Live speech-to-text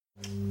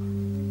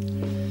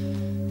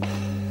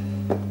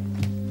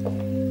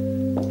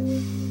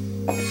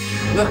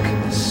Look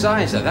at the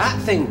size of that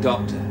thing,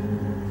 Doctor.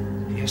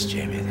 Yes,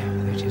 Jamie,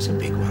 that is a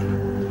big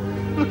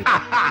one.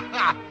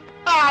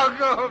 Oh,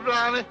 God,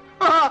 blimey.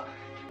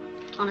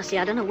 Honestly,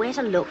 I don't know where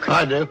to look.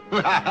 I do.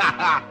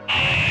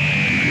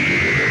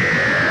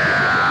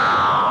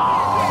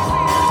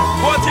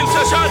 Quarantine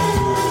session!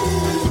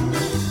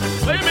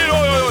 What do you mean,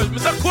 oi,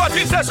 Mr.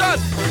 Quarantine session!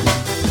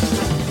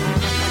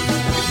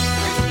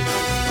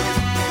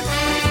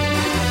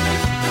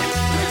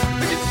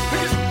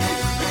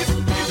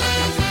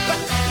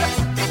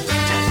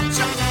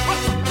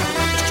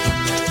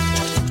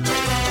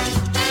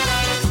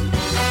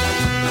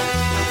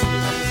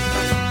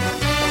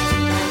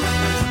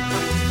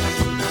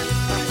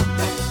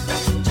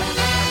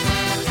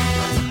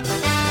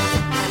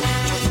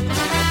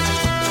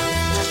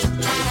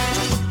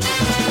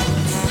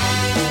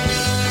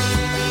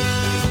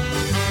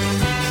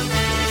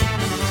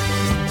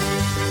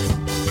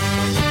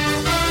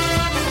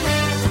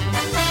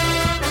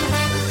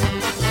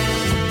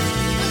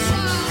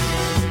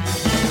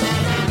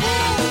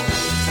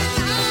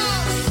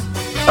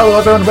 Hello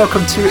everyone,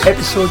 welcome to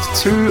episode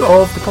 2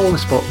 of the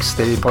Polis Box,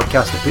 the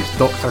podcast that puts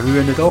Doctor Who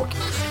in the dock.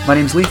 My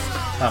name's Lee.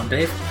 I'm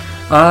Dave.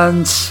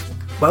 And,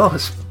 well,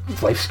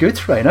 life's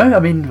good right now. I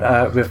mean,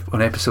 we're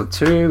on episode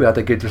 2, we had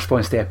a good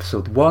response to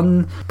episode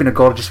 1. Been a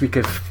gorgeous week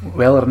of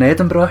weather in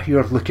Edinburgh.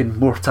 You're looking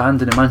more tanned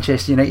than the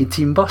Manchester United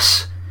team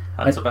bus.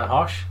 That's a bit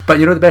harsh. But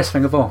you know the best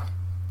thing of all?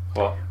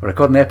 What? We're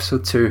recording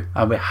episode 2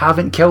 and we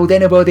haven't killed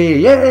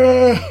anybody.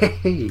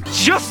 Yay!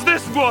 Just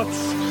this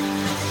once!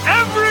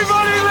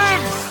 Everybody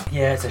lives!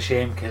 Yeah, it's a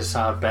shame because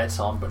our bet's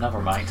on, but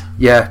never mind.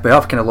 Yeah, we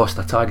have kind of lost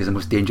our tag as the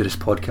most dangerous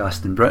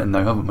podcast in Britain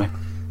now, haven't we?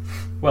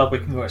 Well, we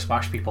can go to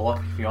smash people up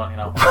if you want, you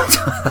know.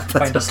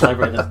 Find a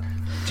celebrity that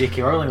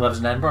J.K. Rowling lives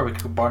in Edinburgh, we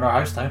could burn our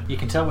house down. You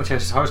can tell which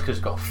house is hers because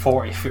it's got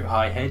 40-foot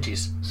high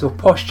hedges. So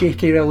posh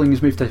J.K. Rowling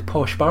has moved to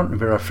posh Barton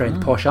where our friend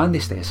Posh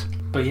Andy stays.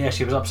 But yeah,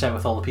 she was upset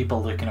with all the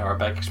people looking at her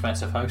big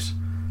expensive house,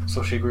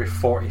 so she grew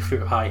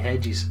 40-foot high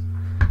hedges.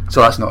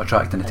 So that's not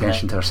attracting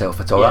attention to herself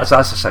at all. Yeah.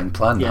 That's a sound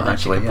plan, Yeah, that, then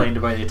actually. she complained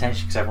about the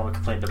attention because everyone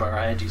complained about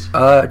her hedges.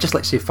 Just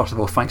like to say, first of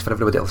all, thanks for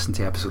everybody that listened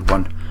to episode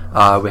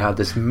 1. We had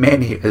as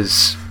many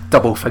as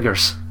double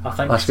figures I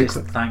think last it's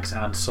week. just thanks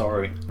and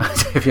sorry.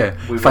 Yeah,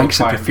 We thanks will and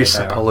try and profuse get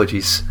better.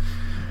 apologies.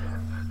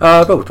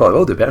 Well, we probably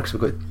will do better because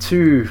we've got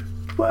two.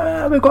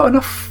 Well, we've got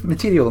enough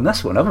material in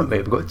this one, haven't we?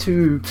 We've got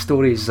 2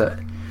 stories that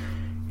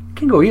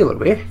can go either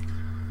way.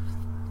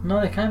 No,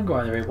 they can go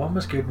either way. One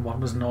was good and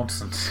one was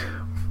nonsense.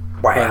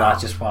 Wow. Well, that's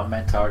just what I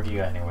meant to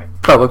argue anyway.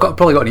 Well, we've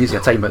probably got an easier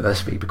time with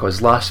this week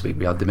because last week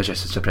we had the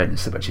Magician's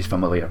Apprentice, which is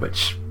Familiar,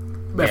 which,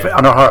 in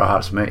our heart of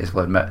hearts, might as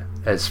well admit,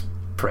 is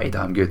pretty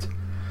damn good.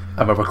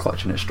 And we were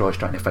clutching at straws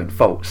trying to find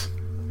faults.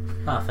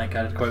 I think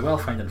I did quite well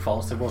finding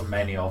faults. There wasn't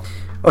many of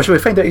Oh, shall we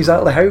find out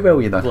exactly how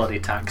well you done? bloody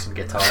tanks and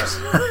guitars.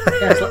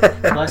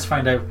 Let's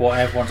find out what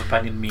everyone's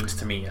opinion means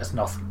to me. It's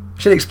nothing.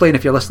 Should explain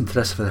if you're listening to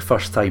this for the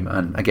first time,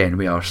 and again,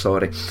 we are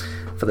sorry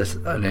for this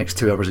next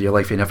 2 hours of your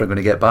life you're never going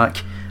to get back.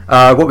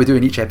 What we do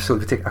in each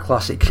episode, we take a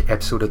classic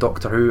episode of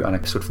Doctor Who, an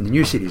episode from the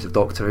new series of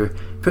Doctor Who,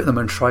 put them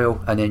on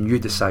trial, and then you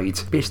decide,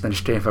 based on the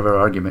strength of our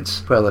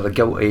arguments, whether they're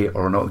guilty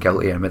or not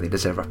guilty and whether they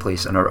deserve a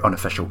place in our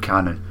unofficial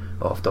canon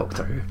of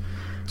Doctor Who.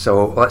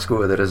 So let's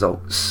go to the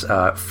results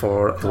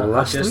for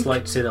last week. I'd just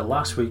like to say that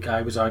last week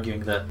I was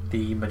arguing that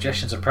the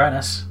Magician's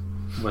Apprentice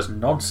was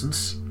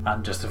nonsense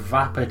and just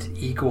vapid,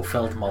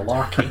 ego-filled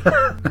malarkey,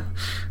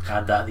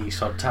 and that the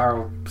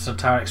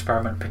Sontaran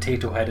Experiment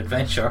Potato Head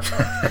Adventure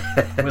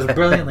was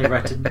brilliantly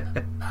written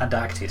and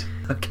acted.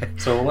 Okay.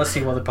 So let's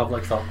see what the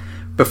public thought.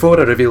 Before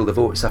I reveal the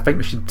votes, I think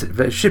we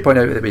should point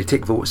out that we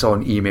take votes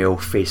on email,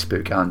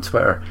 Facebook and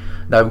Twitter.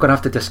 Now I'm going to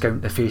have to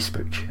discount the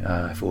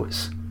Facebook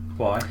votes.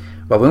 Why?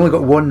 Well, we only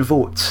got 1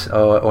 vote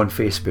on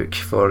Facebook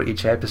for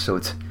each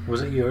episode.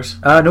 Was it yours?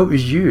 No, it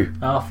was you.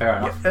 Oh, fair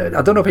enough.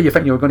 I don't know how you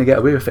think you were going to get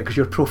away with it because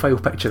your profile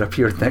picture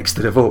appeared next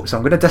to the vote, so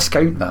I'm going to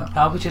discount that.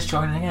 I was just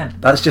joining in.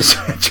 That's just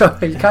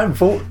you can't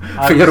vote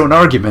for your own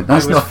argument.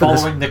 That's I was not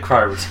following the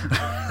crowd.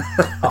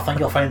 I think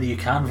you'll find that you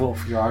can vote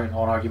for your own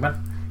argument.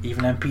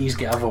 Even MPs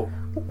get a vote.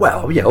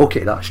 Well, yeah,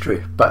 okay, that's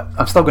true, but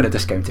I'm still going to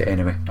discount it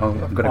anyway. I'm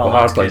going to go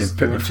hardline and put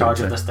you're my in charge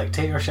foot of in. this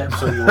dictatorship,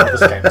 so you will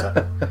discount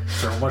it.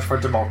 So much for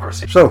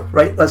democracy. So,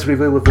 right, let's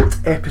reveal the vote.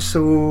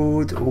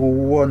 Episode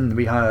 1,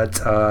 we had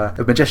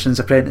The Magician's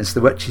Apprentice,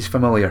 The Witch is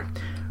Familiar.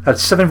 Had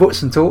 7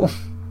 votes in total.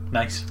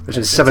 Nice. Which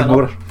is 7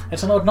 more.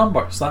 It's an odd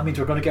number, so that means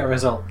we're going to get a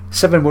result.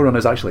 7 more than I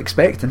was actually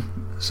expecting.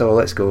 So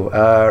let's go.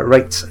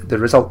 Right, the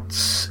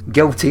results.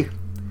 Guilty,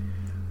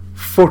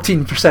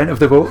 14% of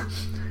the vote.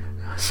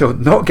 So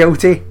not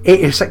guilty,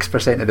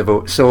 86% of the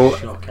vote. So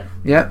Shocking.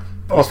 yeah,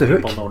 off the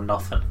hook. People know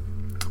nothing.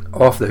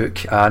 Off the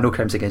hook. No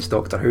crimes against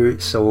Doctor Who.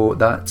 So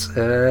that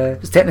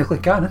is technically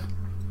canon.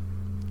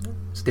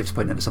 So Dave's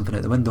pointing at something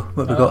out the window.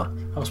 What have we got?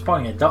 I was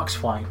pointing at ducks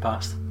flying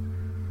past.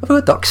 Have we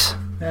got ducks?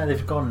 Yeah,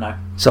 they've gone now.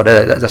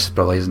 Sorry, this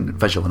probably isn't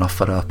visual enough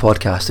for a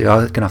podcast. You're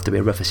going to have to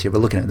be with us here. We're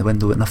looking out the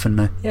window at nothing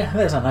now. Yeah,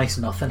 there's a nice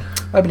nothing.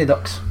 How many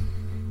ducks?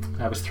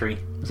 I was 3.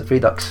 Was it 3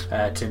 ducks?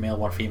 2 male,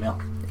 1 female.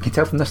 You can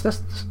tell from this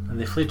distance. And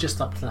they flew just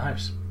up to the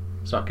house.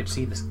 so I could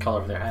see the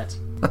colour of their heads.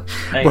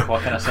 Hey,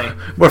 what can I say?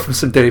 More from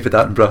some David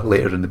Attenborough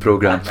later in the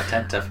programme. I'm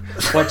attentive.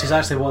 Which is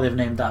actually what they've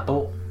named that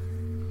boat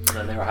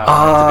that they were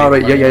having.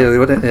 Right, they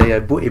wouldn't.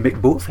 Boaty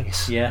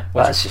McBoatface. Yeah,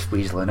 that's just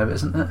weaseling out,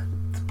 isn't it?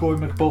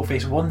 Boaty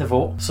McBoatface won the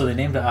vote, so they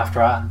named it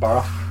after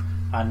Attenborough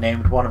and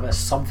named one of its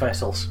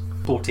sub-vessels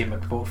Boaty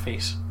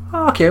McBoatface.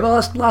 Okay, well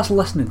that's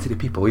listening to the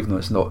people, even though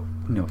it's not,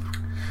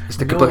 it's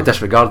completely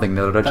disregarding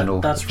their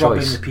original that's choice.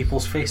 rubbing the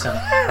people's face in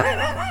it.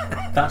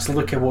 That's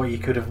look at what you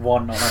could have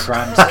won on a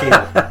grand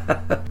scale.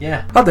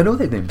 Yeah. I don't know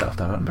they named it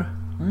after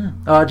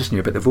Attenborough. I just knew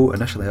about the vote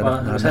initially.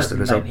 Well, it was his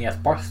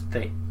 90th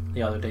birthday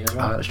the other day as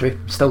well. That's true.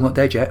 Still not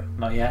dead yet.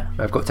 Not yet.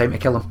 I've got time to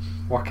kill him.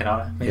 Working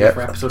on it. Maybe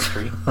for episode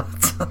 3.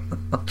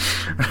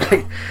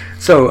 Right.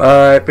 So,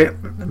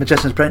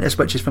 Magician's Apprentice,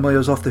 which is familiar,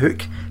 was off the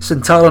hook.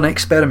 Sontaran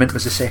Experiment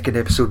was the second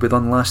episode we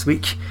done last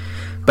week.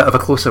 Bit of a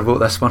closer vote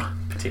this one.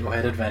 Potato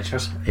Head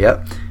Adventures.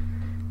 Yep.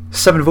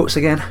 7 votes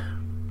again.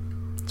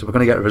 So we're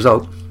going to get a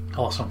result.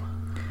 Awesome.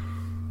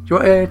 Do you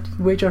want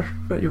to wager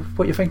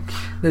what you think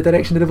the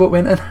direction of the vote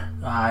went in?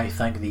 I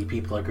think the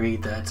people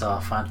agreed that it's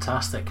a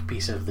fantastic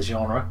piece of the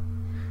genre.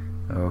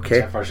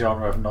 Okay. Whichever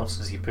genre of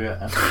nonsense you put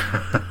it in.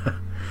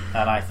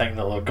 And I think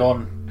they'll have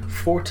gone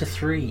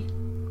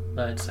 4-3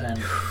 that it's in.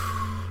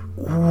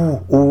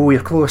 Oh,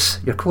 you're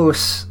close. You're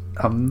close.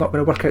 I'm not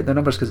going to work out the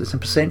numbers because it's in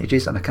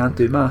percentages and I can't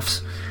do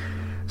maths.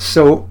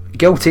 So,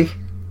 guilty,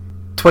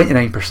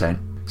 29%.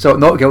 So,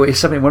 not guilty,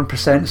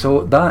 71%.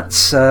 So,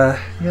 that's,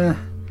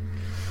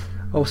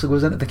 also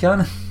goes into the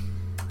canon.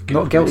 Good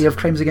not guilty of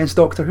crimes against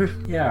Doctor Who.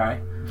 Yeah,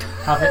 right.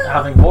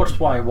 Having watched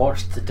what I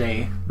watched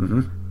today,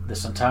 the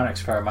Sontaran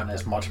Experiment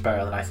is much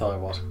better than I thought it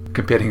was.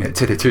 Comparing it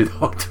to the two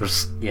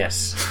Doctors?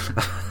 Yes.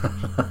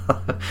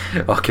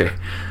 Okay.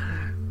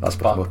 That's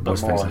but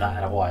more on that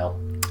in a while.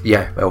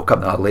 Yeah, we'll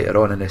come to that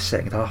later on in the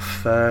second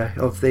half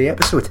of the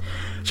episode.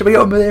 Shall we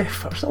get on with the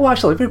first? Oh,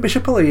 actually, we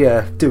should probably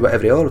do what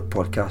every other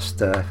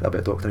podcast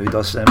about Doctor Who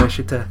does. We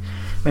should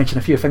mention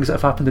a few things that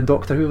have happened in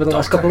Doctor Who over the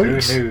last couple of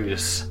weeks.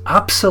 News.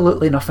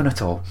 Absolutely nothing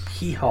at all.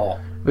 Hee-haw.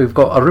 We've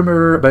got a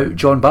rumour about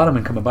John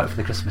Barrowman coming back for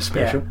the Christmas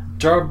special. Yeah.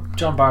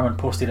 John Barrowman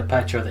posted a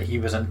picture that he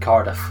was in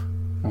Cardiff,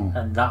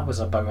 and that was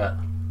about it.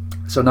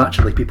 So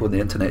naturally people on the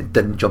internet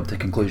didn't jump to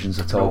conclusions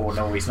at all.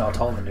 No, he's not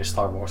at all in the new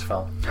Star Wars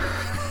film.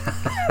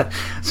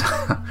 So,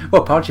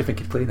 what part do you think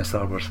he'd play in a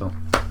Star Wars film?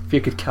 If you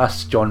could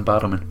cast John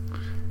Barrowman?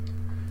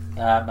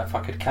 If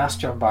I could cast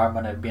John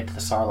Barrowman, it'd be into the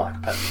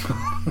Sarlacc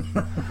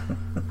pit.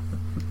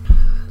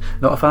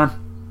 Not a fan?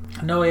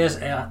 No, he is.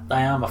 I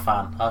am a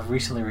fan. I've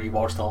recently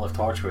rewatched all of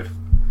Torchwood,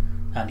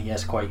 and he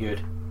is quite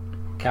good.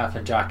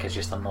 Captain Jack is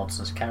just a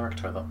nonsense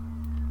character, though.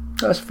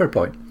 That's a fair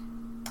point.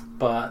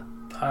 But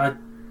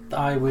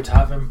I would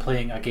have him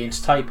playing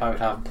against type. I would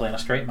have him playing a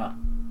straight man.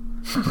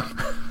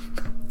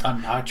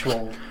 An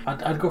actual.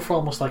 I'd go for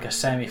almost like a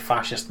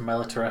semi-fascist,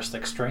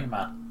 militaristic straight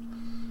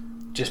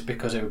man, just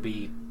because it would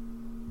be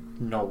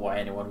not what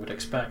anyone would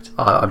expect.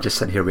 I'm just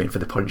sitting here waiting for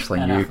the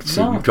punchline. No.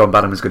 John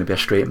Barrowman's going to be a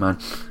straight man.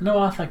 No,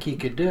 I think he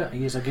could do it.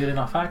 He's a good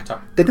enough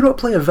actor. Did he not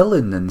play a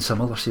villain in some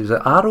other series?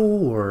 Was it Arrow,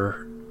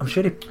 or I'm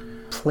sure he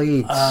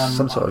played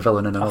some sort of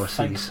villain in another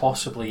series.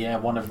 Possibly, yeah,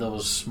 one of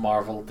those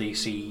Marvel,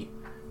 DC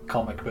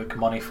comic book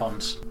money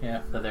funds,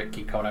 that they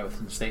keep coming out with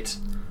in the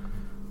States.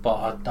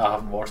 But I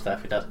haven't watched that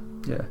if he did.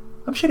 Yeah,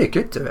 I'm sure he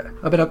could do it.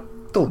 I mean, I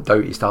don't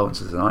doubt his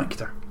talents as an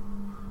actor.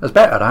 There's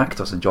better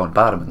actors than John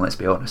Barrowman, let's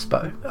be honest,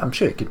 but I'm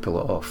sure he could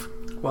pull it off.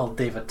 Well,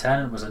 David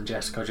Tennant was in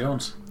Jessica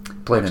Jones,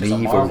 playing an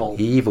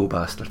evil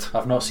bastard.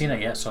 I've not seen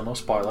it yet, so no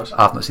spoilers.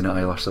 I've not seen it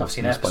either, so I've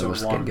seen no episode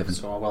spoilers 1, given.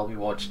 so I will be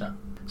watching it.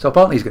 So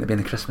apparently he's going to be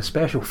in the Christmas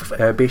special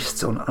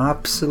based on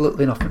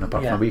absolutely nothing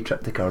apart from a wee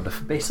trip to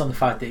Cardiff. Based on the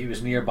fact that he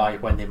was nearby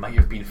when they might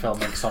have been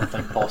filming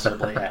something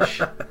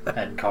possibly-ish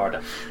in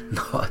Cardiff.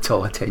 Not at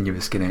all a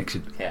tenuous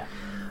connection. Yeah.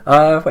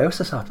 What else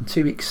has happened?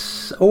 2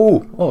 weeks.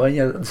 Oh,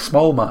 yeah, the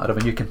small matter of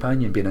a new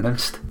companion being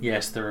announced.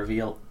 Yes, the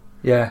reveal.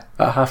 Yeah,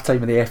 at half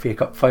time of the FA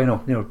Cup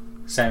final.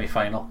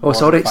 Semi-final. Oh,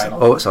 sorry.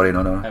 Final. Oh, sorry,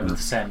 no. It was the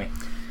semi.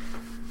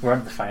 We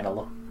weren't the final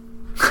though.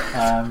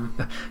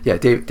 Yeah,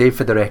 Dave,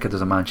 for the record,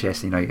 is a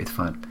Manchester United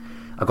fan.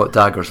 I got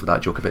daggers with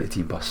that joke about the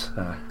team bus.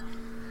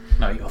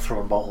 No, you're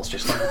throwing bottles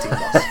just like the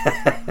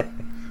team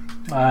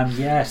bus.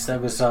 Yes, there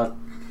was I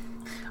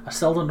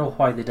still don't know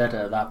why they did it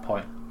at that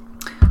point.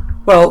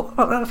 Well,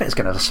 I think it's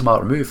kind of a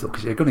smart move though,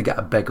 because you're going to get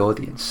a big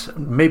audience.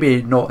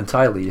 Maybe not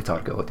entirely your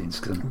target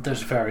audience.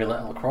 There's very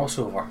little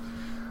crossover.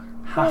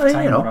 Half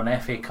time on an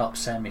FA Cup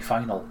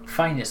semi-final.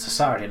 Fine, it's a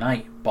Saturday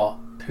night, but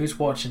who's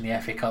watching the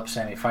FA Cup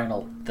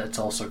semi-final that's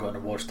also going to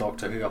watch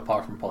Doctor Who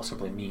apart from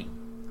possibly me,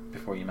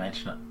 before you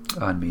mention it?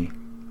 And me.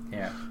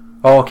 Yeah.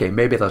 Oh, okay,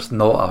 maybe there's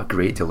not a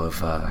great deal of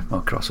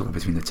crossover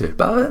between the two,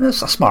 but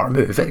it's a smart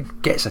move.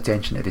 It gets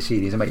attention to the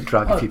series. It might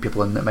drag a few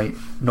people in that might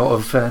not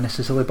have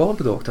necessarily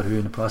bothered with Doctor Who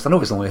in the past. I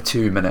know it's only a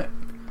 2-minute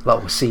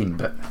little scene,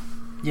 but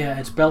yeah,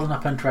 it's building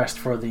up interest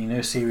for the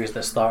new series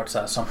that starts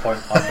at some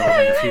point unknown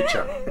in the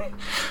future.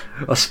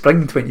 Well,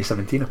 spring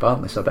 2017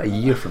 apparently, so about a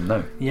year from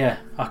now. Yeah,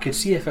 I could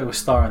see if it was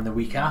starting the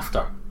week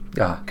after,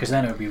 Yeah. Because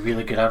then it would be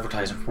really good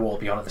advertising for what will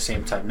be on at the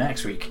same time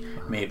next week,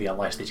 maybe,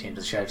 unless they change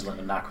the scheduling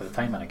and knack with the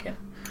timing again.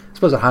 I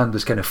suppose their hand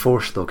was kind of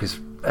forced though, because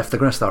if they're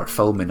going to start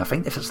filming, I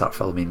think they should start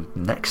filming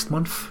next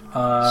month.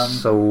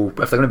 So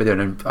if they're going to be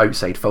doing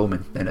outside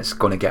filming, then it's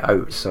going to get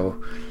out.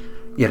 So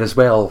yeah, as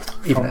well,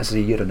 even if it's a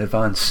year in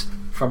advance.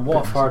 From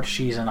what I've heard,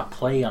 she's in a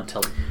play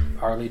until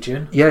early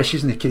June. Yeah,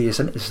 she's in the Curious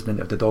Incident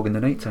of the Dog in the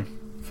Night Time.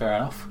 Fair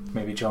enough.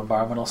 Maybe John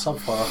Barrowman will sub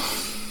for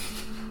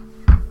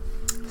her.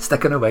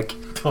 Stick in a wig.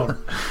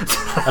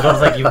 I don't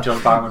think even John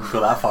Barrowman would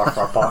go that far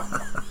for a part.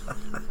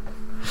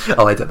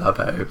 I'll edit that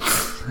bit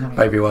out.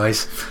 Might be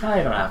wise.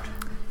 I don't have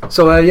to.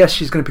 So yes,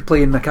 she's going to be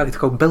playing a character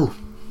called Bill.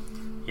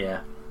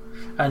 Yeah.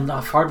 And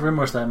I've heard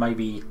rumours that it might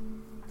be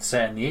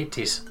set in the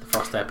 80s, the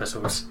first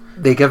episodes.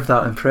 They give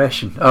that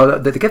impression. Oh,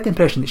 they give the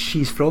impression that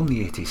she's from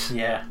the 80s.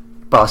 Yeah.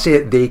 But I say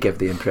it, they give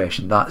the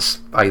impression. That's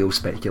idle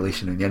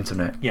speculation on the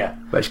internet. Yeah.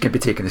 Which can be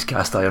taken as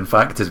cast iron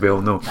fact, as we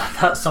all know.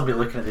 That's somebody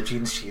looking at the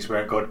jeans she's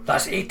wearing going,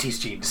 that's 80s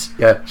jeans.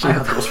 Yeah. I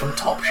have those from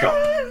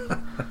Topshop.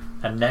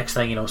 And next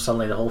thing you know,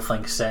 suddenly the whole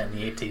thing's set in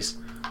the 80s.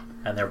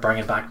 And they're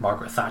bringing back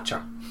Margaret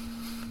Thatcher.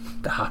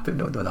 The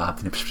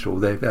Happiness Patrol.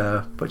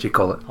 What do you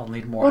call it? I'll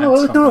need more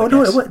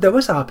There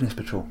was a Happiness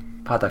Patrol.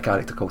 Had a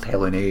character called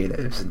Helen A that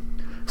was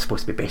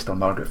supposed to be based on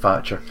Margaret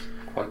Thatcher.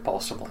 Quite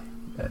possibly.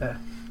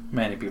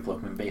 Many people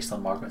have been based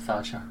on Margaret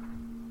Thatcher.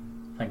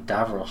 I think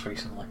Davros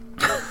recently.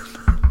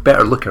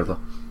 Better looker though.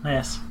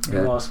 Yes, he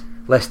was.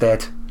 Less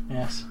dead.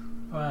 Yes.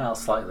 Well,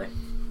 slightly.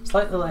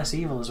 Slightly less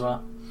evil as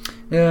well.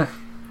 Yeah.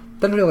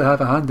 Didn't really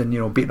have a hand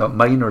in, beating up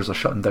miners or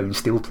shutting down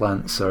steel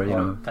plants or,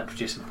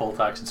 introducing poll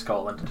tax in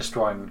Scotland and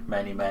destroying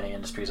many, many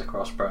industries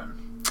across Britain.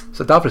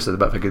 So Davros is a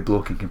bit of a good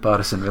bloke in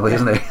comparison, really,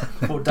 isn't he?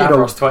 Oh,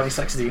 Davros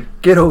 2016.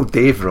 Good old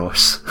Dave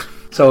Ross.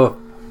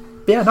 So,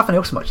 yeah, nothing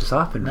else much has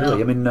happened,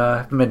 really. I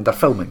mean, they're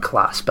filming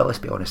Class, but let's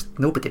be honest,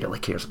 nobody really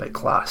cares about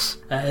Class.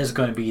 It is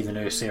going to be the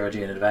new Sarah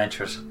Jane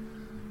Adventures,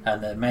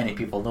 and many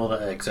people know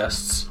that it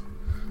exists.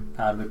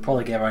 And we'd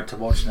probably get around to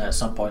watching it at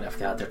some point if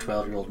they had their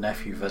 12-year-old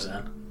nephew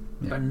visiting.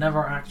 Yeah. But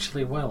never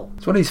actually will.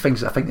 It's one of these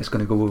things that I think that's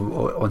going to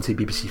go onto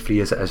BBC Three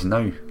as it is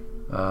now,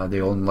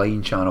 the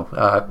online channel.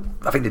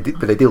 I think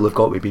the deal they've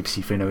got with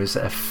BBC Three now is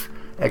that if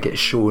it gets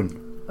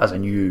shown as a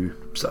new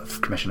sort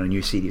of commission, a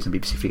new series on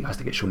BBC Three, it has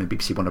to get shown in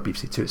BBC One or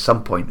BBC Two at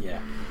some point.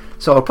 Yeah.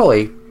 So I'll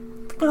probably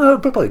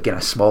get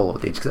a small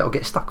audience because it'll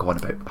get stuck on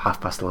about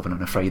 11:30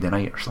 on a Friday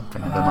night or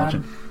something, I'd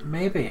imagine.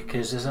 Maybe,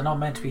 because is it not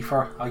meant to be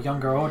for a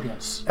younger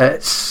audience?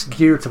 It's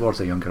geared towards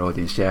a younger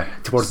audience, yeah,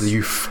 towards the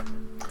youth.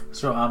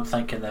 So I'm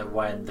thinking that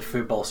when the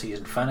football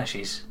season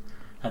finishes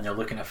and they're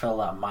looking to fill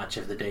that match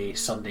of the day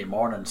Sunday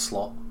morning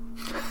slot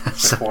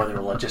before the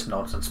religious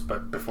nonsense,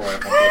 but before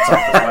everyone gets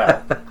up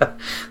as well.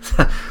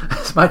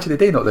 It's match of the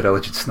day, not the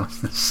religious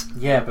nonsense.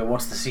 Yeah, but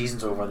once the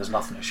season's over, there's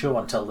nothing to show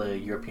until the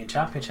European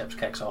Championships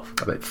kicks off.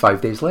 About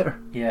 5 days later.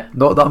 Yeah.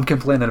 Not that I'm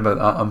complaining about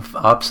that, I'm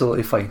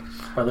absolutely fine.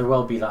 Well, there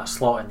will be that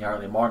slot in the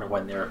early morning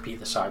when they repeat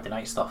the Saturday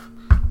night stuff.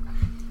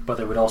 But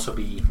there would also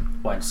be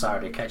when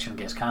Saturday Kitchen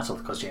gets cancelled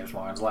because James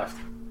Martin's left.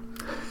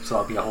 So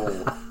that'll be a whole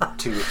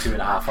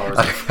 2.5 hours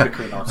of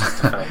cookery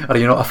nonsense to film. Are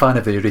you not a fan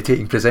of the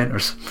rotating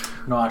presenters?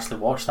 No, I actually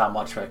watch that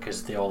much of it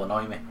because they all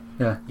annoy me.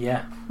 Yeah.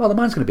 Yeah. Well, the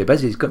man's going to be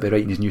busy. He's going to be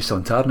writing his new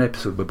Sontaran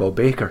episode with Bob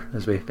Baker,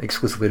 as we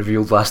exclusively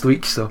revealed last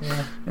week. So,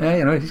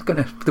 yeah, he's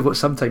going to devote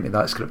some time to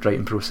that script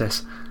writing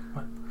process.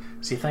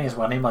 See, the thing is,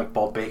 with a name like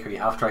Bob Baker, you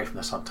have to write from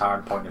the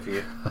Sontaran point of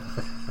view.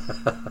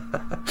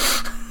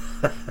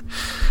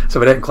 So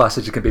we're in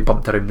classes, you can be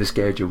bumped around the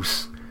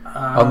schedules.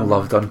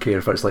 Unloved,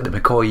 uncared for. It's like the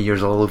McCoy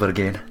years all over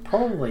again.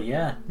 Probably,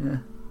 yeah.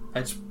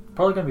 It's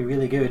probably going to be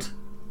really good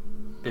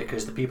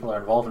because the people that are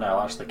involved in it will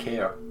actually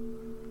care.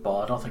 But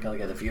I don't think I'll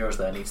get the viewers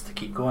that it needs to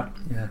keep going.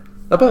 Yeah.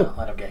 I'll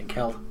end up getting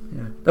killed.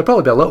 Yeah. There'll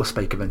probably be a little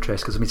spike of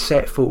interest because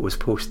set photos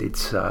posted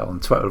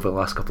on Twitter over the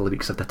last couple of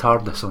weeks of the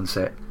TARDIS on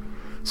set.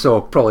 So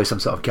probably some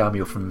sort of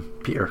cameo from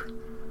Peter.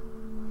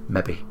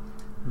 Maybe.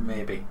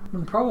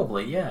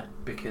 Probably, yeah.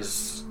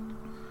 Because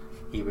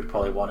he would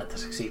probably want it to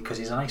succeed because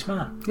he's a nice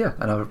man. Yeah,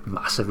 and a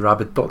massive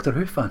rabid Doctor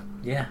Who fan.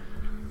 Yeah.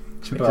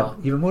 Which makes it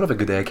even more of a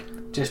good egg.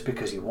 Just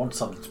because you want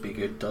something to be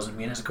good doesn't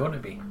mean it's going to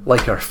be.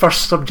 Like our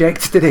first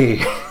subject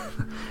today.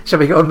 Shall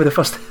we get on with the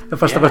first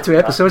of our 2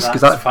 episodes?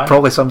 Because that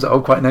probably sums it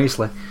all quite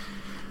nicely.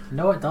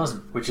 No, it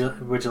doesn't. Would you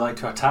like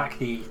to attack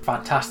the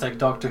fantastic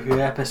Doctor Who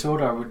episode,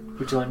 or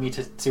would you like me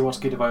to say what's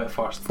good about it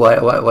first?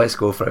 Let's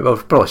go for it. Well,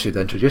 we probably should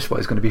introduce what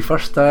is going to be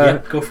first.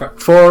 Yeah, go for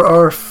it. For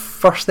our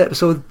first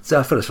episode,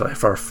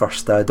 for our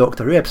first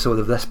Doctor Who episode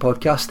of this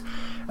podcast,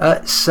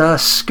 it's a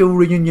school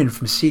reunion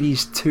from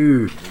Series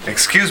 2.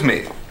 Excuse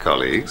me,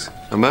 colleagues.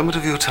 A moment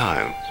of your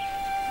time.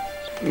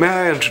 May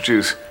I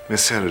introduce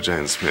Miss Sarah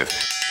Jane Smith?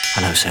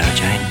 Hello, Sarah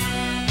Jane.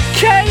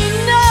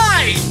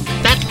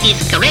 K9! That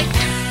is correct.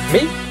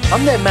 Me?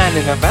 I'm that man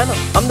in Havana.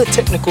 I'm the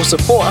technical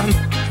support.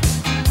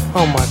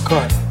 Oh my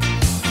god.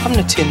 I'm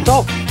the Tin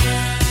Dog.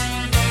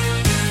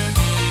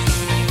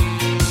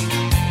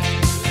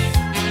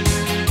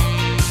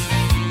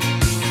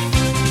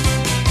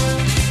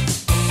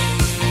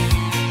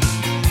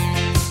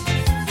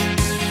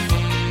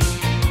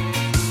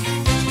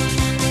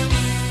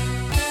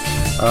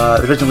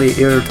 Originally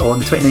aired on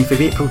the 29th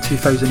of April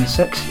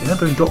 2006. You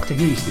remember when Doctor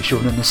Who used to be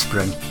shown in the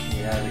spring?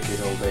 Yeah, the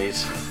good old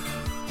days.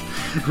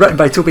 Written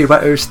by Toby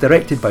Whithouse,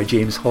 directed by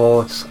James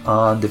Hawes,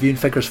 and the viewing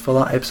figures for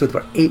that episode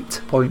were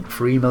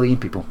 8.3 million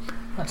people.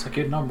 That's a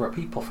good number of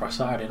people for a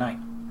Saturday night.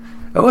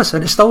 It was,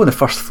 and it's still in the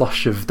first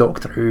flush of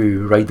Doctor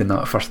Who, riding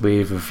that first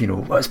wave of,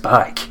 it's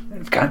back.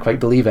 I can't quite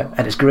believe it,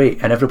 and it's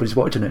great, and everybody's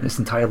watching it, and it's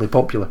entirely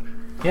popular.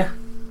 Yeah.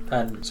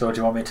 And so do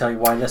you want me to tell you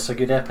why this is a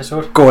good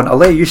episode? Go on, I'll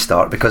let you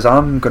start, because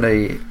I'm not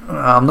going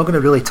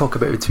to really talk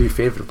about it too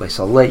favourably,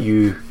 so I'll let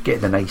you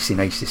get the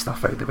nicey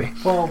stuff out of the way.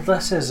 Well,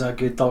 this is a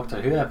good Doctor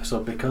Who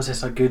episode because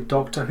it's a good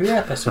Doctor Who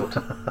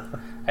episode.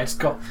 It's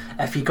got,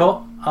 if you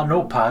got a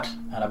notepad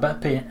and a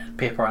bit of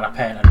paper and a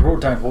pen and wrote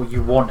down what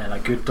you want in a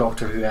good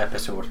Doctor Who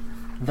episode,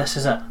 this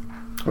is it.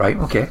 Right,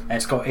 okay.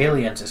 It's got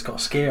aliens, it's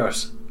got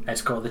scares,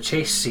 it's got the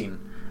chase scene,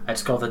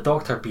 it's got the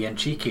Doctor being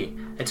cheeky,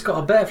 it's got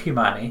a bit of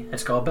humanity,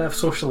 it's got a bit of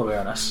social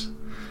awareness.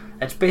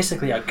 It's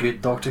basically a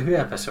good Doctor Who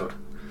episode.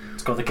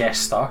 It's got the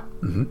guest star.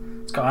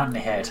 Mm-hmm. It's got Anthony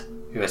Head,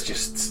 who is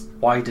just,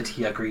 why did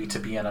he agree to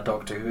be in a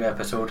Doctor Who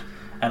episode?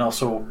 And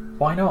also,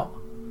 why not?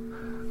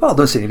 Well, I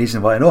don't see any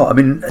reason why not. I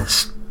mean,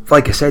 it's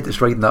like I said,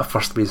 it's riding that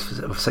first wave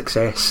of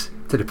success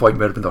to the point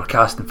where when they were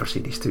casting for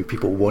Series 2,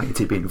 people wanted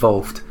to be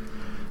involved.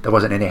 There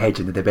wasn't any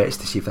hedging of the bets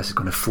to see if this is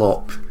going to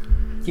flop.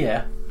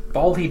 Yeah, but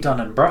all he'd done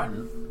in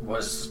Britain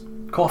was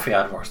coffee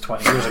adverts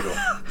 20 years ago.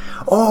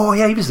 Oh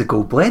yeah, he was the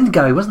Gold Blend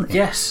guy, wasn't he?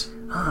 Yes.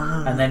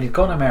 And then he'd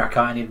gone to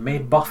America and he'd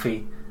made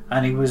Buffy,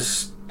 and he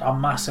was a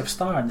massive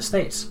star in the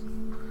States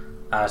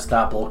as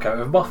that bloke out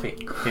of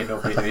Buffy, who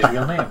nobody knew his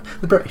real name.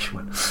 The British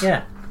one.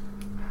 Yeah.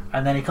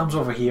 And then he comes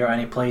over here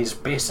and he plays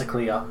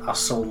basically a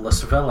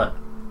soulless villain.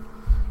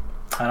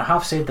 And I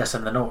have said this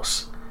in the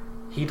notes,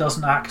 he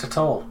doesn't act at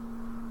all.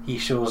 He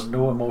shows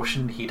no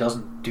emotion, he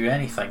doesn't do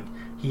anything.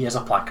 He is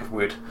a plank of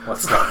wood with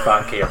slick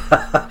back hair.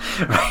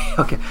 Right,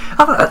 okay.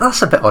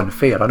 That's a bit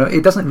unfair. I know he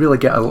doesn't really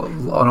get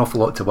an awful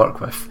lot to work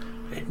with.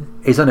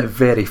 He's in it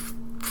very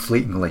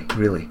fleetingly,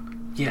 really.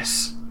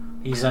 Yes,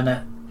 he's in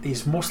it.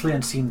 He's mostly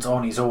in scenes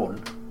on his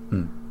own,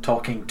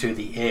 talking to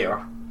the air,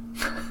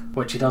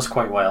 which he does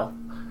quite well.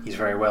 He's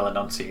very well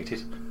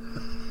enunciated.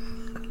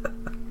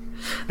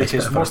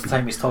 Because most of the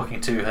time he's talking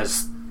to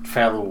his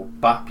fellow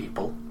bat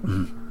people,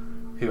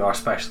 who are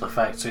special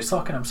effects, so he's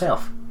talking to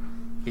himself.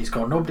 He's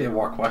got nobody to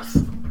work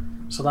with,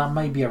 so that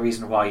might be a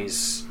reason why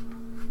he's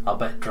a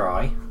bit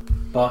dry,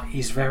 but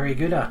he's very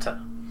good at it.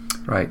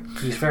 Right.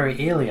 He's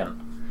very alien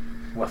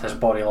with his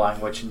body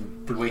language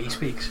and the way he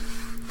speaks.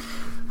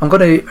 I'm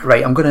going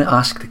to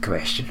ask the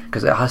question,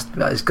 because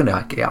it's going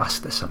to get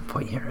asked at some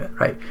point here,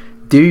 right?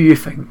 Do you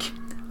think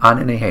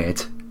Anthony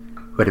Head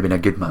would have been a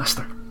good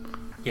master?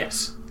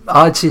 Yes.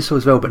 I'd say so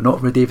as well, but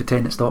not for David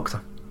Tennant's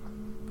Doctor.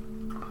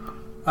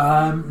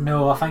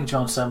 No, I think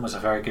John Sim was a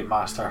very good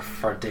master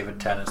for David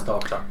Tennant's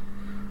Doctor.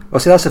 Well,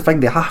 see, that's the thing.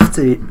 They have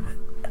to.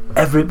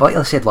 Like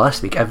I said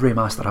last week, every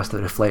master has to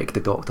reflect the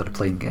Doctor they're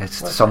playing to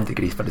some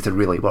degree for it to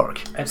really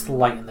work. It's the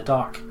light and the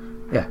dark.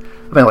 Yeah,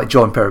 I mean, like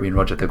John Pertwee and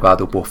Roger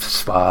Delgado, both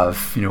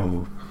suave,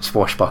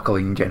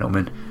 swashbuckling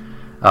gentlemen.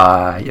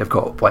 You've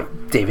got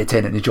like David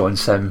Tennant and John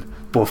Sim,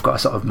 both got a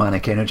sort of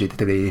manic energy to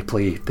the way they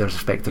play their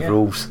respective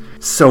roles.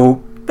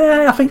 So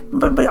I think,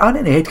 but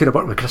Anthony Head could have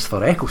worked with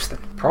Christopher Eccleston.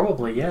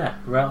 Probably, yeah.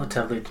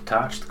 Relatively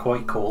detached,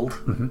 quite cold,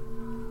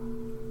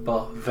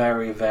 but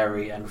very,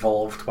 very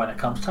involved when it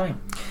comes time.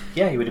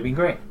 Yeah, he would have been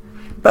great.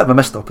 Bit of a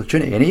missed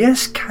opportunity, and he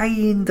is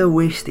kind of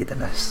wasted in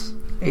this.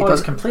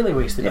 He's completely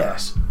wasted in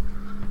this.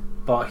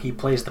 But he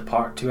plays the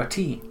part to a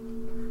T.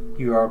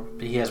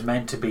 He is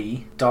meant to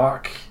be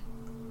dark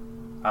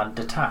and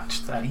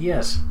detached, and he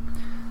is.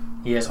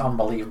 He is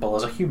unbelievable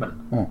as a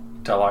human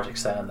to a large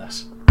extent in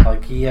this.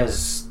 Like, he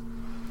is,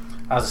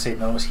 as I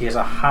said, he is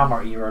a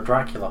Hammer era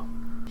Dracula.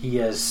 He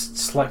is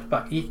slicked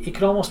back. He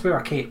could almost wear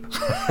a cape,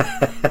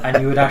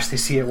 and you would actually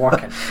see it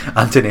working.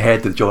 Anthony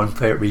Head, the John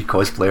Pertwee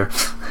cosplayer.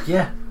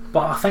 Yeah,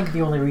 but I think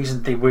the only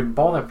reason they wouldn't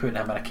bother putting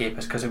him in a cape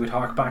is because it would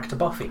hark back to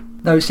Buffy.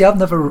 Now, see, I've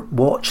never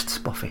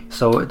watched Buffy,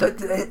 so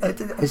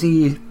is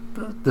he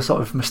the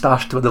sort of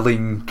moustache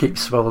twiddling, cape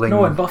swirling?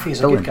 No, and Buffy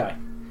is a good guy.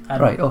 And,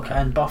 right, okay.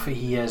 And Buffy,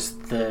 he is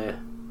the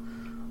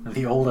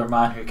older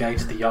man who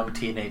guides the young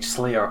teenage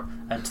slayer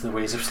into the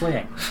ways of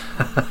slaying.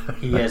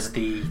 He is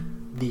the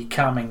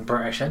calming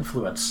British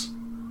influence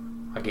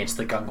against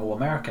the gung-ho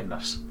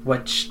Americanness,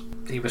 which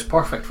he was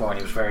perfect for and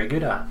he was very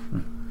good at.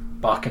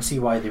 But I can see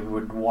why they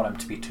wouldn't want him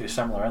to be too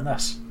similar in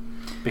this,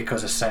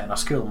 because it's set in a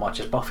school much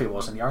as Buffy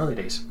was in the early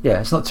days. Yeah,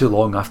 it's not too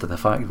long after the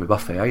fact with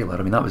Buffy either.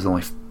 I mean, that was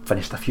only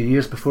finished a few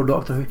years before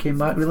Doctor Who came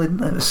back, really,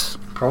 didn't it? It was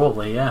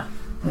probably, yeah.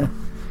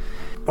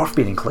 Worth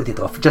being included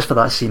off just for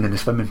that scene in the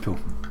swimming pool.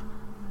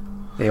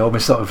 They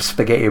almost sort of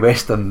spaghetti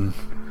western,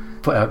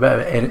 put a bit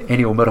of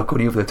Ennio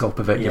Morricone over the top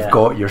of it. You've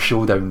got your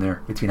showdown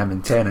there between him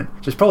and Tennant,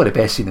 which is probably the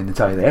best scene in the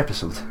entire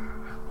episode.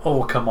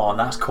 Oh, come on,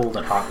 that's cold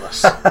and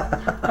heartless.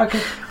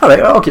 Okay. Alright,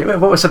 okay,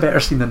 what was a better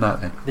scene than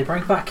that then? They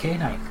bring back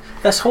Canine.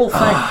 This whole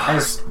thing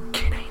is,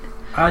 Canine,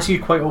 as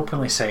you quite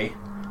openly say,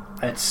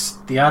 It's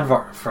the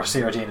advert for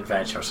Sarah Jane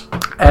Adventures.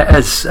 It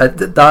is.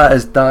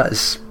 That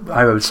is how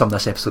I would sum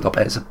this episode up.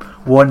 It's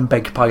one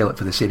big pilot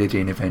for the Sarah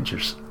Jane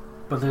Adventures.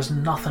 But there's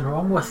nothing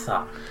wrong with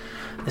that.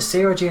 The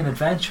Sarah Jane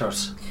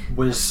Adventures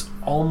was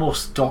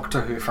almost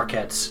Doctor Who for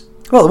kids.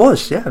 Well, it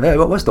was, yeah. It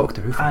was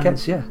Doctor Who for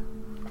kids, yeah.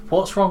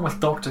 What's wrong with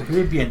Doctor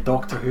Who being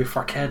Doctor Who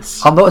for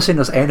kids? I'm not saying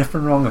there's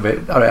anything wrong about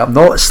it. Alright, I'm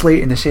not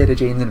slating the Sarah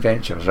Jane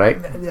Adventures, right?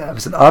 It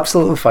was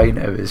absolutely fine.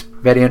 It was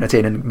very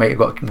entertaining. Might have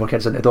got more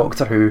kids into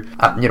Doctor Who.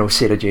 And, you know,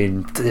 Sarah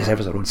Jane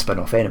deserves her own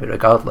spin-off anyway,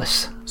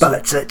 regardless.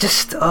 But it's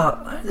just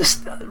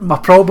my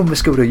problem with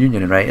School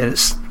Reunion, right?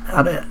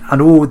 I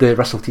know the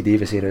Russell T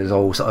Davies era is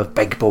all sort of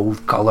big,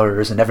 bold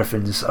colours and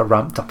everything's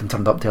ramped up and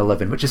turned up to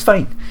 11, which is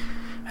fine.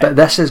 But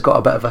this has got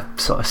a bit of a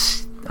sort of...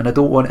 And I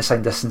don't want to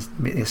sound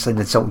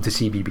insulting to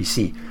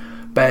CBBC,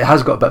 but it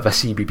has got a bit of a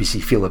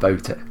CBBC feel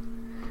about it.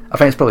 I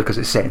think it's probably because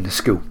it's set in the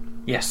school.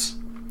 Yes.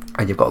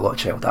 And you've got a lot of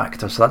child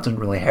actors, so that doesn't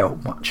really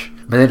help much.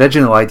 I mean, the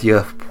original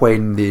idea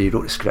when they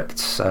wrote the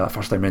scripts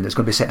first time round, it's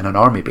going to be set in an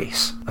army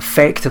base.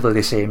 Effectively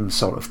the same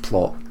sort of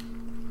plot.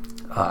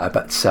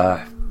 But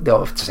they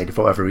all decided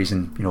for whatever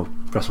reason, you know,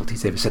 Russell T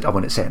Davies said, I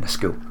want it set in a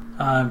school.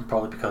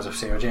 Probably because of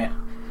Sarah Jane.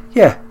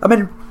 Yeah, I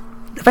mean...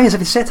 The thing is, if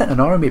they set it in an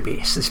army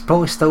base, it's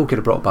probably still could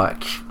have brought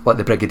back, like,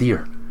 the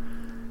Brigadier.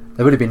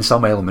 There would have been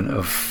some element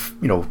of,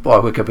 you know,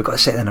 we've got to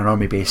set it in an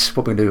army base,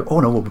 what are we going to do? Oh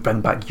no, we'll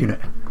bring back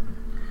Unit.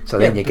 So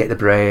then you get the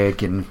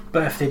Brig and...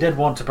 But if they did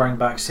want to bring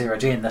back Sarah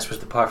Jane, this was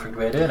the perfect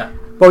way of doing it.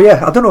 Well,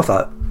 yeah, I don't know if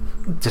that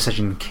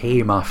decision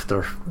came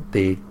after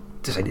they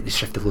decided to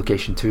shift the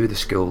location to the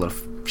school, or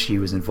if she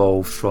was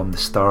involved from the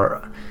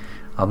start.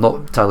 I'm not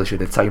entirely sure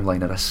the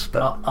timeline of this,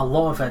 but a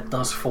lot of it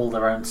does fold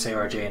around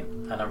Sarah Jane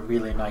in a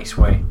really nice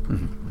way.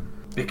 Mm-hmm.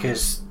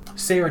 Because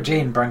Sarah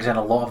Jane brings in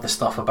a lot of the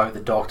stuff about the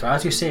Doctor.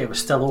 As you say, it was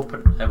still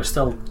open. It was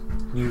still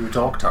new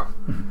Doctor.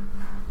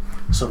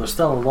 Mm-hmm. So there's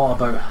still a lot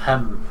about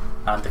him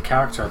and the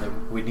character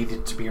that we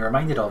needed to be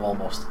reminded of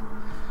almost.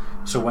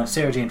 So when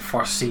Sarah Jane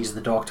first sees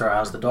the Doctor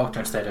as the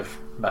Doctor instead of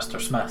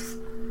Mr. Smith,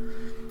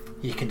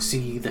 you can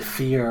see the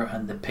fear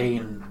and the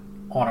pain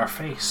on her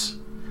face,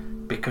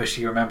 because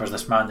she remembers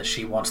this man that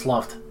she once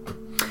loved,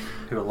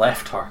 who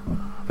left her.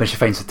 When she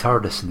finds the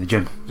TARDIS in the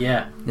gym.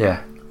 Yeah.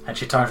 Yeah. And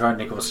she turns around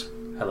and he goes,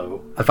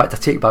 hello. In fact, I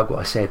take back what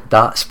I said,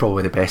 that's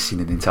probably the best scene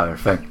in the entire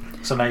thing.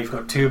 So now you've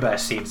got two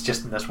best scenes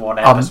just in this one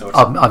episode.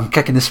 I'm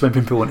kicking the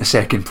swimming pool into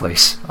second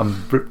place.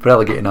 I'm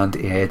relegating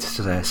Andy Head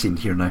to the scene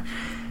here now.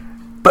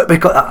 But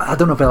because I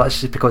don't know if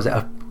that's just because it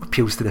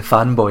appeals to the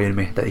fanboy in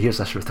me, that here's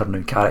this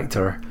returning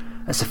character.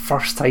 It's the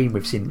first time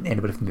we've seen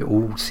anybody from the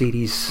old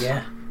series.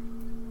 Yeah.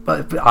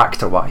 But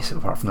actor-wise,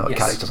 apart from the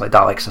characters like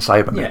Daleks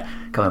and Cybermen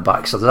coming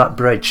back, so there's that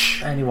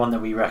bridge. Anyone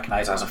that we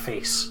recognise as a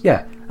face.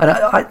 Yeah, and it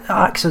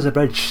acts as a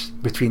bridge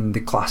between the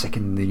classic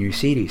and the new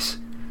series.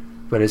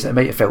 Whereas it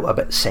might have felt a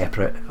bit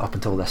separate up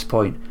until this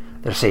point.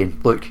 They're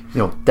saying, look, you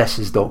know, this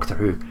is Doctor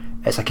Who.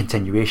 It's a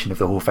continuation of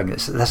the whole thing.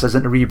 This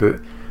isn't a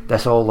reboot.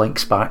 This all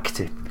links back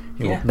to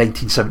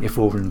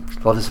 1974 and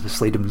Elizabeth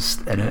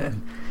Sladen's in it.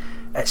 And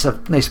it's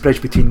a nice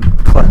bridge between...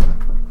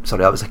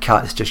 Sorry, that was a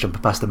cat that's just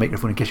jumping past the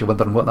microphone in case you're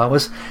wondering what that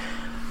was.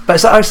 But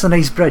it's actually a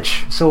nice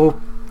bridge.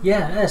 So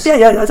yeah, it is.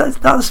 Yeah,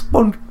 that's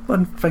one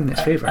thing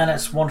that's favourite. And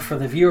it's one for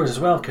the viewers as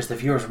well, because the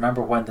viewers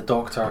remember when the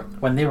Doctor,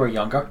 when they were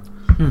younger,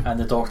 and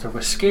the Doctor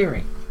was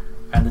scary,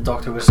 and the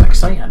Doctor was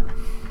exciting.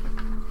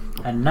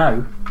 And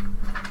now...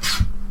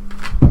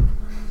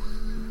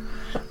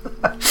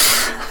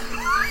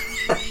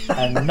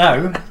 and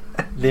now,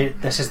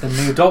 this is the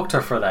new Doctor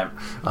for them.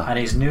 And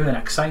he's new and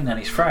exciting and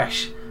he's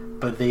fresh.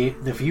 But the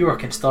viewer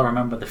can still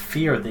remember the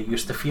fear they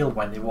used to feel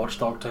when they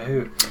watched Doctor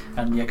Who,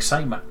 and the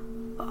excitement.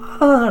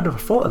 I never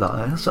thought of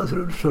that. So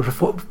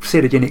what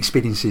Sarah Jane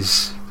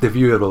experiences, the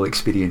viewer will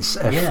experience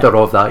if they're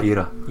of that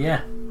era.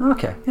 Yeah.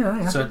 Okay.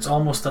 Yeah. So it's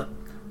almost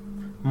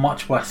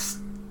much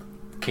with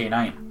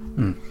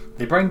K9.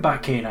 They bring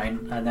back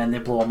K9 and then they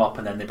blow him up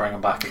and then they bring him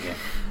back again.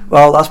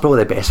 Well, that's probably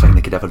the best thing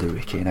they could ever do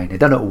with K9. They've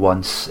done it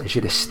once. It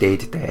should have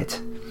stayed dead.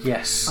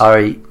 Yes.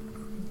 Alright.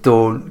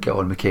 Don't get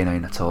on with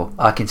K9 at all.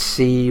 I can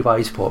see why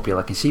he's popular,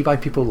 I can see why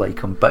people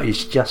like him, but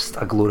he's just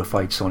a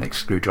glorified sonic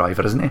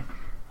screwdriver, isn't he?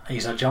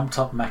 He's a jumped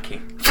up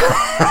Mickey.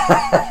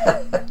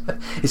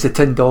 He's a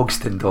tin dog.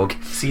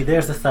 See,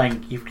 there's the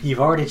thing, you've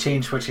already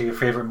changed which is your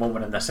favourite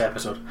moment in this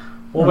episode.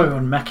 What about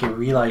when Mickey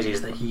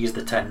realises that he's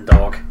the tin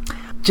dog?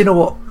 Do you know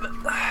what?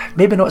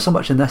 Maybe not so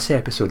much in this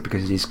episode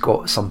because he's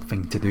got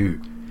something to do.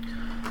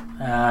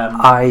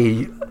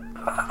 I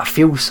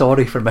feel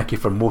sorry for Mickey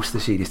for most of the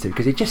series too,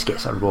 because he just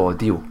gets a raw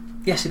deal.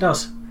 Yes, he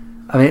does.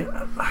 I mean,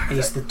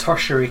 he's the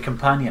tertiary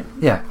companion.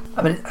 Yeah,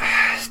 I mean,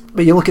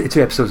 but you look at the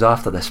two episodes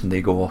after this when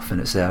they go off, and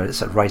it's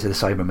a Rise of the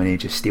Cybermen,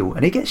 Age of Steel,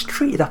 and he gets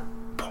treated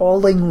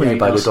appallingly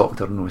by the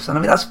Doctor and Lois. And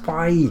I mean, that's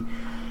why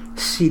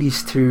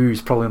series 2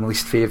 is probably my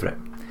least favourite.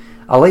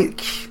 I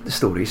like the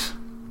stories.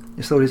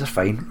 The stories are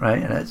fine,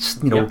 right? And it's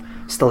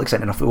still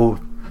exciting enough. Oh,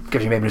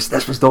 gives you memories.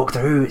 This was Doctor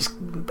Who.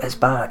 It's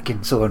back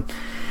and so on.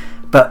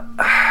 But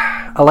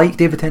I like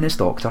David Tennant's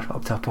Doctor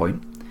up to a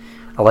point.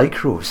 I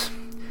like Rose.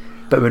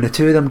 But when the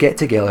two of them get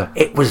together,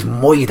 it was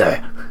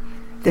moida.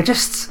 They're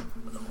just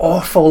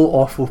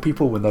awful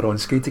people when they're on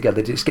screen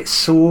together. They just get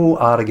so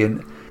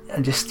arrogant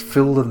and just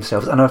full of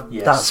themselves. And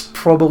that's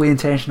probably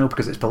intentional,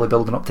 because it's probably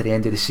building up to the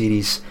end of the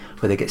series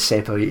where they get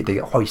separated, they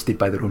get hoisted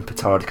by their own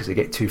petard because they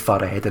get too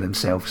far ahead of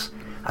themselves,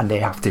 and they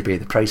have to pay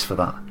the price for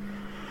that.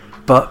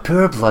 But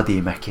poor bloody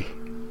Mickey.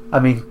 I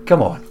mean,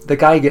 come on. The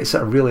guy gets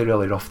a really,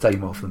 really rough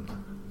time off them.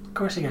 Of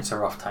course he gets a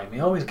rough time. He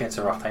always gets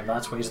a rough time.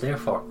 That's what he's there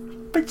for.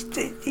 But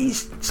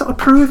he's sort of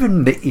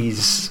proven that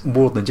he's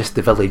more than just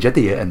the village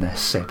idiot in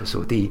this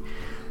episode. He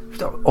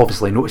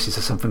obviously notices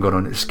there's something going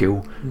on at the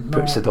school,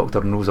 puts the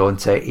doctor nose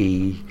onto it.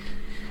 He,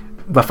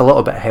 with a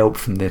little bit of help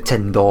from the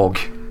tin dog,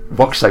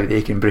 works out that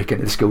he can break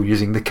into the school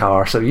using the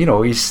car. So, you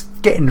know, he's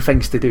getting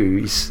things to do.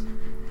 He's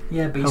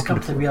come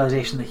to the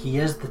realisation that he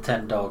is the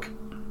tin dog.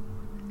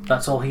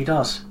 That's all he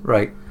does.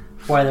 Right.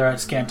 Whether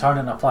it's getting turned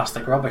in a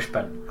plastic rubbish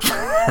bin,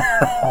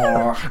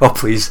 or oh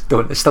please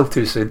don't, it's still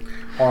too soon,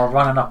 or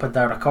running up and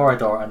down a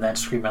corridor and then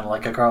screaming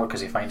like a girl because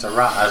he finds a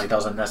rat, as he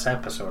does in this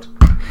episode.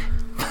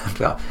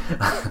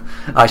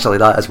 Actually,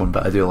 that is one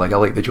bit I do like. I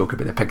like the joke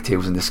about the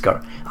pigtails in the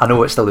skirt. I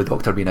know it's still the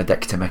Doctor being a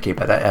dick to Mickey,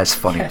 but it is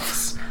funny.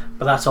 Yes,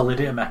 but that's all they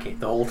do to Mickey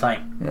the whole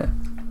time. Yeah.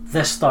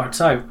 This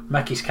starts out,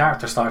 Mickey's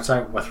character starts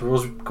out with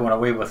Rose going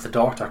away with the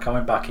Doctor,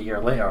 coming back a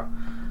year later,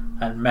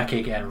 and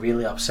Mickey getting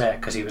really upset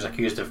because he was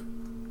accused of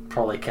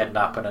probably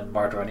kidnapping and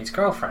murdering his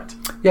girlfriend.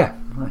 Yeah.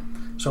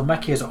 So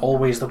Mickey is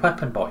always the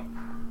whipping boy.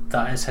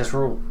 That is his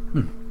role.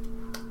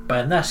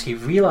 But in this, he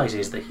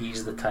realises that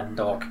he's the tin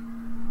dog.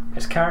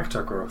 His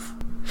character growth.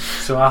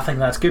 So I think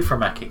that's good for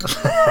Mickey.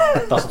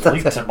 It doesn't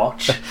lead to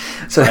much.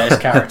 So his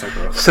character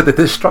growth. So the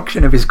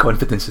destruction of his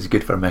confidence is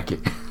good for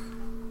Mickey.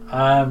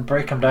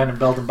 Break him down and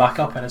build him back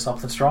up into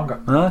something stronger.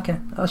 Okay,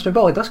 that's true.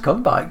 Well, he does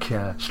come back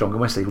stronger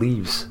once he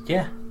leaves.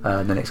 Yeah.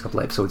 In the next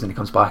couple of episodes, and he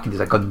comes back and he's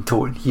a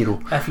gun-toting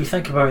hero. If you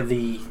think about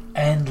the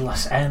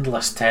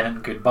endless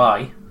Tennant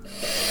goodbye,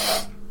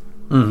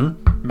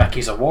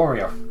 Mickey's a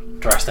warrior,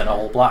 dressed in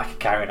all black,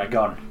 carrying a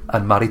gun.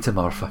 And married to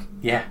Martha.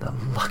 Yeah. The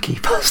lucky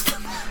bastard.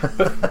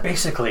 But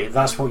basically,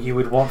 that's what you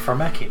would want for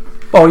Mickey.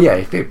 Oh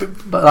yeah,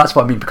 but that's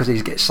what I mean, because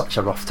he gets such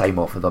a rough time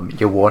off of them.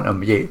 You want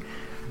him, you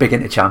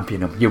begin to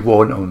champion him, you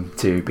want him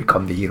to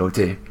become the hero,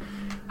 to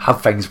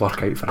have things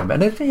work out for him.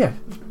 And yeah,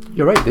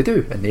 you're right, they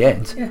do in the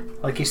end. Yeah,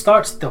 like he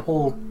starts the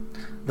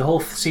whole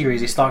series,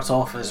 he starts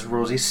off as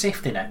Rosie's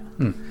safety net.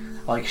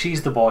 Like,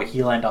 she's the boy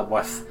he'll end up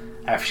with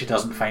if she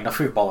doesn't find a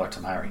footballer to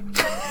marry.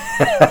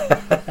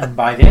 And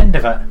by the end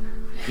of it,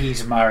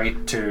 he's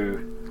married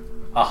to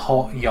a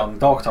hot young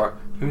doctor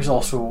who's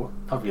also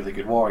a really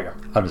good warrior.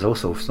 And is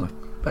also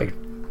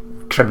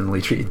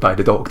criminally treated by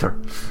the Doctor.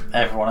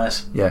 Everyone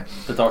is. Yeah.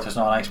 The Doctor's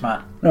not a nice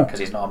man. No. Because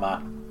he's not a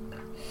man.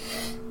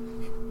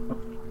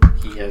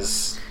 He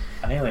is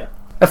an alien.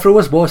 If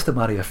Rose was to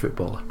marry a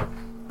footballer,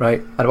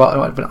 right? I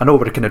know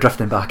we're kind of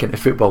drifting back into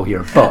football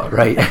here, but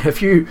right,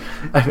 if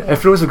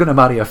Rose was going to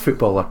marry a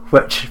footballer,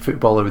 which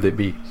footballer would it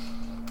be?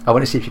 I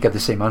want to see if you give the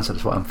same answer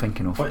as what I'm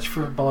thinking of. Which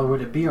footballer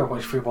would it be, or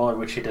which footballer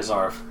would she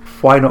deserve?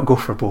 Why not go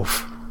for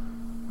both?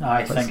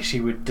 I think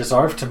she would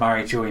deserve to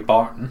marry Joey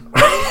Barton.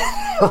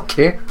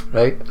 Okay,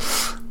 right.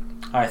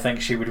 I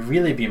think she would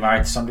really be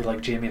married to somebody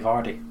like Jamie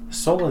Vardy.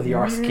 Soul of the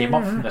Earth came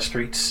up from the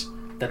streets,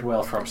 did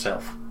well for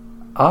himself.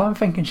 I'm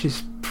thinking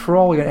she's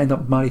probably going to end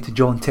up married to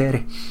John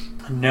Terry.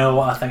 No,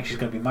 I think she's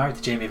going to be married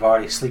to Jamie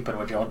Vardy, sleeping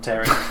with John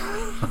Terry.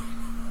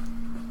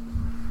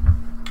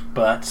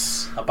 But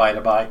that's a by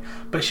the by.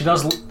 But she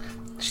does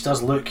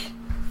look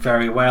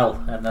very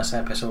well in this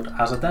episode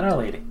as a dinner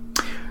lady.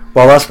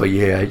 Well, that's what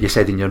you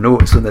said in your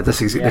notes, and that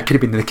this is it could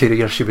have been the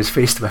career she was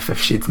faced with if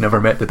she'd never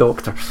met the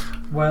Doctor.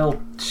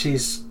 Well,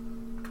 she's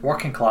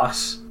working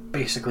class,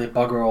 basically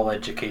bugger all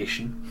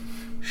education,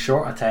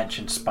 short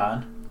attention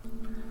span.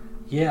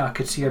 Yeah, I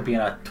could see her being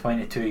a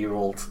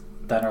 22-year-old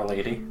dinner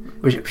lady.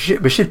 We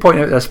should point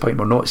out at this point,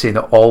 we're not saying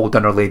that all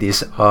dinner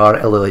ladies are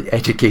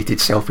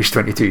ill-educated, selfish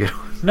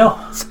 22-year-olds. No.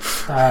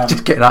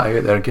 Just getting that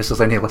out there in case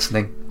there's any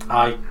listening.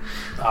 I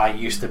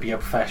used to be a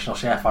professional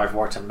chef. I've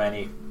worked in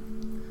many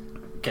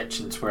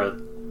kitchens where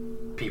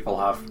people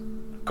have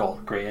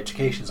got great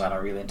educations and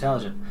are really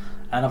intelligent.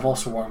 And I've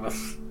also worked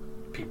with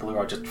people who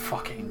are just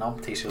fucking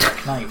numpties who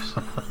like knives.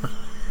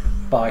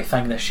 But I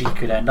think that she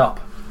could end up,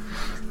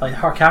 like,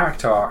 her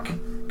character arc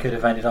could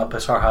have ended up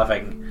as her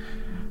having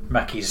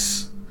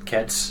Mickey's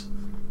kids,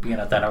 being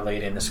a dinner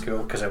lady in the school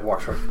because it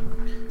worked for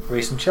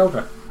raising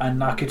children.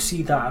 And I could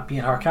see that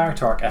being her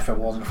character arc if it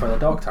wasn't for the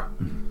Doctor.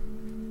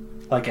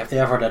 Like, if they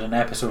ever did an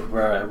episode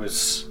where it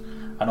was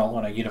an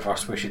alternate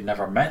universe where she'd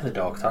never met the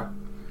Doctor,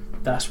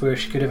 that's where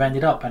she could have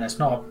ended up. And it's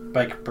not a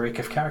big break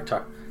of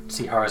character to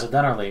see her as a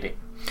dinner lady,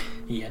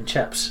 eating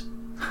chips,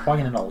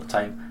 whining all the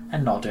time,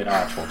 and not doing her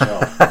actual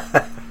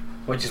job.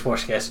 Which is what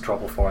she gets in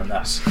trouble for in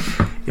this.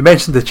 You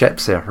mentioned the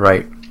chips there,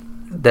 right?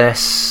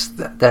 This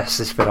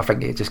is where I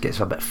think it just gets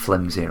a bit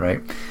flimsy,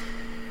 right?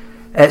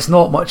 It's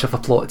not much of a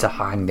plot to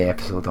hang the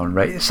episode on,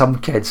 right? Some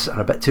kids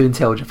are a bit too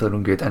intelligent for their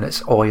own good, and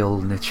it's oil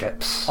in the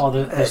chips. Oh,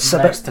 there's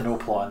next to no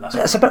plot in this.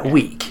 It's a bit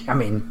weak. I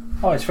mean,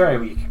 it's very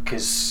weak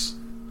because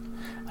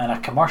In a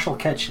commercial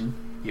kitchen,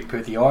 you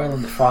put the oil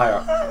in the fryer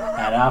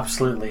and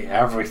absolutely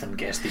everything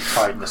gets deep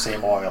fried in the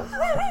same oil.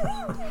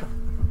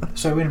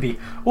 So it wouldn't be,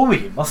 oh,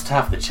 you must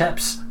have the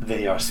chips,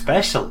 they are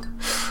special.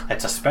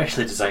 It's a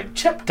specially designed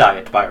chip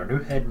diet by our new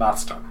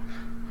headmaster.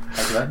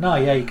 I'd be like, no,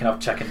 yeah, you can have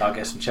chicken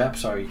nuggets and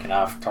chips, or you can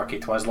have turkey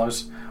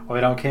Twizzlers, or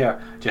we don't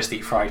care, just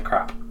eat fried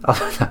crap.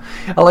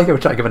 I like how we're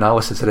trying to give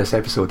analysis of this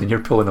episode and you're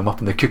pulling them up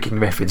in the cooking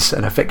methods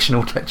in a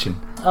fictional kitchen.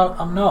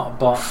 I'm not,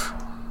 but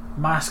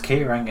mass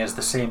catering is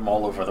the same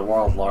all over the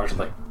world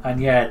largely.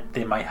 And yeah,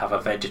 they might have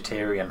a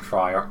vegetarian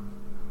fryer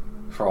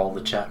for all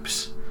the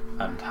chips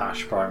and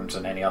hash browns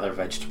and any other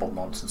vegetable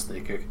nonsense they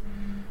cook.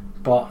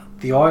 But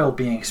the oil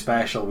being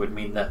special would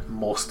mean that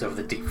most of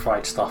the deep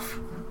fried stuff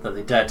that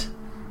they did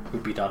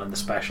would be done in the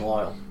special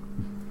oil.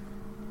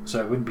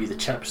 So it wouldn't be the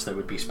chips that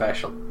would be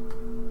special.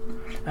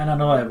 And I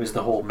know it was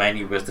the whole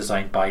menu was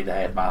designed by the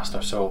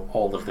headmaster, so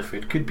all of the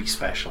food could be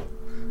special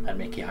and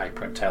make you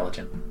hyper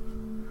intelligent.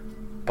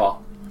 But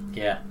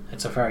yeah,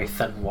 it's a very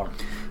thin one.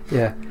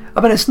 Yeah,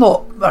 I mean, it's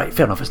not, right,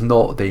 fair enough, it's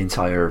not the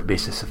entire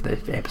basis of the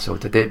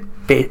episode.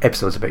 The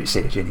episode's about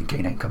Sarah Jane and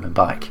Canon coming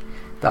back.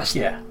 That's,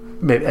 yeah,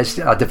 maybe it's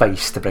a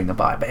device to bring them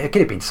back, but it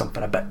could have been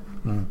something a bit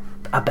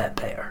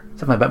better.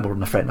 Something a bit more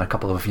than threatening a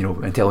couple of,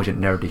 intelligent,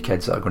 nerdy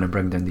kids that are going to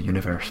bring down the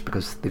universe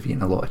because they've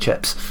eaten a lot of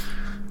chips.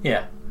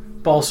 Yeah,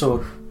 but also,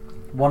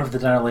 one of the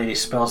dinner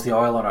ladies spills the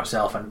oil on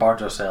herself and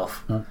burns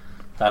herself.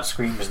 That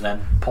screams and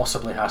then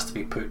possibly has to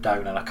be put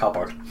down in a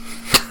cupboard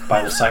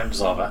by the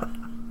sounds of it.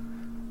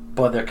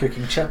 But they're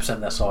cooking chips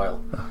in this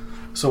oil.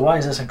 So why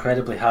is this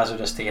incredibly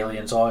hazardous to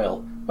aliens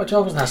oil, which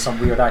obviously has some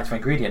weird active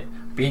ingredient,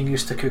 being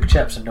used to cook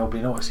chips and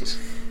nobody notices?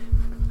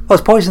 Well,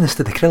 it's poisonous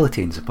to the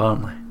krillitines,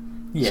 apparently.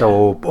 Yeah.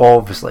 So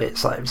obviously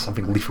it's like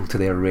something lethal to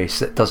their race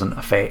that doesn't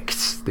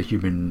affect the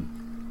human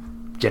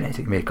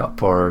genetic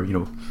makeup or,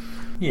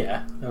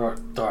 Yeah, or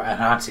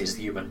enhances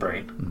the human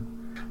brain.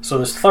 So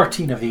there's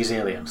 13 of these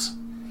aliens.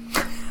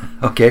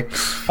 Okay.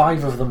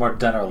 5 of them are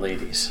dinner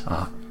ladies.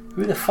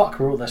 Who the fuck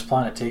wrote this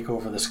plan to take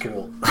over the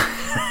school?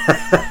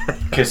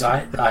 Because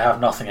I have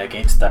nothing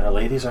against dinner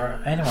ladies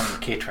or anyone in the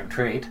catering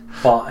trade,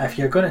 but if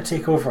you're going to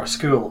take over a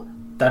school,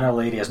 dinner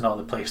lady is not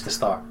the place to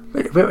start.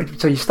 Wait,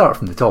 so you start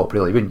from the top,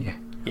 really, wouldn't you?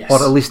 Yes.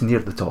 Or at least near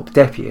the top,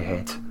 deputy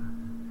head.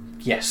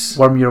 Yes.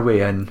 Worm your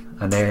way in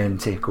and then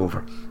take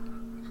over.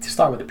 To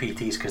start with the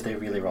PTs because they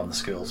really run the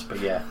schools, but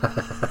yeah.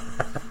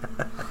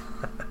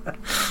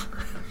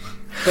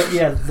 But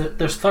yeah,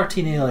 there's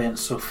 13 aliens,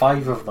 so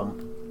 5 of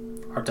them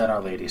are dinner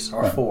ladies,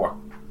 or 4,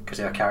 because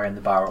they're carrying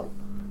the barrel.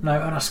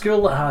 Now, in a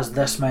school that has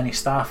this many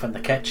staff in the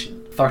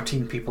kitchen,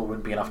 13 people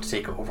wouldn't be enough to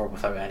take it over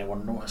without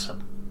anyone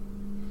noticing.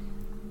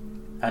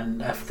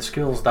 And if the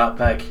school's that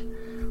big,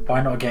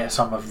 why not get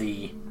some of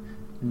the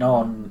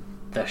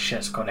this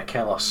shit's going to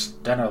kill us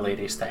dinner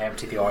ladies to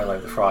empty the oil out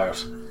of the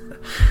fryers?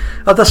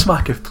 That does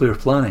smack of poor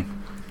planning.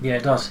 Yeah,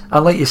 it does.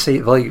 And like you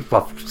say,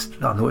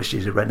 I noticed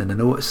you've written in the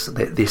notes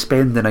that they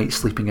spend the night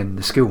sleeping in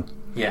the school.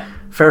 Yeah.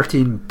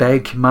 13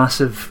 big,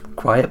 massive,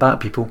 quiet bat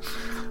people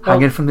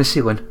hanging from the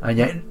ceiling, and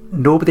yet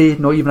nobody,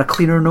 not even a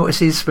cleaner,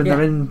 notices when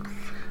they're in.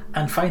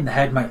 And fine, the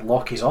head might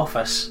lock his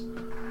office,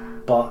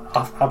 but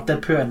I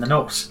did put in the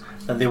notes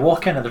that they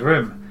walk into the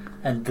room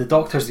and the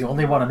doctor's the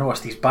only one to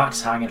notice these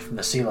bats hanging from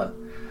the ceiling,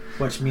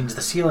 which means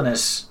the ceiling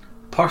is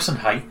person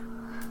height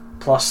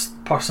plus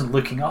person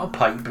looking up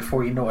height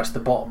before you notice the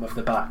bottom of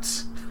the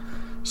bats.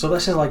 So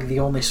this is like the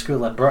only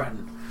school in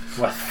Britain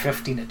with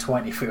 15 to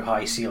 20 foot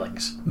high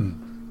ceilings,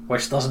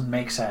 which doesn't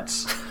make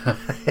sense.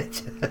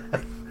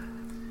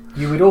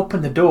 You would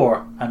open the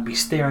door and be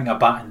staring a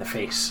bat in the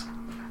face,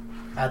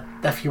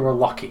 if you were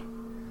lucky.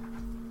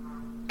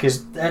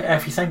 Because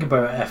if you think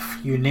about it, if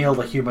you nailed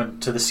a human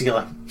to the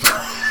ceiling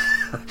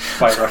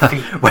by their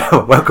feet...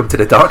 Well, welcome to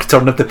the dark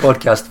turn of the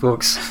podcast,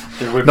 folks.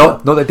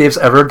 Not that Dave's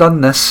ever done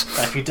this.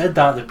 If you did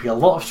that, there'd be a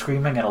lot of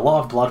screaming and a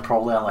lot of blood,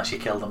 probably, unless you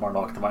killed them or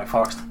knocked them out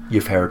first.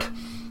 You've heard.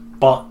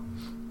 But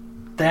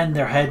then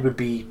their head would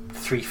be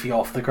 3 feet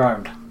off the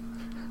ground.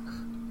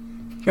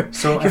 You're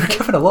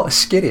giving a lot of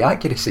scary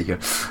accuracy here.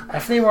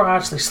 If they were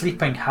actually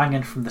sleeping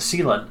hanging from the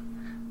ceiling,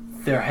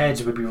 their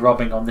heads would be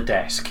rubbing on the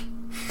desk.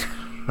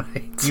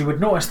 Right. You would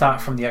notice that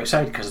from the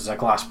outside because there's a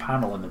glass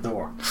panel in the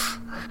door.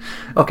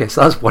 Okay,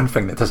 so that's one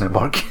thing that doesn't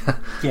work.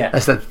 Yeah.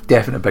 That's a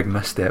definite big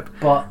misstep.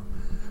 But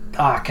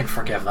I can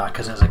forgive that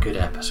because it's a good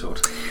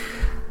episode.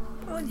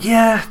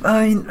 Yeah,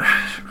 I mean,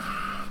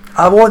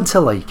 I want to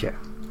like it.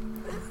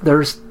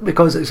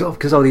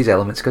 Because all these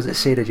elements, because it's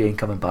Sarah Jane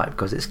coming back,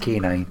 because it's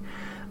K9,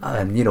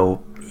 and you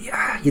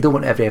don't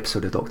want every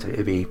episode of Doctor Who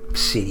to be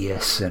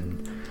serious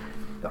and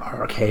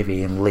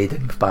heavy and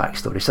laden with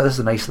backstory. So this is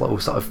a nice little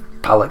sort of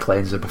palate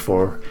cleanser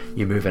before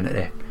you move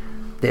into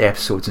the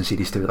episodes in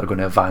Series 2 that are going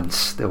to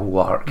advance the whole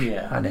arc,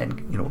 and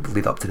then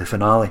lead up to the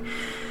finale.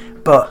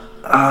 But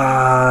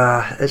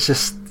it's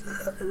just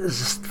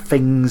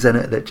things in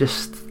it that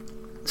just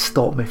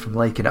stop me from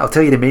liking it. I'll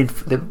tell you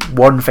the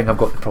one thing I've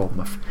got the problem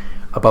with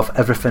above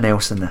everything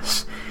else in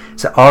this.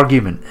 it's an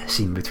argument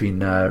scene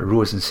between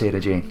Rose and Sarah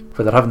Jane,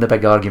 where they're having the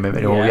big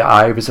argument. Yeah.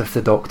 I was with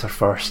the Doctor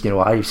first.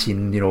 I've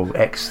seen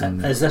X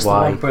and Is this Y.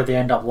 the one where they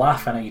end up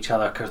laughing at each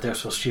other because they're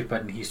so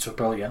stupid and he's so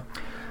brilliant,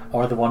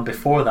 or the one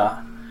before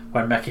that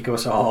when Mickey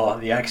goes, "Oh,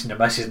 the X and the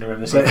missus in the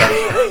room the same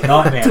time,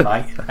 not me,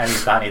 mate," and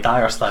he's Danny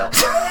Dyer style.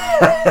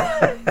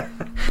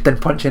 Didn't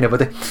punch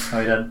anybody.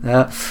 No, he didn't.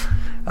 No,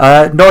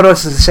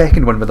 this is the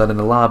second one where they're in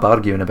the lab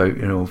arguing about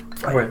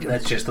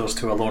It's just those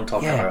two alone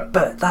talking about it.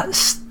 But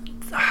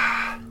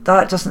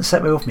that doesn't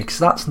sit well with me, because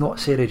that's not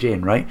Sarah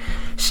Jane, right?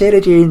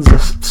 Sarah Jane's a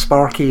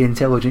sparky,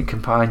 intelligent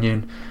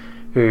companion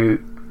who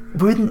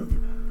wouldn't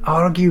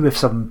argue with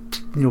some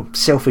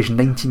selfish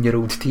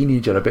 19-year-old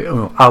teenager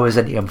about I was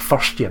into him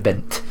first, you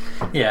bint.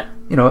 Yeah.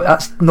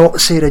 That's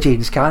not Sarah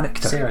Jane's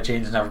character. Sarah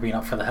Jane's never been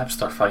up for the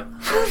hipster fight.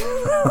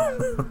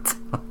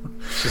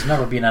 She's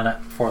never been in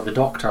it for the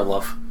Doctor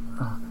love.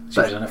 She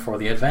was in it for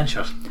the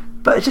adventures.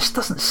 But it just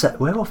doesn't sit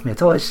well with me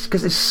at all. It's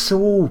because it's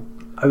so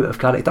out of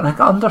character. And I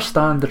can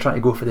understand they're trying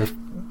to go for the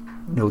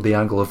the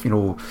angle of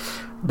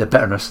the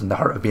bitterness and the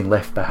hurt of being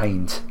left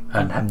behind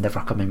and him never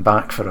coming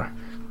back for her.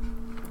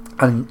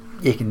 And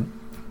you can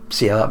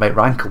see how that might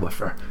rankle with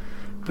her.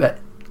 But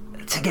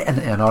to get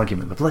into an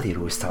argument with bloody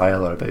Rose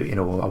Tyler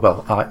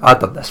about I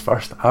done this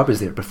first. I was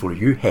there before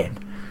you, hen.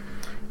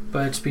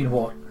 But it's been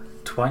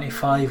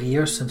 25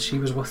 years since she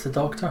was with the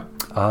Doctor?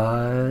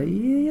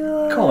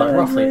 Yeah. Call it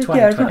roughly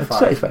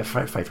 25.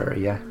 25,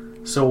 yeah.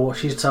 So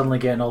she's suddenly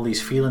getting all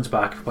these feelings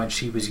back when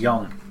she was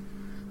young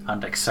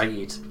and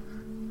excited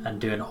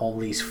and doing all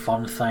these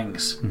fun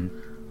things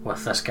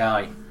with this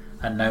guy,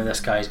 and now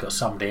this guy's got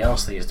somebody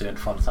else that he's doing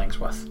fun things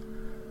with,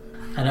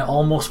 and it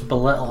almost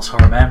belittles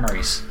her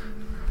memories,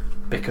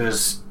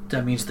 because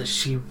that means that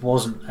she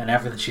wasn't, and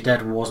everything she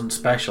did wasn't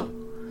special,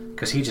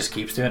 because he just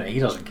keeps doing it. He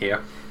doesn't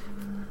care.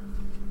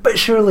 But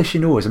surely she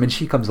knows. I mean,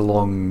 she comes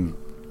along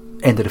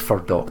end of the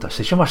third Doctor,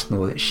 so she must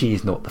know that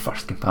she's not the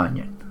first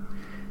companion.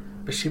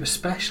 But she was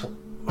special.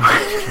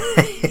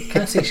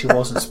 Can't say she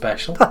wasn't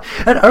special.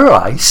 In her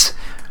eyes.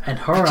 In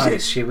her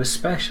eyes, she was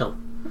special.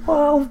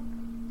 Well,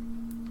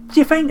 do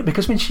you find it?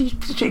 Because when she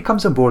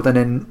comes on board, and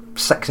then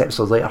 6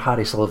 episodes later,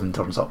 Harry Sullivan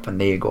turns up and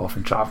they go off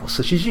and travel.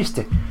 So she's used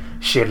to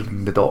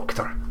sharing the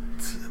Doctor.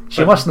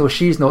 She must know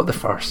she's not the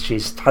first.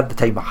 She's had the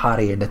time with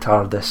Harry in the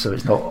TARDIS, so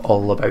it's not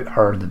all about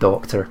her and the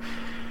Doctor.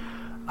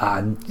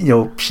 And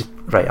I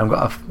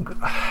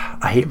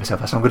hate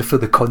myself, so I'm going to throw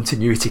the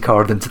continuity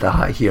card into the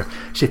hat here.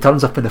 She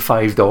turns up in the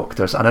 5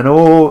 Doctors, and I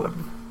know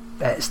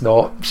it's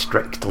not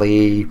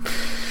strictly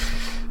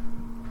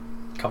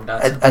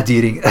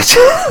adhering.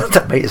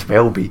 That might as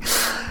well be.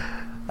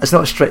 It's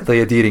not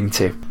strictly adhering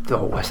to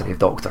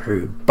Doctor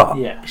Who, but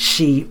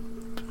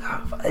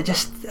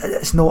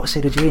it's not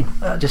Sarah Jane.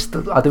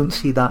 I don't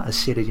see that as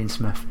Sarah Jane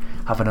Smith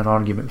having an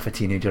argument with a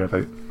teenager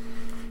about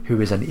who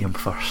was into him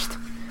first.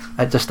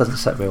 It just doesn't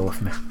sit well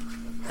with me.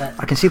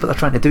 I can see what they're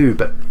trying to do,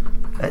 but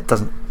it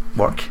doesn't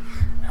work.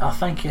 I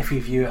think if you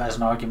view it as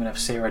an argument of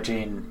Sarah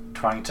Jane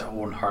trying to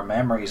own her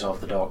memories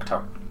of the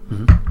Doctor,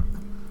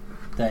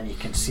 then you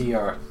can see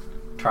her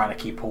trying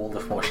to keep hold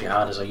of what she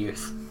had as a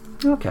youth.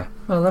 Okay,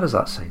 well, there is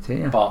that side to it,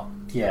 yeah. But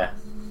yeah,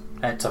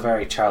 it's a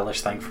very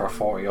childish thing for a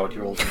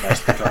 40-odd-year-old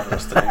investigative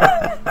journalist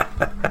to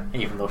do.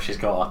 Even though she's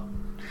got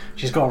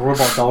a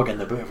robot dog in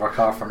the boot of her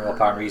car for no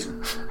apparent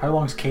reason. How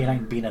long's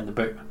K9 been in the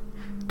boot?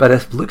 But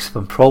it looks of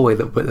them probably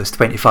that there's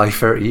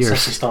 25-30 years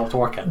since he stopped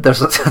working. There's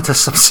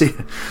some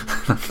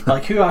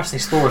like, who actually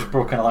stores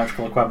broken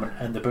electrical equipment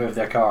in the boot of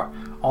their car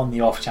on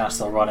the off chance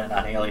they'll run into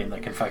an alien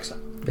that can fix it?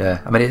 Yeah,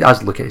 I mean, it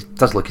does look as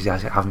he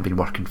hasn't been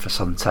working for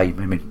some time.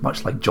 I mean,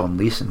 much like John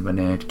Leeson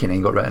when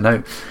Canon got written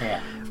out. Yeah.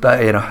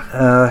 But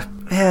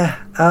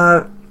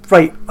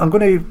right, I'm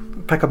going to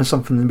pick up on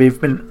something.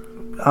 We've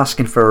been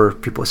asking for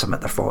people to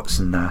submit their thoughts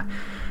and their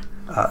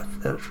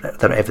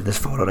evidence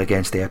for or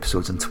against the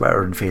episodes on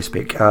Twitter and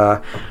Facebook.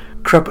 I'm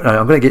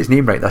going to get his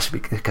name right this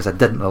week because I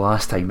didn't the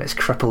last time. It's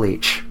Triple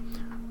H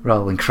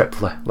rather than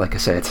Crippler, like I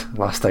said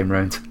last time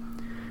round.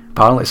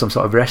 Apparently some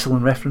sort of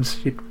wrestling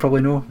reference you'd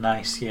probably know.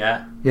 Nice,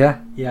 yeah. Yeah?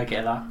 Yeah, I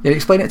get that. Yeah,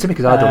 explain it to me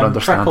because I don't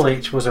understand. Triple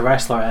H was a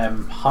wrestler,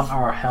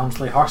 Hunter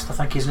Helmsley Hurst, I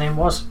think his name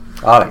was.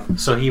 Alright.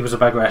 So he was a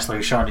big wrestler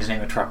who shortened his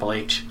name to Triple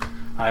H.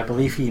 I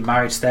believe he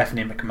married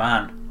Stephanie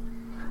McMahon,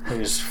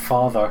 whose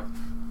father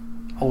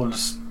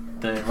owns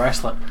the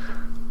wrestling.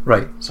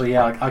 Right. So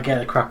yeah, I get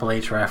the Triple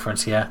H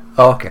reference, yeah.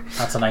 Oh, okay.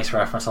 That's a nice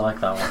reference, I like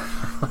that one.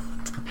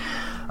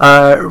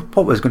 What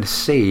I was going to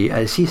say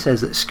is he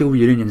says that School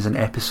Reunion is an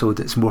episode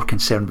that's more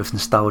concerned with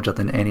nostalgia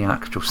than any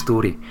actual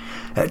story.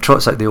 It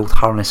trots out the old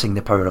harnessing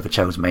the power of a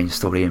child's mind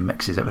story and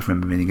mixes it with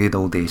remembering the good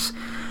old days.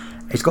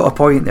 He's got a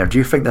point there. Do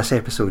you think this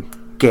episode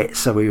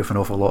gets away with an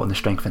awful lot on the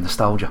strength of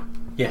nostalgia?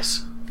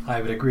 Yes,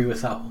 I would agree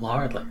with that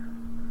wholeheartedly.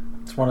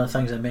 It's one of the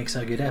things that makes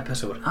it a good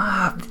episode.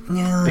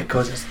 Yeah.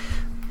 Because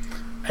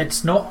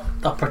it's not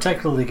a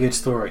particularly good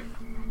story.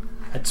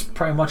 It's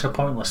pretty much a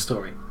pointless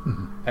story.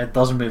 Mm-hmm. It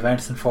doesn't move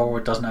anything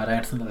forward, doesn't add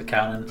anything to the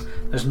canon.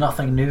 There's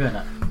nothing new in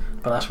it,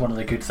 but that's one of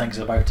the good things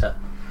about it.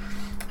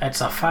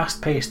 It's a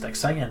fast-paced,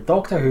 exciting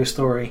Doctor Who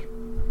story,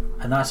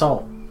 and that's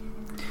all.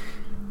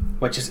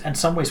 which is in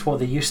some ways what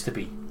they used to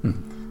be.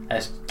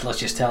 Is, let's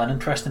just tell an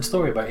interesting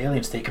story about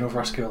aliens taking over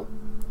a school.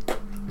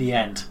 The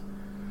end.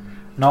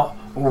 Not,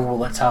 oh,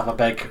 let's have a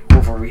big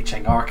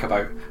overreaching arc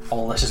about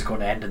all this is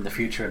going to end in the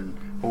future and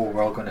oh,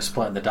 we're all going to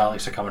split and the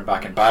Daleks are coming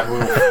back in Bad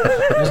Wolf.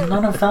 There's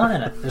none of that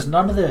in it. There's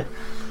none of the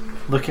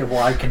look at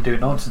what I can do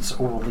nonsense.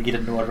 Oh, you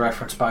didn't know I'd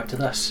reference back to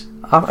this.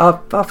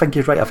 I think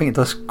you're right. I think it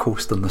does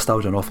coast on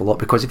nostalgia an awful lot,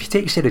 because if you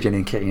take Sarah Jane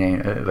and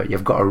K9 out of it,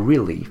 you've got a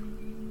really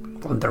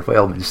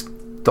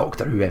underwhelming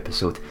Doctor Who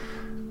episode.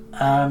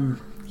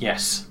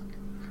 Yes.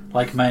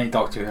 Like many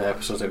Doctor Who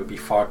episodes, it would be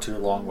far too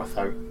long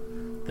without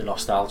the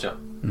nostalgia.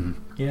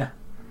 Yeah.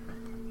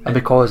 And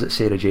because it's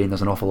Sarah Jane,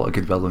 there's an awful lot of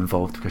goodwill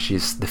involved, because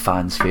she's the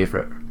fans'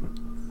 favourite.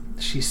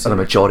 She's the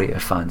majority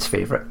of fans'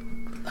 favourite.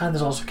 And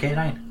there's also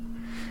K9.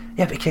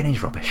 Yeah, but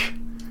K9's rubbish.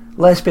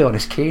 Let's be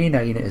honest,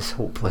 K9 is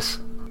hopeless.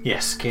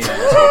 Yes, K9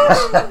 is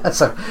hopeless.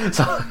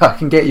 so I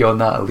can get you on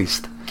that at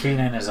least.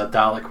 K9 is a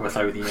Dalek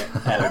without the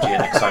energy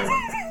and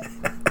excitement.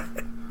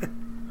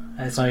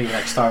 It's not even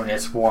excitement,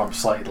 it's warm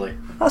slightly.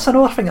 That's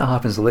another thing that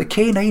happens though. Like,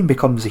 K9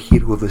 becomes the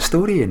hero of the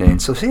story in the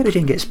end, so Sarah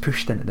Jane gets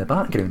pushed into the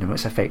background and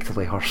it's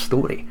effectively her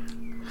story.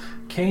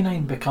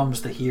 K9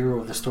 becomes the hero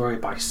of the story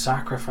by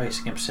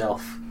sacrificing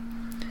himself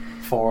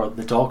for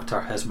the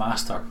Doctor, his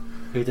master,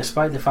 who,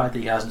 despite the fact that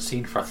he hasn't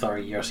seen for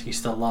 30 years, he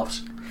still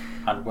loves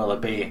and will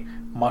obey,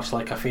 much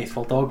like a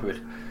faithful dog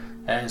would.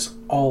 It is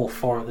all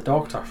for the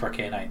Doctor, for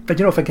K9. But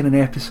you're not thinking in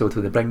an episode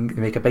where they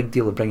make a big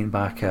deal of bringing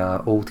back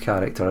an old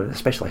character,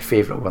 especially a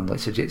favourite one like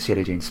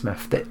Sarah Jane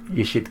Smith, that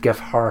you should give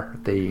her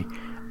the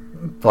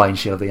lion's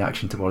share of the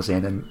action towards the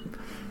end and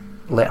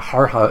let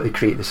her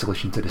create the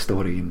solution to the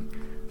story and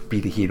be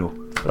the hero,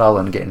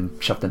 rather than getting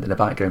shoved into the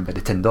background by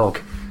the tin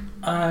dog.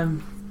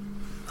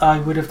 I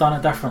would have done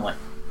it differently.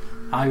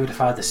 I would have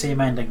had the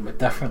same ending but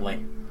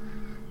differently.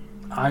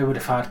 I would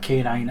have had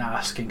K9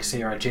 asking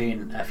Sarah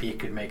Jane if he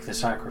could make the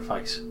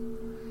sacrifice,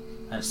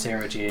 and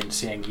Sarah Jane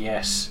saying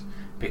yes,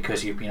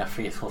 because you've been a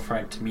faithful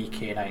friend to me,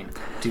 K9,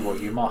 do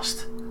what you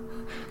must.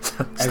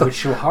 It would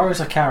show her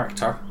as a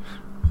character.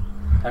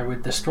 It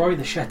would destroy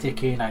the shitty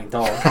K9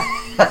 dog.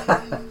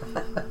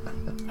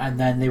 And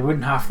then they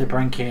wouldn't have to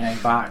bring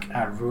K9 back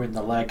and ruin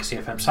the legacy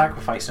of him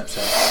sacrificing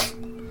himself,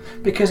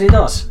 because he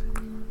does.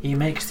 He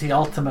makes the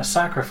ultimate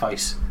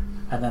sacrifice,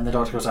 and then the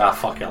Doctor goes,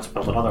 fuck it, let's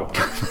build another one.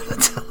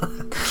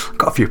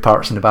 Got a few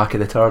parts in the back of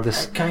the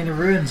TARDIS. It kind of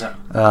ruins it.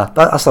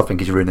 I still think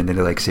he's ruining the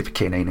legacy of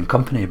K9 and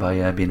company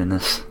by being in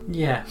this.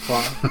 Yeah,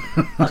 but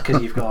that's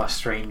because you've got a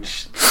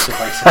strange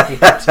device of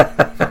hatred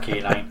for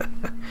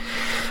K9.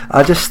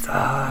 I just,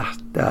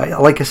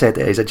 like I said,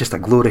 it is just a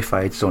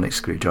glorified sonic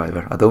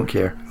screwdriver. I don't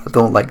care. I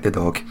don't like the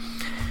dog.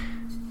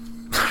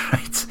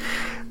 Right.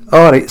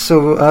 Alright,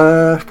 so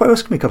what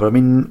else can we cover? I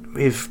mean,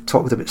 we've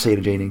talked about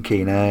Sarah Jane and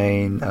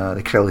K9,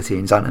 the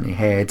Krillitanes, Anthony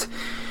Head.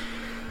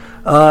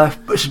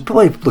 We should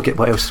probably look at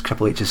what else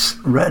Triple H has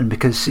written,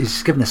 because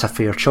he's given us a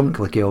fair chunk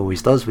like he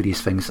always does with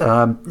these things.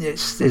 I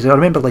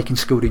remember liking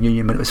School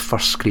Reunion when it was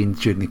first screened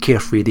during the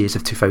carefree days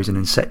of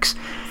 2006,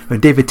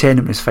 when David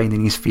Tennant was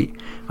finding his feet.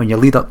 When your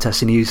lead up to a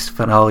series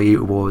finale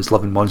was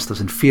Loving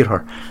Monsters and Fear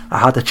Her, I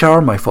had a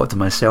charm. I thought to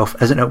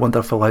myself, isn't it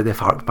wonderful how they've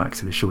harked back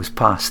to the show's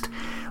past?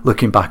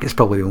 Looking back, it's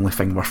probably the only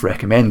thing worth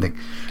recommending.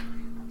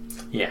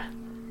 Yeah.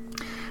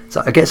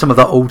 So I get some of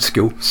that old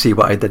school, see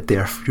what I did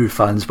there. Few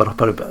fans were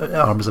up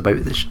arms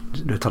about this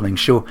returning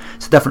show.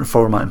 It's a different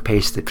format and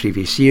pace to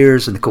previous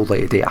years. In the cold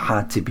light of day, it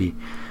had to be.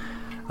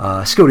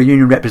 School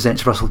Reunion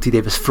represents Russell T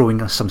Davies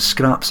throwing us some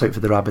scraps out for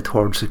the rabid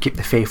hordes who keep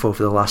the faithful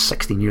for the last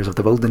 16 years of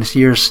the wilderness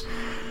years.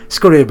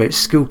 Story about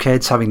school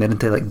kids having their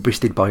intellect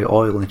boosted by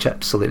oil and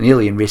chips so that an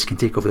alien race can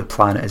take over the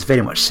planet is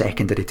very much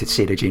secondary to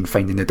Sarah Jane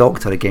finding the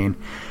Doctor again,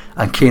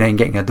 and K9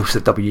 getting a dose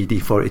of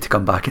WD-40 to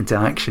come back into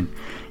action.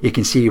 You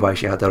can see why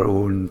she had her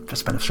own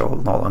spin-off show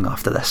not long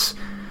after this.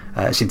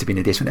 It seemed to be in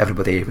the days when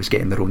everybody was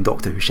getting their own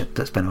Doctor Who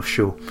spin-off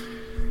show.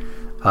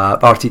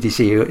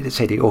 RTDC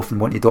said he often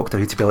wanted Doctor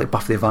Who to be like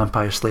Buffy the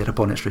Vampire Slayer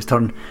upon its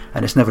return,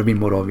 and it's never been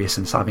more obvious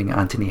since having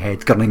Anthony Head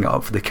gurning it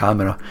up for the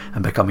camera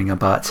and becoming a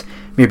bat.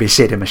 Maybe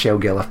Sarah Michelle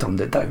Gellar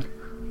turned it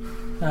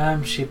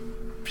down. She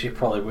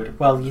probably would.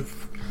 Well,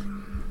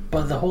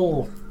 but the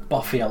whole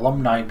Buffy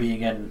alumni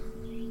being in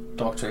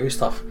Doctor Who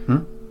stuff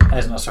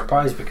isn't a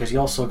surprise, because you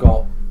also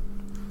got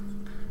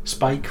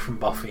Spike from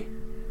Buffy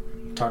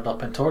turned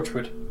up in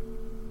Torchwood.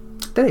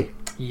 Did he?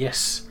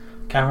 Yes.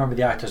 Can't remember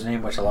the actor's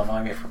name, which will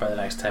annoy me for about the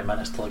next 10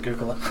 minutes till I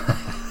Google it.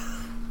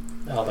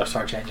 Other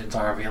search engines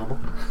are available.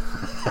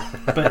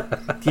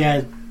 But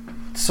yeah,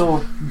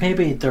 so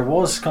maybe there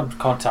was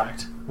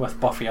contact with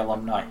Buffy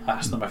alumni,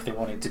 asked them if they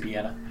wanted to be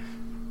in it.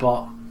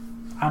 But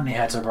Anthony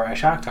Head's a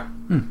British actor,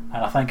 and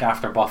I think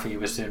after Buffy he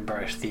was doing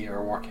British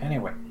theatre work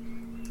anyway,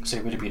 so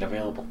he would have been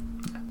available.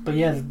 But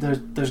yeah,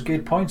 there's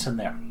good points in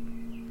there.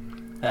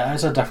 It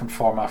is a different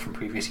format from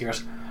previous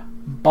years,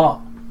 but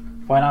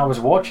when I was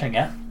watching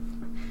it,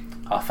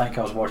 I think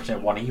I was watching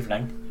it one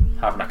evening,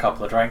 having a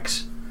couple of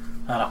drinks,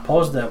 and I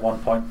paused it at one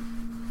point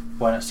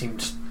when it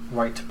seemed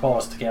right to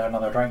pause to get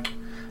another drink,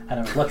 and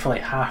it was literally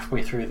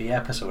halfway through the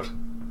episode.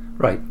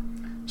 Right.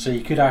 So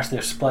you could actually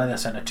have split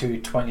this into two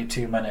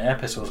 22-minute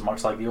episodes,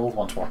 much like the old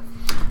ones were.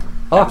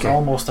 Okay. It's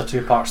almost a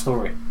 2-part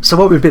story. So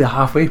what would be the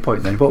halfway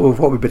point then? What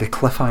would be the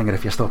cliffhanger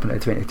if you're stopping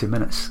at 22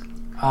 minutes?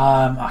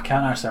 I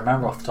can't actually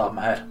remember off the top of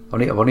my head. I'll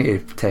need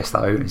to test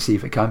that out and see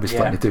if it can be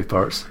split into 2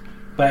 parts.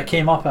 But it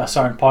came up at a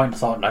certain point. I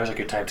thought now's a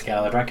good time to get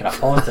another drink, and I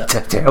paused it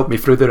to help me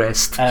through the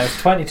rest. And it was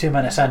 22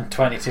 minutes in,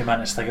 22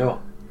 minutes to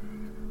go,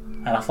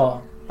 and I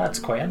thought that's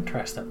quite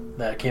interesting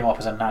that it came up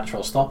as a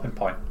natural stopping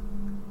point,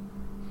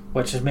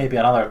 which is maybe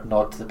another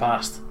nod to the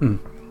past,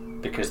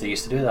 because they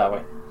used to do it that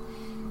way.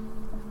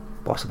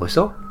 Possibly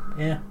so.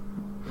 Yeah.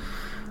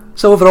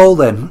 So overall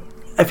then,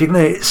 if you're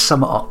going to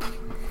sum it up,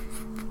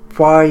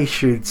 why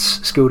should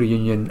School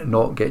Reunion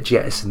not get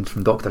jettisoned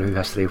from Doctor Who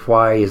history?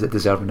 Why is it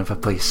deserving of a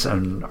place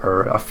in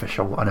our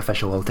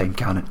unofficial all-time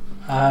canon?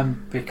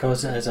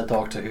 Because it is a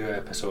Doctor Who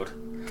episode.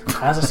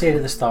 As I said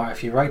at the start,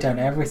 if you write down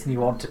everything you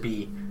want to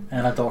be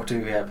in a Doctor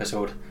Who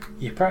episode,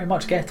 you pretty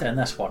much get it in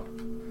this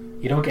one.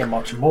 You don't get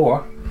much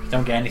more, you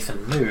don't get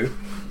anything new,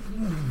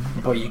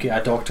 but you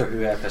get a Doctor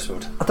Who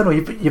episode. I don't know,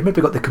 you've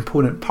maybe got the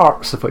component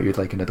parts of what you'd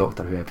like in a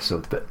Doctor Who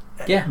episode, but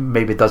it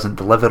maybe doesn't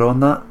deliver on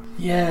that.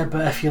 Yeah,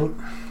 but if you...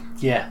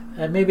 Yeah,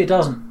 it maybe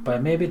doesn't, but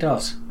it maybe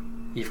does.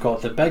 You've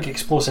got the big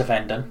explosive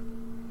ending,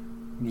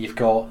 you've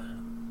got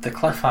the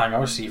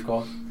cliffhangers, you've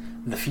got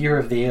the fear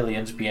of the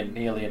aliens being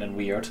alien and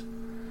weird,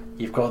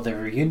 you've got the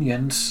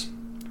reunions,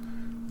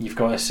 you've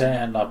got a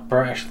set in a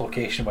British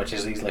location which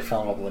is easily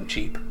filmable and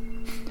cheap,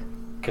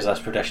 because that's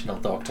traditional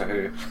Doctor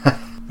Who.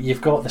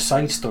 You've got the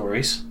side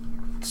stories,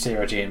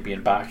 Sarah Jane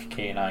being back,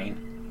 K9.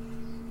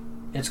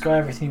 It's got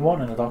everything you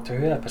want in a Doctor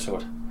Who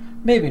episode.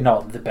 Maybe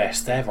not the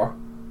best ever,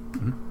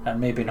 and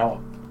maybe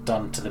not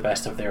done to the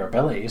best of their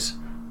abilities,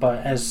 but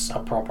it is a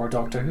proper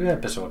Doctor Who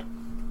episode.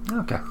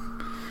 Okay.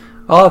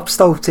 I'm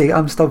still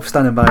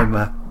standing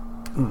by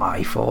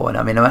my thought.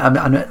 I mean,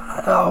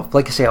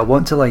 like I say, I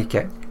want to like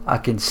it. I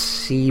can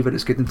see where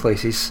it's good in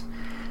places,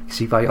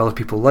 see why other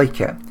people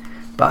like it,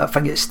 but I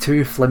think it's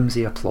too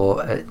flimsy a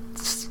plot.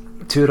 It's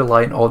too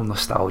reliant on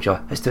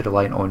nostalgia. It's too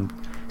reliant on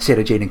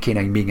Sarah Jane and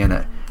K9 being in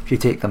it. If you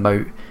take them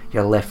out,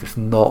 you're left with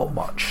not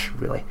much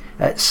really.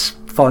 It's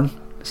fun.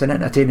 It's an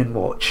entertaining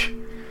watch.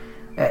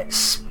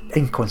 It's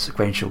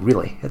inconsequential,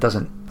 really. It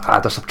doesn't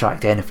add or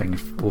subtract anything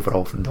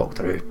overall from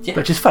Doctor Who,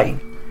 which is fine,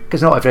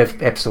 because not every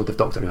episode of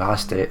Doctor Who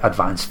has to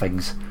advance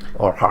things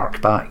or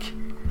hark back.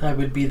 That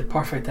would be the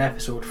perfect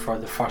episode for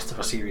the first of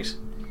a series.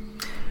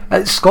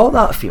 It's got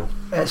that feel.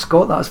 It's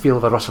got that feel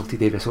of a Russell T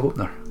Davies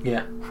opener.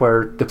 Yeah.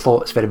 Where the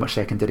plot's very much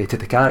secondary to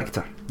the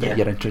character that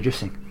you're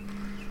introducing.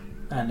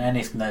 And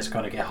anything that's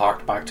going to get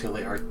harked back to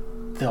later,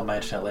 they'll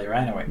mention it later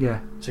anyway. Yeah.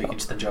 So you can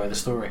just enjoy the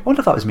story. I wonder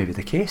if that was maybe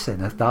the case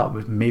then, if that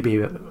was maybe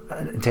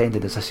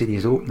intended as a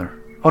series opener.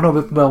 Oh no,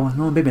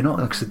 no, maybe not,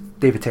 because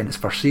David Tennant's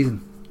first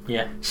season.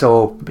 Yeah.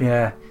 So,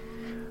 yeah.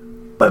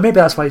 But maybe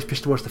that's why it's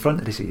pushed towards the front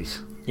of the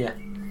series. Yeah.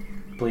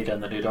 Bleed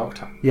in the new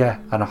Doctor. Yeah,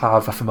 and I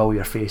have a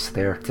familiar face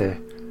there to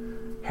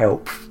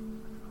help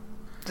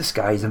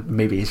disguise, and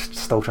maybe he's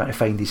still trying to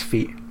find his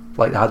feet,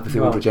 like they had with the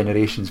older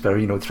generations, where,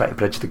 try to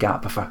bridge the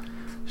gap if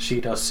she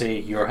does say,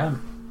 "You're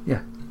him."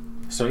 Yeah.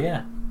 So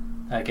yeah,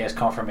 I guess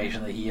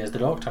confirmation that he is the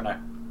Doctor now.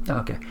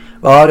 Okay.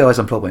 Well, I realise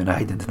I'm probably not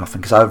hiding into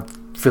nothing, because I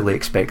fully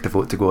expect the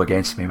vote to go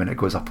against me when it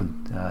goes up on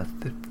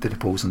the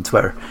polls on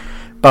Twitter.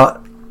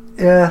 But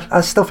yeah,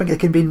 I still think it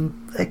could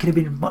have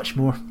been much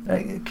more.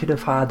 It could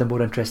have had a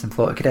more interesting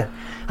plot. It could have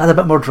had a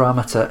bit more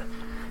drama to it.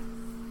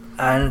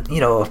 And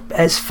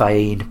it's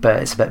fine,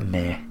 but it's a bit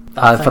meh.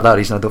 And for that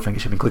reason, I don't think it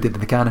should be included in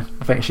the canon.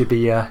 I think it should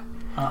be. I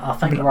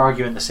think we're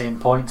arguing the same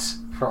points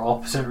for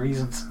opposite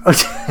reasons.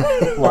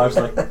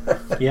 Largely,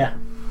 yeah.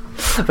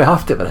 We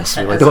have to with this,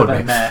 really, don't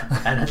we?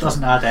 And it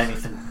doesn't add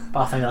anything. But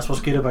I think that's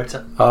what's good about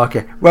it.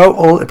 Okay. Well,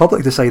 all the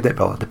public decide it.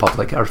 Well, the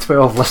public, our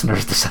 12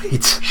 listeners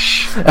decide.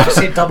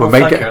 Say double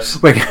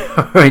figures. We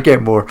might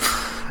get more.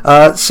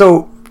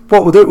 So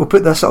what we'll do, we'll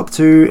put this up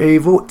to a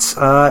vote.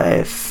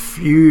 If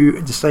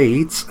you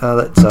decide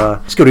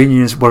that School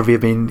Reunion is worthy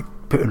of being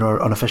put in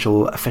our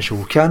unofficial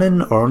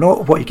canon or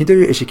not, what you can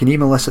do is you can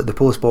email us at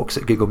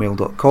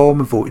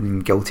thepolisbox@googlemail.com voting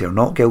guilty or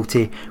not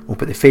guilty. We'll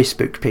put the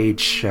Facebook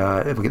page,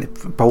 we'll get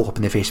the poll up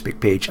on the Facebook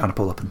page and a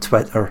poll up on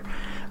Twitter,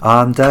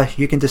 and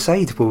you can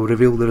decide. We'll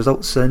reveal the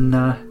results in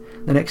the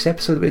next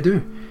episode that we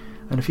do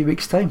in a few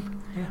weeks' time.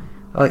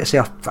 Like I say,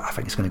 I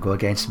think it's going to go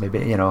against me,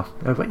 but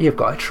you've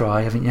got to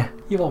try, haven't you?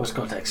 You've always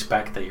got to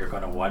expect that you're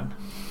going to win.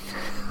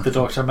 The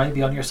Doctor might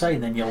be on your side,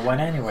 and then you'll win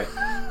anyway,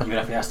 even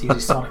if he has to use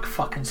his sonic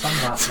fucking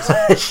sunglasses.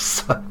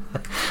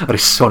 Or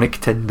his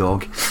sonic tin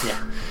dog. Yeah.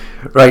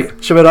 Right,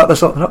 shall we wrap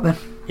this up then?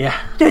 Yeah.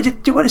 Do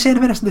you want to say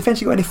anything else in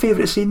defence? You got any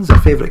favourite scenes or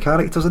favourite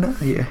characters in it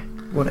that you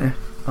want to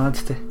add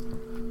to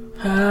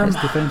its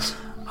defence?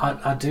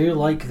 I do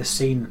like the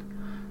scene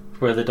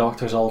where the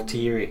Doctor's all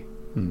teary,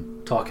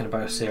 talking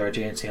about Sarah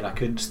Jane saying, "I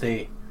couldn't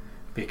stay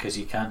because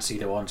you can't see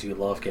the ones you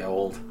love get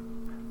old.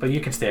 But you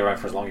can stay around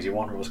for as long as you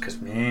want, Rose, because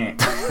meh."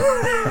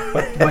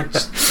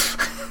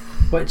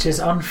 which is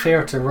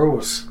unfair to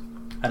Rose,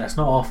 and it's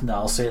not often that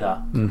I'll say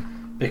that,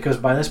 because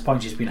by this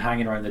point she's been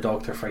hanging around the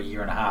Doctor for a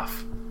year and a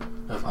half,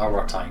 of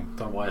our time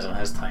than what is in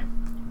his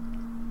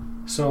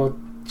time. So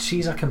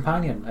she's a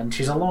companion, and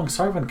she's a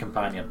long-serving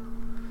companion.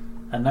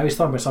 And now he's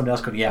talking about somebody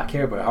else going, yeah, I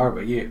care about her,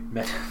 but you,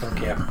 meh, don't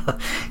care.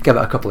 Give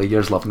it a couple of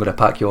years, love, I'm going to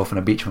pack you off on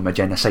a beach with my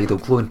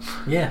genocidal clone.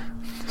 Yeah.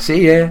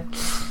 See ya.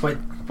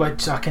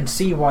 But I can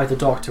see why the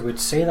Doctor would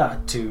say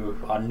that to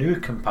a new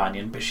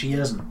companion, but she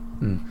isn't.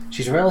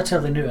 She's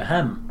relatively new to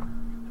him,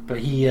 but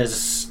he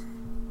is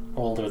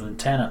older than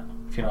Tennant,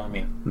 if you know what I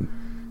mean.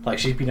 Like,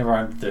 she's been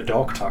around the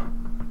Doctor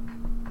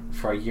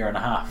for a year and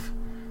a half.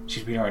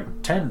 She's been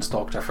around Tennant's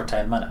Doctor for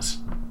 10 minutes.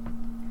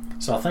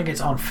 So I think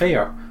it's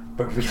unfair,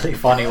 but really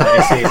funny when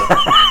he says it.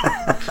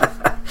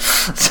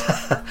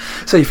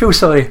 So you feel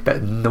sorry,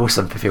 but no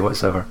sympathy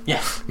whatsoever.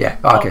 Yeah. Yeah,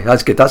 okay,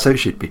 that's good. That's how it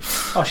should be.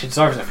 Oh, she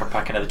deserves it for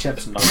packing out the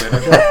chips and not doing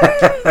her job.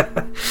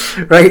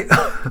 Right,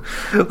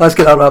 let's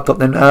get that wrapped up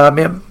then. I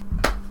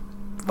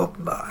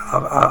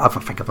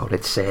think I've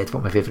already said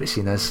what my favourite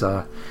scene is.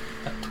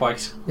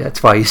 Twice. Yeah,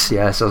 twice,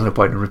 yeah, so there's no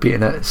point in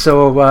repeating it.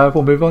 So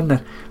we'll move on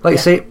then. Like I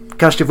say,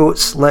 cast your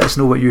votes, let us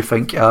know what you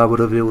think. We'll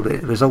reveal the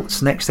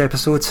results next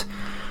episode.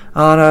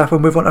 And we'll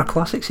move on to our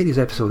classic series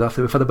episode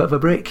after we've had a bit of a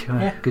break.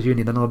 Because you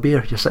need another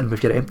beer. You're sitting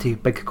with your empty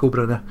big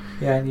Cobra there.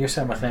 Yeah, and you're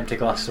sitting with an empty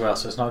glass as well,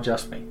 so it's not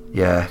just me.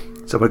 Yeah,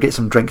 so we'll get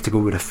some drink to go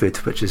with the food,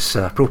 which is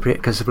appropriate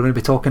because we're going to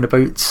be talking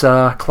about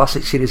a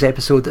classic series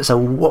episode that's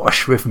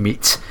awash with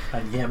meat.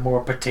 And yet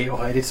more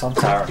potato-headed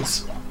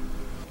Sontarans.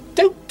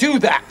 Don't do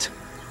that!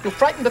 You'll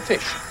frighten the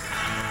fish.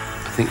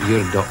 I think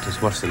your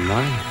doctor's worse than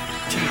mine.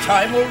 Tea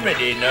time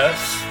already,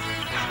 nurse.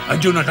 I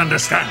do not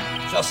understand.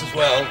 Just as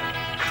well.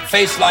 A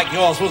face like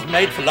yours was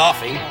made for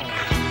laughing.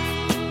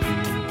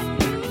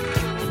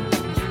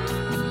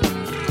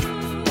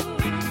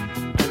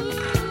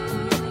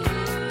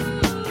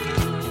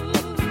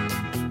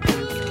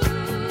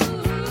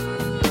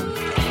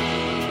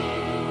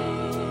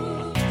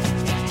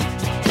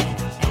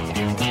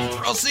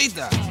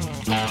 Rosita,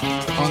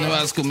 ¿dónde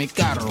vas con mi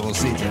carro,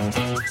 Rosita?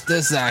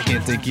 Usted sabe que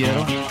te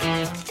quiero,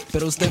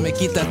 pero usted me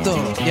quita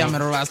todo. Ya me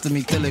robaste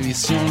mi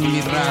televisión y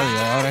mi radio.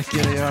 Ahora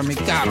quiero llevar mi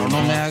carro.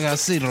 No me haga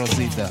así,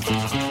 Rosita.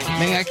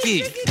 Ven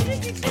aquí.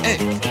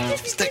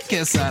 Usted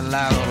que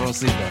salado,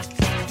 Rosita.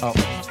 Oh.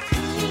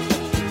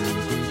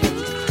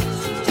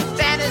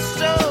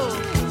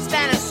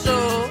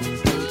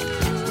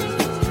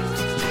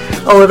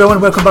 Hello everyone,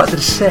 welcome back to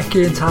the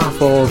second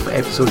half of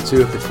episode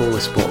 2 of the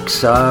Polis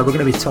box. We're going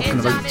to be talking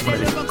about one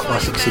of the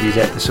classic series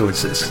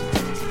episodes that's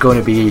going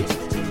to be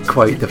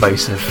quite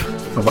divisive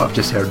from what I've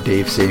just heard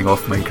Dave saying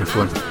off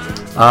microphone.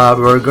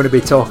 We're going to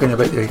be talking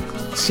about the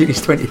Series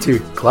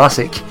 22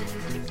 classic,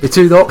 The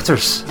Two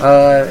Doctors,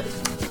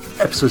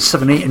 episodes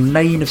 7, 8 and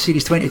 9 of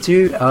Series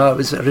 22. It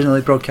was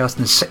originally broadcast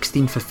on the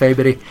 16th of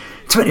February,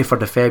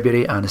 23rd of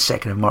February and the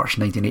 2nd of March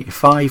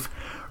 1985.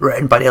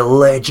 Written by the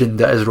legend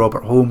that is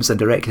Robert Holmes and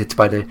directed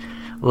by the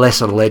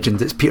lesser legend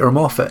that's Peter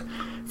Moffat.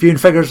 Viewing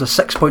figures are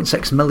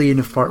 6.6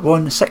 million for part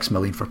 1, 6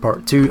 million for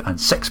part 2 and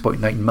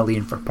 6.9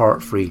 million for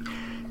part 3.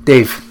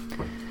 Dave,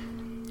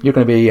 you're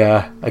going to be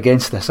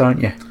against this,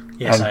 aren't you?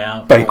 Yes, and I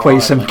am. by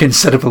quite some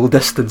considerable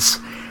distance.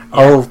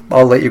 Yeah.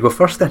 I'll let you go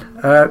first then.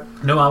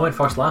 No, I went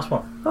first last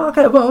one.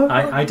 Okay, well...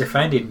 I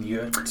defended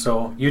you,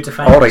 so you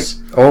defend us. Alright,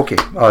 okay.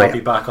 I'll be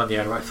back on the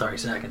air in about 30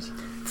 seconds.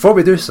 Before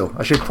we do so,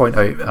 I should point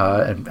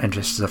out, in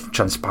interests of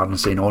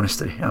transparency and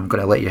honesty, I'm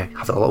going to let you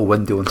have a little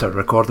window into the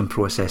recording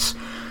process.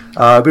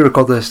 We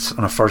record this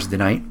on a Thursday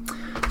night,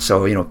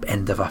 so,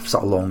 end of a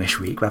sort of longish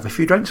week. We have a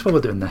few drinks while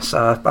we're doing this.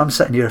 I'm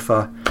sitting here with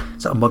a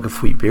sort of mug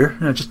of wheat beer,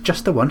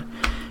 just the one.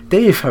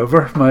 Dave,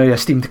 however, my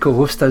esteemed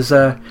co-host, has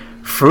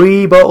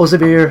 3 bottles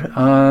of beer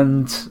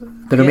and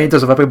the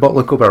remainders of a big bottle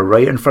of Cobra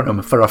right in front of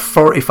him for a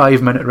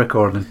 45-minute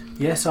recording.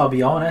 Yes, I'll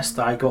be honest,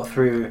 I got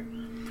through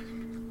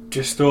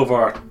just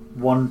over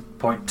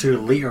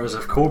 1.2 litres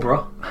of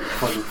Cobra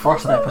for the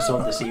first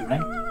episode this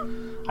evening.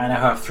 I now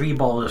have 3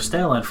 bottles of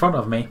Stella in front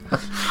of me,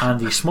 and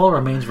the small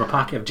remains of a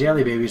packet of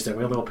Jelly Babies that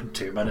we opened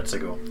 2 minutes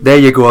ago. There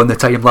you go on the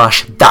time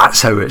lash.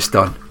 That's how it's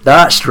done.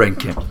 That's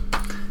drinking.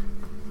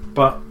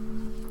 But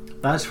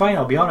that's fine,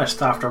 I'll be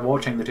honest, after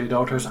watching The Two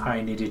Doctors,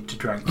 I needed to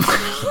drink.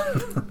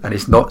 And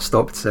it's not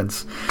stopped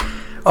since.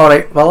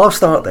 Alright, well I'll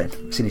start then,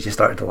 seeing as you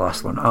started the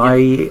last one. Yep.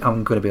 I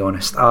am going to be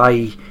honest,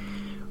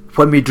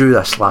 when we drew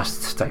this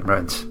last time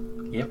round,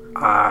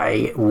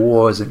 I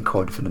wasn't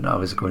confident I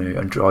was going to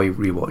enjoy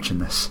rewatching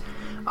this.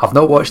 I've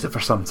not watched it for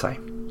some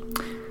time,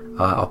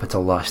 up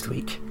until last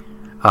week,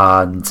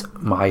 and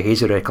my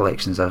hazy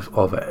recollections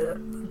of it,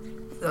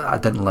 I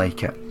didn't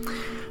like it.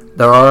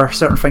 There are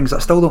certain things that I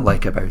still don't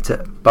like about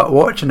it, but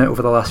watching it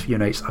over the last few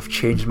nights, I've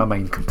changed my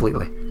mind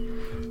completely.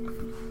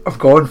 I've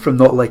gone from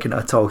not liking it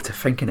at all to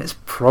thinking it's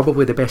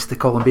probably the best the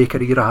Colin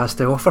Baker era has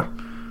to offer.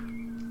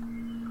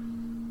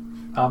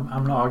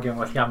 I'm not arguing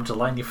with you, I'm just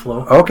letting you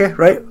flow. Okay,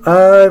 right.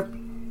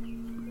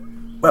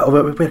 Well,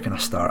 where can I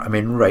start? I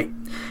mean, right.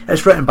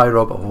 It's written by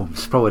Robert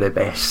Holmes, probably the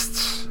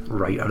best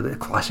writer, the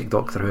classic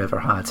Doctor who ever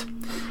had.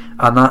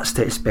 And that's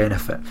to its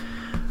benefit.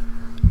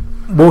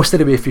 Most of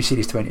the way through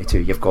Series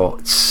 22, you've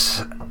got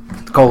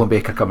Colin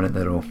Baker coming into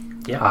the role.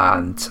 Yep.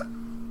 And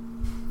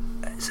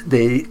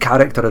the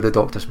character of the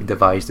Doctor's been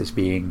devised as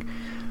being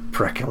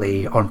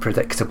prickly,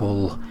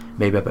 unpredictable,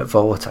 maybe a bit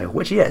volatile,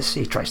 which he is.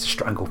 He tries to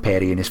strangle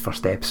Perry in his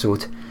first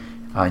episode,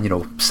 and, you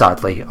know,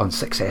 sadly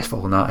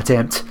unsuccessful in that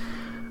attempt.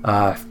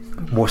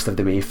 Most of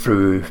the way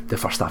through the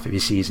first half of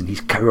his season,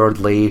 he's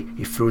cowardly,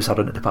 he throws her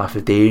into the path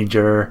of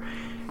danger,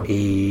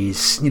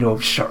 he's, you know,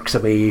 shirks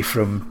away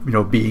from, you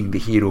know, being the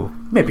hero,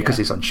 maybe because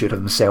he's unsure of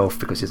himself,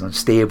 because he's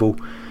unstable.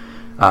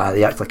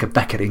 They act like a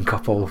bickering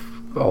couple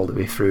all the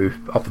way through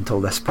up until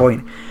this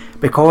point.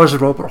 Because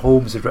Robert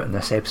Holmes has written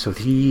this episode,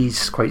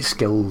 he's quite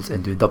skilled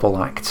in doing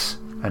double acts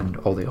in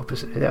all the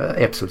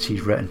episodes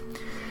he's written,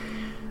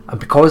 and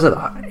because of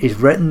that, he's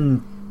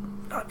written,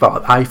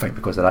 well, I think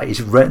because of that,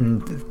 he's written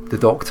the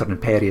Doctor and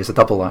Perry as a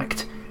double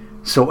act,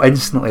 so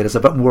instantly there's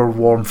a bit more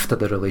warmth to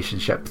the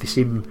relationship. They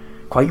seem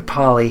quite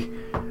pally,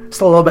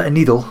 still a little bit of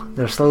needle.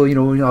 They're still, you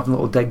know, having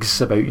little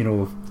digs about, you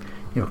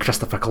know,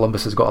 Christopher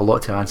Columbus has got a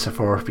lot to answer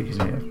for because,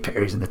 you know,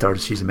 Perry's in the third,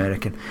 she's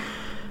American,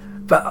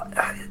 but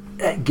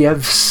it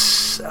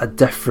gives a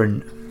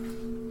different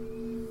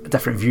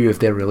view of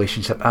their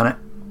relationship, and it,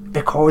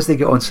 because they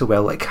get on so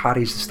well, it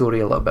carries the story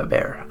a little bit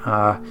better.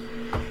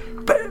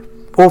 But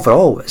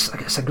overall,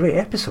 it's a great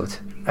episode.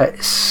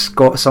 It's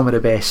got some of the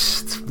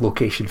best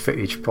location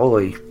footage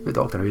probably the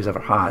Doctor Who's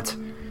ever had,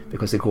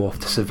 because they go off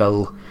to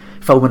Seville,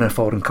 filming in a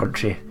foreign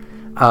country.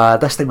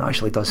 This time it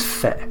actually does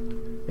fit.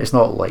 It's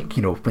not like,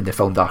 you know, when they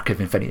filmed Ark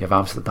of Infinity of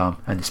Amsterdam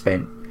and they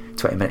spent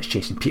 20 minutes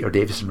chasing Peter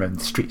Davison around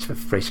the streets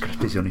with Rice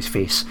Krispies on his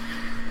face.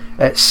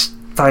 It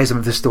ties in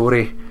with the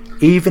story.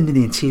 Even in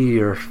the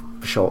interior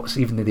shots,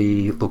 even in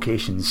the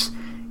locations,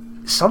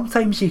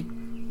 sometimes you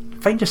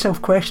find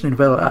yourself questioning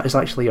whether that is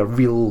actually a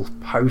real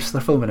house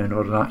they're filming in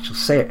or an actual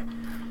set,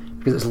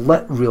 because it's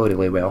lit really,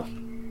 really well.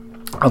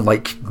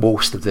 Unlike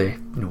most of the,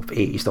 you know,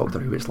 80s Doctor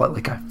Who, it's lit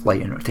like a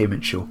light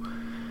entertainment show.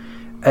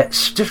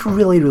 It's just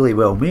really, really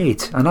well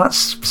made, and that's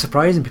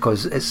surprising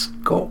because it's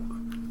got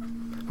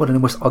one of the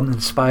most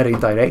uninspiring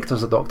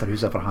directors the Doctor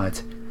Who's ever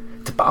had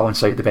to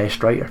balance out the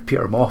best writer,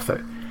 Peter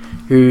Moffat,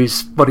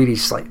 who's one of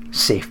these like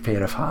safe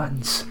pair of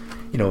hands,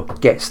 you know,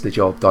 gets the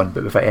job done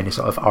but without any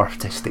sort of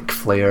artistic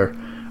flair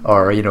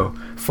or, you know,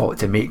 thought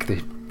to make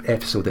the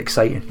episode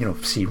exciting. You know,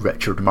 see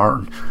Richard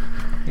Martin.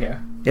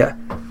 Yeah.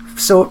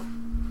 So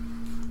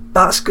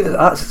that's good.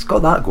 It's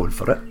got that going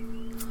for it.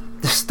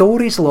 The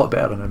story's a lot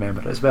better than I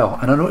remember as well,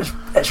 and I know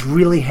it's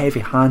really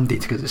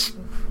heavy-handed because it's,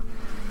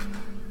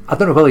 I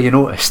don't know whether you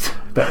noticed,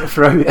 but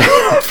throughout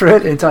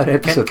the entire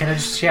episode. Can I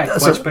just check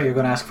which bit you're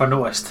going to ask if I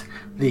noticed?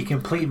 The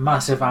complete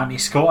massive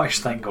anti-Scottish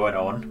thing going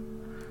on.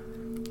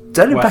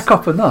 Didn't pick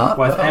up on that.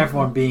 With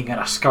everyone being in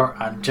a skirt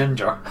and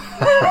ginger.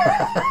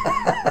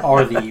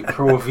 Or the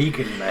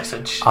pro-vegan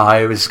message.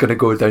 I was going to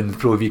go down the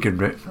pro-vegan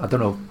route. I don't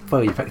know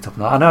whether you picked up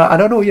on that.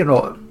 And I know you're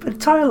not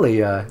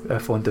entirely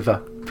fond of a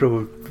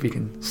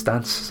pro-vegan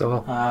stance.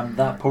 So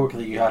that pork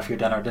that you had for your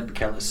dinner didn't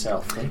kill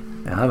itself, eh?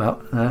 Yeah,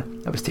 well,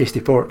 that was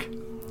tasty pork.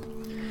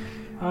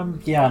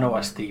 Yeah, I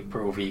noticed the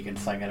pro-vegan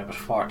thing and it was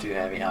far too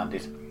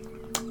heavy-handed.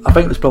 I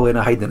think it was probably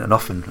not hiding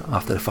nothing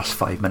after the first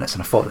 5 minutes,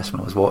 and I thought this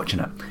when I was watching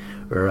it,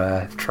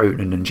 where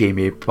Troughton and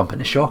Jamie bump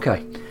into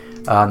Shockeye,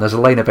 and there's a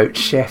line about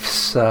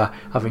chefs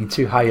having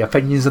too high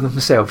opinions of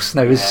themselves.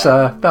 Now, as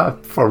a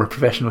former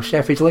professional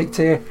chef, would you like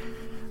to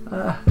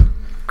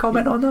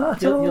comment on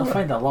that? You'll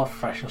find that a lot of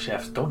professional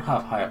chefs don't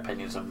have high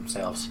opinions of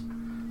themselves.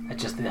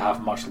 It's just they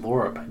have much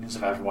lower opinions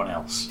of everyone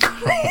else.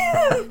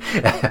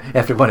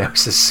 Everyone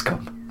else is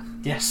scum.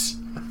 Yes.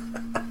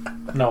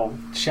 No,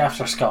 chefs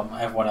are scum.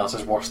 Everyone else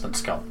is worse than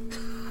scum.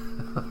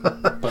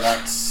 But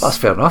that's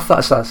fair enough.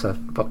 That's a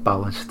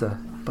balanced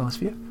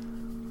view.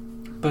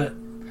 But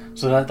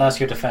so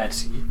that's your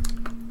defence.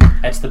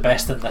 It's the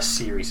best in this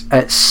series.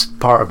 It's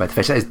part of my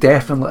defence. It's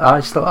definitely. I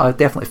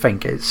definitely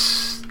think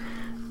it's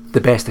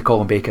the best the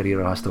Colin Baker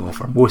era has to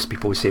offer. Most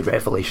people would say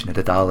Revelation of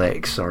the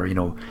Daleks or, you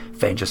know,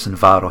 Vengeance and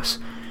Varos.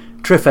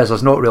 Truth is,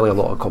 there's not really a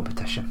lot of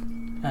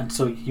competition. And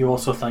so you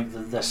also think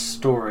that this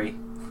story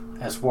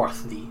is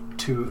worth the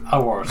 2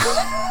 hours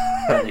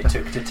that they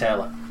took to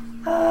tell it?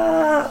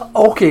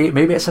 Okay,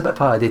 maybe it's a bit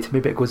padded.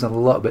 Maybe it goes on a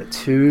little bit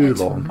too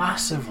long. It's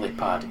massively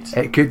padded.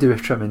 It could do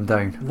with trimming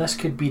down. This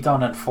could be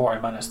done in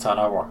 40 minutes to an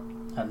hour,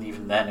 and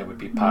even then it would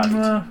be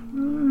padded.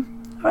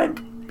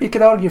 You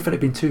could argue for it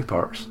being 2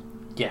 parts.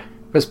 Yeah.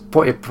 Because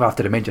what you have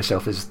to remind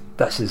yourself is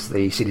this is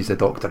the series of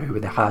Doctor Who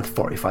when they had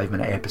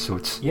 45-minute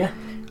episodes. Yeah.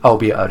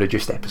 Albeit a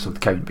reduced episode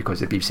count because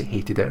the BBC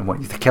hated it and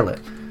wanted to kill it.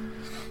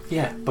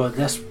 Yeah, but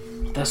this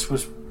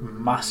was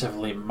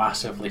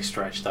massively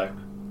stretched out.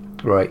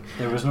 Right.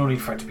 There was no need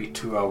for it to be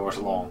 2 hours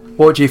long.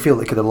 What do you feel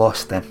they could have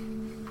lost then?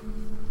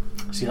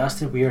 See, that's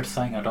the weird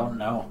thing, I don't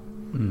know.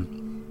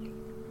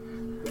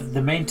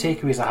 The main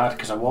takeaways I had,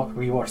 because I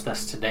rewatched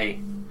this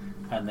today,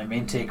 and the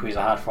main takeaways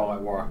I had from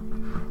it were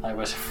that it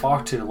was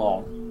far too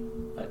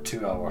long at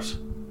 2 hours.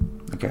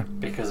 Okay.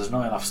 Because there's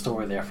not enough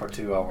story there for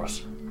 2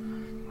 hours.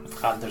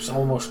 And there's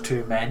almost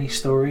too many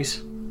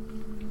stories.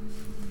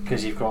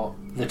 Because you've got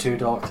the 2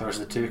 doctors,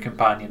 the 2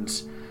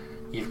 companions,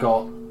 you've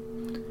got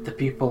the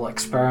people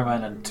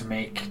experimenting to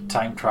make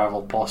time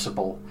travel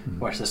possible,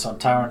 which the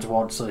Sontarans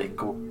want so they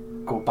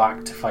can go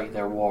back to fight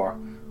their war,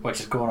 which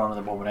is going on at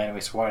the moment anyway,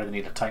 so why do they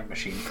need a time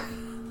machine?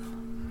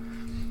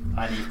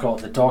 And you've got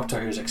the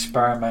Doctor who's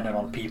experimenting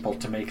on people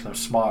to make them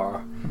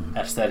smarter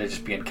instead of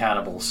just being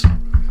cannibals.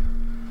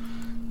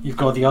 You've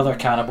got the other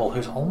cannibal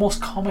who's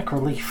almost comic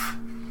relief.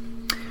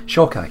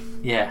 Shockeye.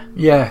 Yeah.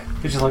 Yeah.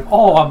 Who's just like,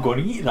 oh, I'm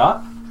going to eat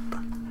that.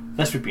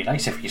 This would be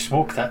nice if you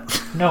smoked it.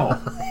 No.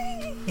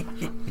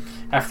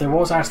 If there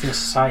was actually a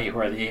society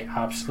where they ate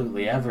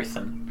absolutely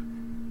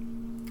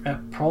everything,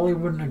 it probably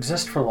wouldn't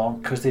exist for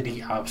long because they'd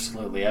eat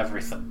absolutely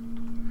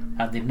everything.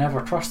 And they'd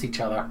never trust each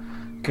other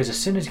because as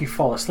soon as you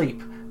fall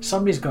asleep,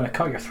 somebody's going to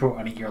cut your throat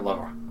and eat your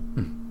liver.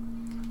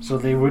 So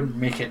they wouldn't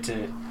make it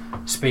to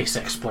space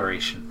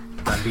exploration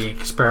and being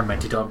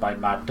experimented on by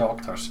mad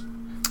doctors.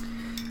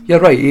 You're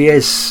right, he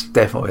is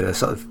definitely the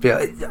sort of,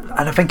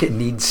 and I think it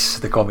needs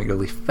the comic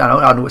relief.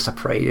 I know it's a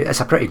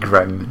pretty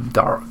grim,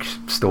 dark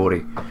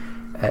story.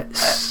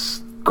 It's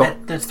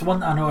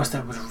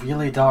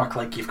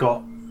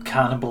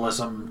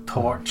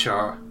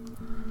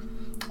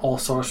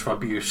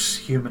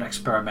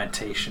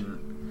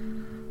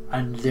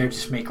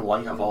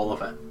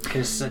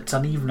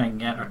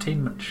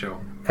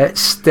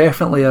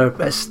definitely a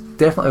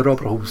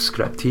Robert Hull's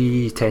script.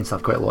 He tends to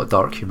have quite a lot of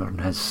dark humour in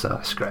his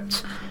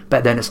scripts,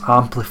 but then it's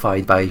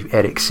amplified by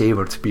Eric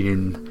Sayward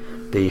being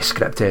the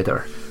script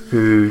editor,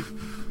 who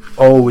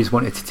always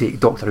wanted to take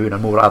Doctor Who in a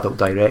more adult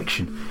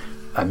direction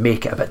and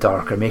make it a bit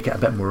darker, make it a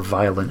bit more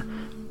violent.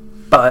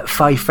 But at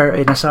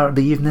 5:30 on a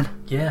Saturday evening,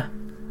 yeah.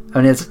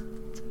 I mean,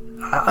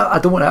 I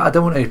don't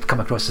want to come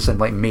across as in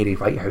like Mary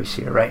Whitehouse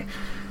here, right?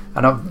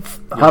 And I'm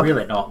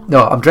really not.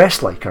 No, I'm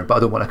dressed like her, but I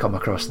don't want to come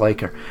across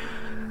like her.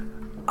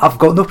 I've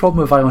got no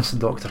problem with violence in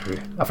Doctor Who.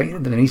 I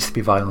think there needs to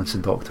be violence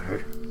in Doctor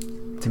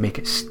Who to make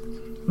it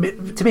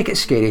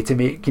scary, to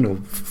make, you know,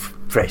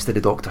 the rest of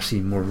the Doctor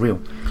seem more real.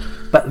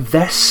 But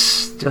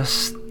this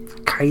just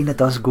kind of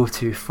does go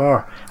too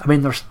far. I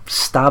mean, there's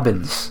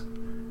stabbings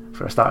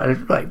for a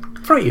start, like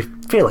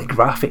fairly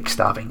graphic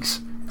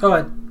stabbings.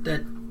 Oh,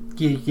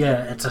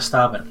 yeah, it's a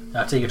stabbing.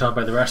 I take you're talking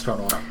about the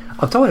restaurant owner.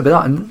 I'm talking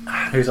about that, and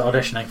who's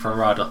auditioning for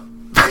Rada.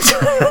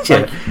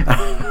 Yeah.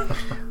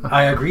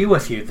 I agree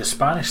with you. The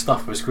Spanish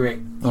stuff was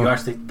great.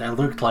 They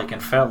looked like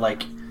and felt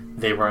like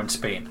they were in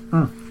Spain,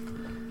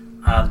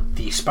 and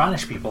the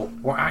Spanish people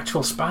were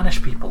actual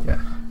Spanish people. Yeah.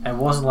 It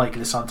wasn't like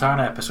the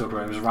Sontaran episode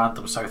where it was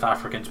random South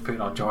Africans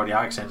putting on Geordie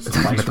accents.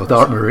 Middle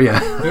Dartmoor,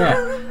 yeah.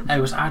 Yeah, it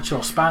was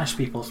actual Spanish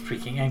people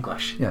speaking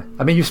English. Yeah,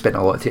 I mean, you've spent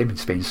a lot of time in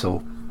Spain,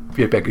 so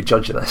you'd be a good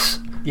judge of this.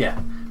 Yeah,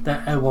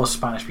 it was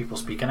Spanish people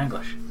speaking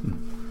English.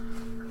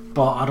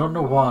 But I don't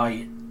know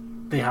why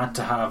they had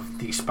to have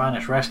the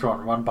Spanish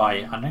restaurant run by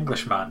an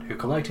Englishman who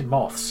collected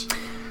moths.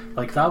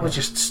 Like, that was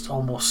just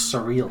almost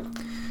surreal.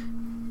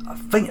 I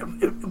think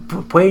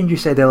when you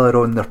said earlier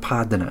on they're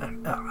padding it,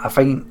 I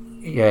think,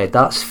 yeah,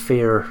 that's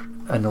fair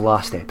in the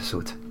last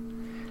episode.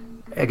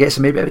 It gets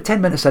maybe about 10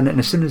 minutes in it, and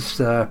as soon as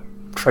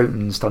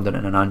Troughton's turned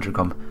into an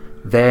androgum,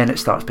 then it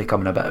starts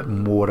becoming a bit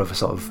more of a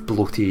sort of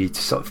bloated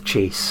sort of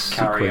chase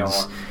Carry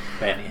sequence. on,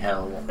 Benny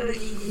Hill.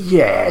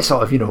 Yeah,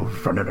 sort of, you know,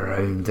 running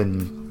around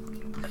and...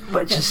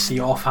 Which is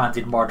the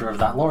offhanded murder of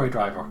that lorry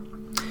driver.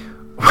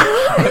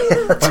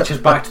 Which is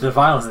back to the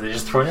violence that they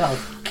just throw out.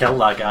 Kill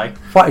that guy.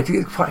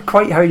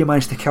 Quite how you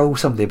managed to kill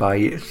somebody by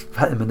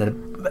hitting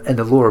them in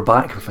the lower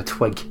back with a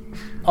twig.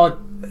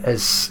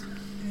 Is,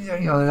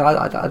 you know,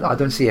 I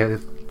don't see how.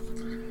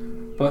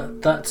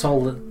 But that's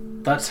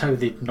how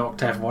they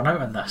knocked everyone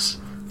out in this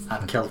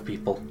and killed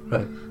people.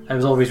 Right. I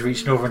was always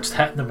reaching over and just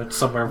hitting them and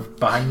somewhere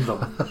behind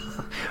them.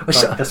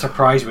 Like, the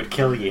surprise would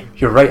kill you.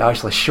 You're right,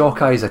 actually.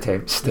 Shockeye's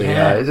attempts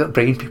to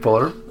brain people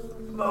are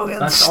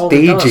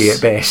stagey at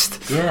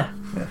best. Yeah.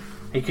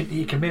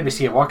 You can maybe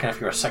see it working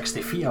if you're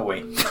 60 feet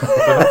away.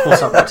 But not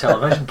close up with a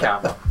television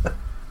camera.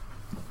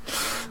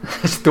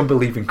 I just don't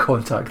believe in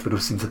contact for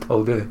those things at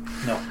all, do they?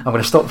 No. I'm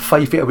going to stop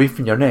 5 feet away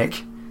from your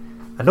neck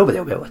and nobody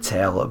will be able to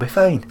tell. It'll be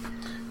fine.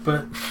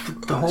 But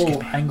the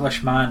whole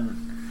Englishman,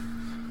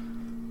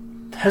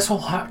 his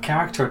whole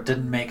character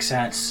didn't make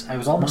sense. It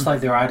was almost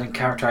like they were adding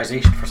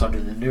characterization for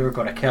somebody they knew they were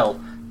going to kill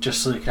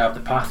just so they could have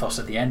the pathos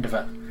at the end of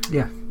it.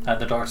 Yeah. And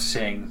the Doctor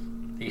saying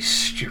a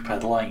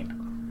stupid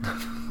line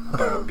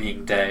about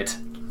being dead.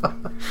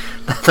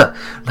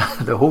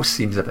 The whole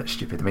scene's a bit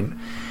stupid. I mean,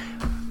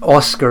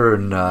 Oscar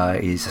and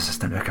his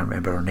assistant, I can't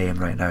remember her name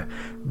right now,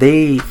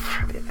 they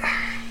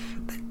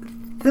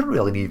don't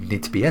really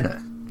need to be in it,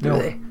 do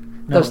they?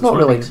 There's not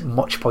really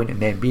much point in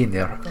them being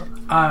there.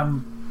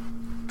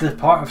 The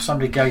part of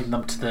somebody guiding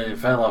them to the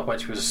villa,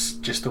 which was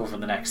just over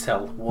the next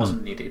hill,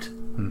 wasn't needed.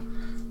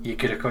 You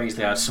could have quite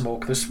easily had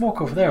smoke. There's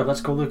smoke over there,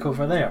 let's go look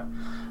over there.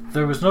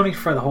 There was no need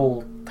for the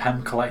whole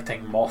him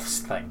collecting moths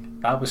thing.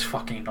 That was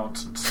fucking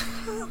nonsense.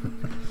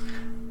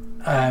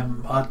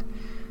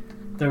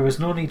 There was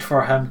no need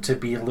for him to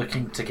be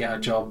looking to get a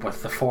job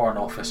with the Foreign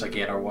Office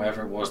again, or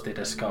whatever it was they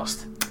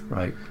discussed.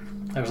 Right.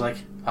 I was like,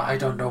 I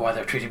don't know why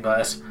they're treating me like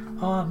this.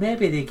 oh,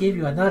 maybe they gave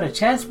you another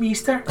chance,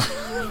 meester.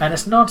 And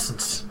it's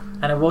nonsense.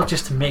 And it was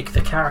just to make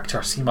the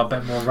character seem a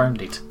bit more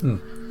rounded.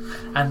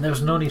 And there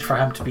was no need for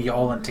him to be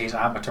all into his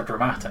amateur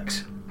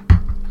dramatics.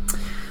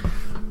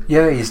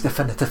 Yeah, he's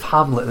definitive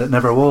Hamlet that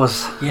never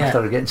was, Yeah.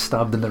 after getting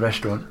stabbed in the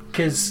restaurant.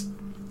 Because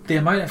the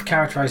amount of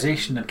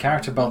characterisation and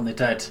character building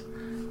they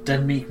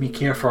didn't make me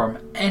care for him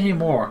any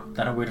more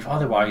than I would have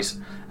otherwise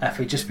if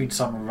he'd just been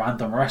some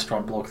random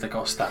restaurant bloke that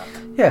got stabbed.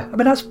 Yeah, I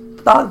mean,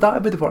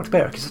 that would have worked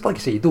better, because like I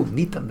say, you don't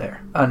need them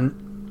there.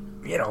 And,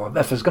 you know,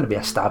 if there's going to be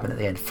a stabbing at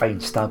the end,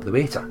 fine, stab the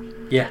waiter.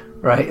 Yeah.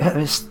 Right?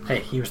 Hey,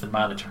 he was the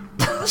manager.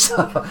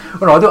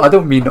 Well, no, I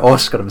don't mean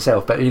Oscar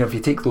himself, but, you know, if you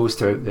take those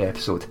two out of the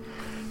episode,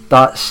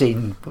 that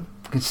scene, you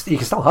can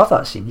still have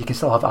that scene, you can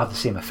still have the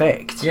same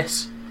effect.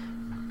 Yes.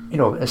 You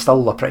know, it's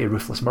still a pretty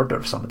ruthless murder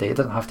of somebody. It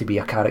doesn't have to be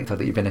a character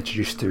that you've been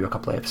introduced to a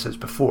couple of episodes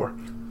before.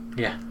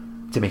 Yeah.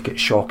 To make it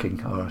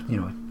shocking, or, you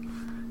know,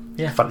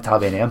 yeah, for it to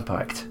have any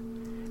impact.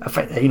 If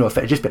it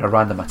had just been a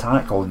random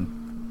attack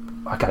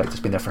on a character's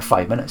been there for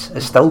 5 minutes,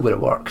 it still would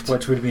have worked.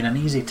 Which would have been an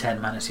easy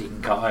 10 minutes you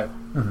can cut out.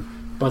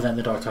 But then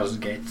the Doctor doesn't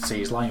get to say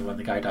his line when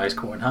the guy dies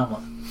quoting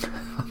Hamlet.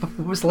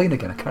 What was the line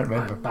again? I can't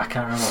remember. I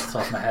can't remember off the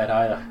top of my head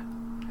either.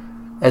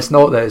 It's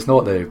not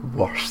the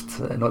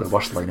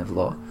worst line of the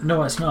lot.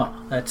 No, it's not.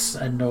 It's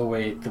in no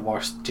way the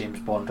worst James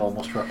Bond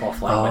almost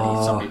rip-off line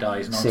when somebody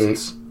dies.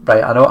 Nonsense. See,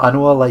 right, I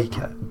know I like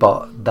it,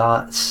 but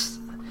that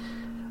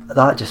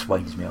just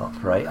winds me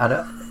up, right?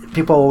 And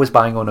people always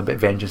bang on about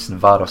Vengeance and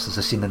Varos as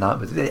a scene in that,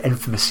 with the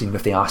infamous scene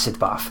with the acid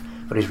bath,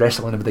 where he's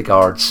wrestling with the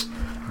guards,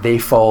 they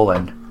fall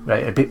in,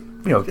 right? And,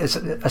 you know, it's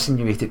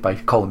insinuated by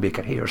Colin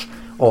Baker Hayes,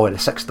 the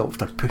Sixth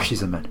Doctor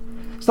pushes him in.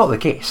 It's not the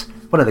case.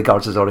 One of the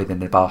guards is already in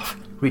the bath,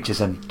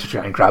 reaches in to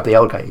try and grab the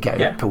other guy to get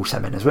out, pulls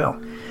him in as well.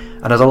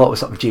 And there's a lot of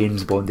sort of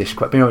James Bondish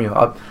quip. You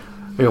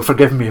know,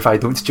 forgive me if I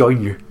don't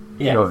join you.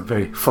 Yeah. You know,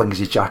 very flings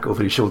his jacket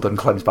over his shoulder and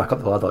climbs back up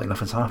the ladder like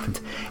nothing's happened.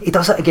 He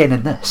does it again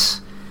in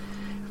this,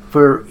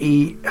 where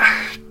he,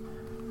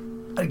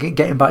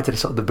 getting back to the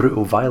sort of the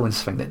brutal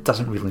violence thing that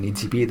doesn't really need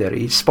to be there,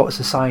 he spots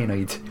the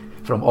cyanide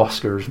from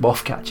Oscar's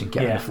moth catching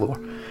kit on the floor,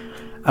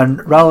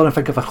 and rather than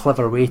think of a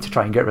clever way to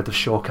try and get rid of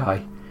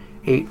Shockeye,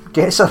 he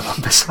gets a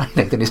lump of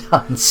cyanide in his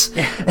hands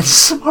and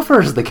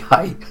smothers the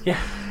guy.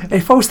 And he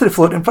falls to the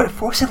floor, and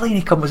what's the line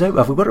he comes out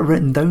with? We've got it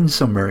written down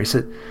somewhere. He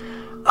said,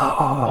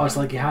 oh, it's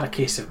like he had a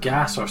case of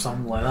gas or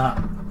something like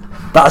that.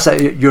 That's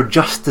it, you're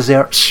just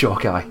desserts,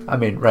 Shockeye. I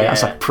mean, right,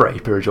 that's a pretty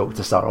poor joke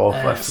to start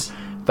off with,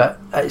 but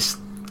it's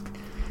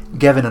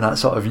given in that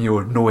sort of, you know,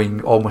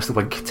 knowing almost the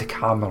wink to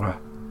camera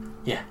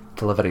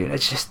delivery.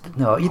 It's just,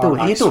 no, you don't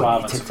need to do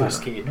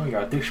that. No,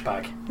 you're a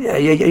douchebag. Yeah,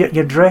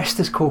 you're dressed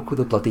as Coco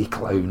the bloody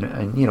clown,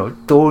 and, you know,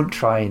 don't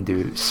try and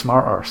do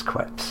smart arse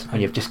quips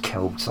when you've just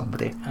killed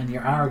somebody. And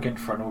you're arrogant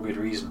for no good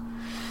reason.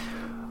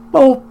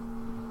 Well,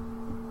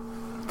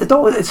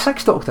 the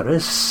Sixth Doctor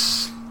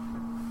is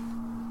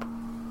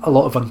a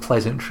lot of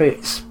unpleasant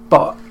traits,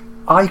 but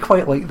I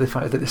quite like the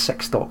fact that the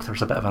Sixth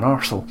Doctor's a bit of an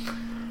arsehole,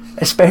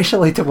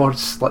 especially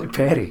towards like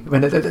Perry.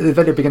 When at the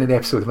very beginning of the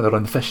episode when they're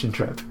on the fishing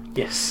trip,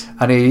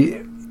 and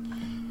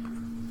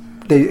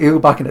they go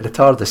back into the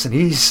TARDIS and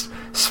he's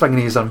swinging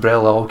his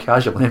umbrella all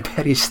casual, and then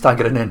Perry's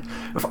staggering in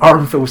with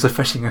armfuls of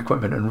fishing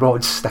equipment and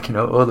rods sticking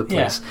out all over the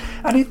place,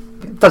 and he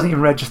doesn't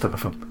even register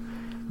with him.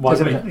 Why?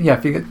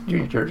 If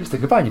you're just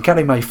thinking, "Fine, you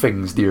carry my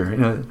things, dear," you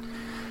know.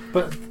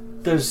 But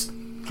there's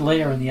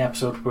later in the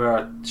episode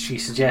where she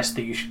suggests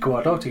that you should go to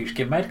a doctor, you should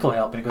get medical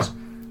help, and he goes,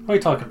 "What are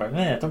you talking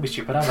about? Don't be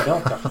stupid, I'm a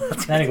doctor."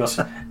 Then he goes,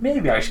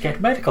 "Maybe I should get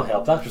medical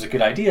help, that was a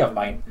good idea of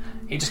mine."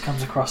 He just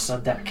comes across as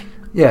a dick.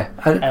 Yeah.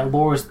 And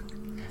lowers.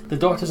 The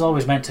Doctor's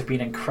always meant to be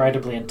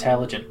incredibly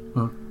intelligent,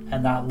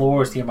 and that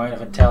lowers the amount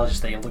of intelligence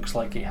that he looks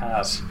like he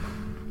has.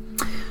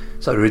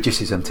 So it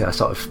reduces him to a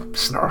sort of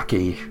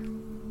snarky,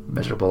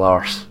 miserable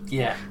arse.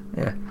 Yeah.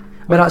 I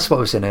mean, that's what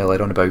I was saying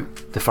earlier on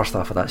about the first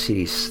half of that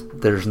series.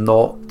 There's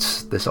not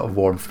the sort of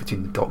warmth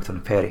between the Doctor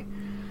and Perry,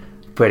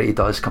 where he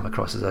does come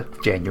across as a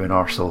genuine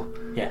arsehole,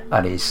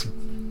 and he's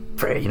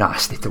pretty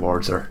nasty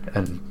towards her,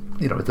 and,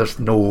 you know, there's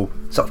no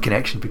sort of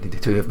connection between the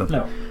two of them.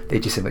 No. They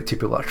just seem like two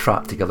people that are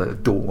trapped together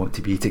that don't want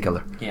to be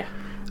together. Yeah.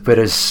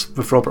 Whereas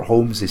with Robert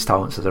Holmes'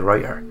 talents as a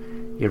writer,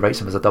 he writes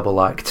them as a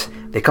double act.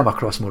 They come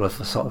across more of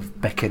a sort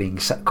of bickering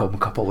sitcom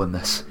couple in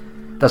this.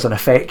 There's an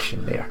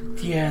affection there.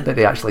 Yeah. That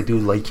they actually do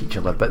like each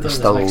other, but they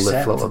still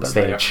live a little bit of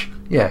edge.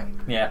 Yeah.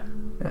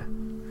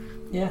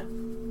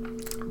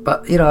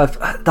 But, you know,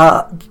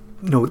 that,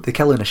 you know, the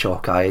killing of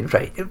Shockeye,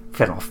 right,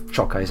 fair enough,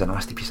 Shockeye is a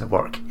nasty piece of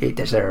work. He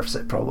deserves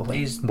it, probably,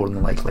 he's more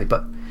than likely,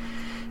 but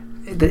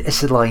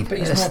it's the line. But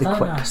he's it's not the that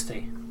quip.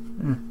 nasty.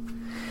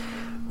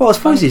 Well, I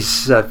suppose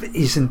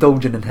he's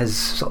indulging in his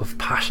sort of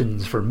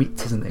passions for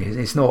meat, isn't he?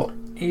 He's not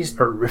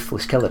a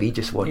ruthless killer, he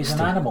just wants to...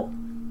 He's an animal.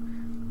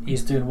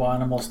 He's doing what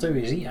animals do,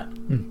 he's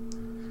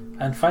eating.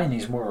 And fine,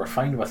 he's more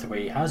refined with the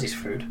way he has his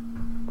food,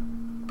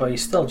 but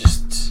he's still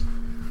just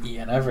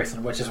eating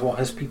everything, which is what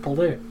his people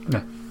do.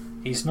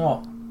 He's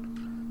not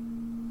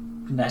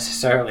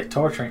necessarily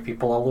torturing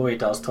people, although he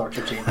does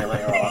torture Jamie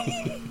later on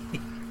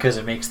because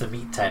it makes the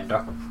meat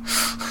tender.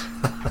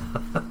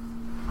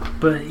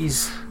 But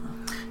he's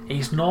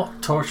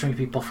not torturing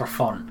people for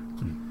fun.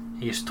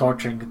 He's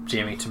torturing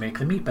Jamie to make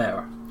them eat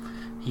better.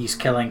 He's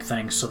killing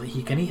things so that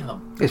he can eat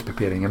them. He's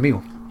preparing a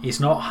meal. He's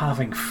not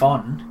having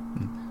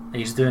fun.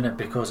 He's doing it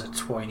because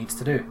it's what he needs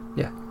to do.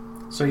 Yeah.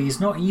 So he's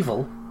not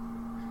evil.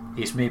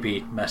 He's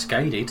maybe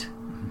misguided,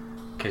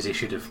 because he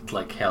should have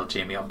held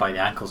Jamie up by the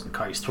ankles and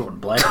cut his throat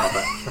and bled him a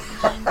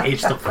bit.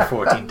 Aged up for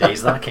 14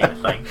 days, that kind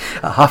of thing.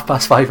 At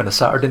 5:30 on a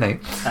Saturday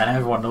night. And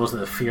everyone knows that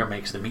the fear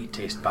makes the meat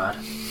taste bad.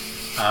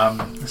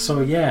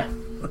 So yeah.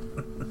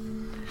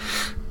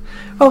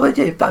 Well,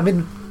 yeah, I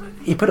mean,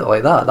 you put it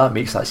like that, that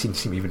makes that scene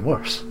seem even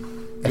worse.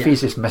 If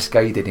he's just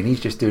misguided and he's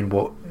just doing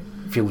what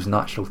feels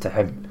natural to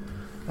him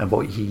and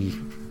what he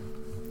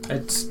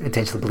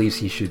intentionally believes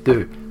he should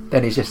do,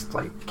 then he's just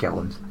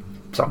killing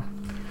some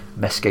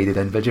misguided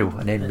individual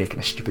and then making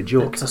a stupid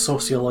joke. It's a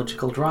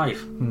sociological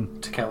drive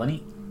to kill and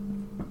eat.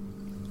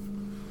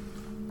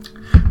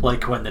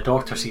 Like when the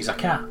doctor sees a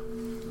cat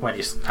when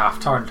he's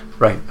half turned.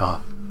 Right.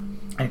 And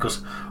he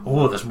goes,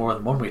 "Oh, there's more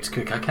than one way to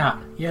cook a cat."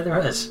 Yeah, there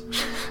is.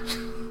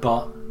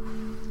 But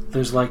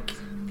there's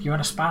you're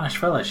in a Spanish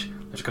village.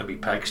 There's going to be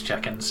pigs,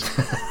 chickens.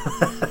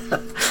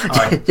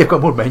 Right. You've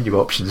got more menu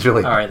options,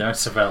 really. Alright, they're in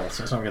Seville,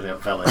 so it's not really a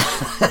village.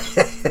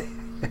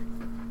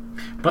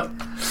 But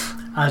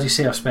as you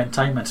say, I've spent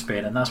time in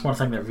Spain, and that's one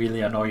thing that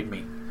really annoyed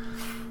me.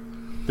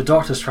 The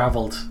Doctor's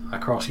travelled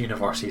across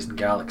universes and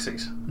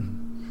galaxies,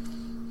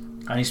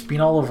 and he's been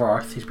all over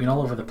Earth, he's been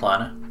all over the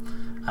planet,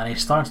 and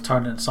he's starting to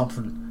turn into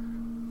something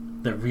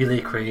that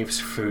really craves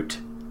food.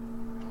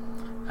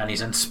 And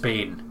he's in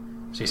Spain,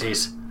 so he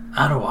says,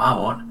 "I know what I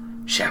want,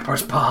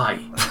 shepherd's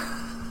pie."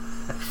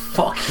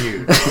 Fuck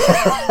you.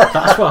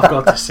 That's what I've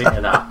got to say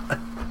to that.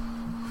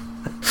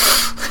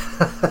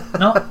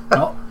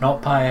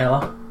 Not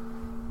paella.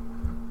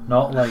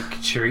 Not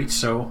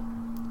chorizo.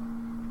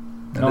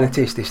 None of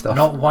the tasty stuff.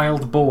 Not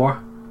wild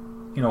boar.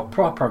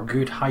 Proper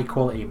good high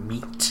quality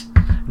meat.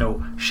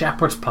 No,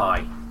 shepherd's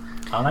pie.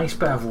 A nice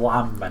bit of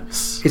lamb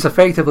mince. He's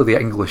effectively the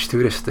English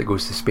tourist that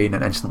goes to Spain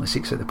and instantly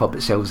seeks out the pub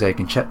that sells egg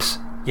and chips.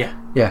 Yeah.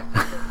 Yeah.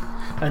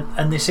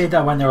 And they said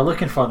that when they were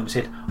looking for them, they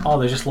said, "Oh,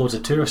 there's just loads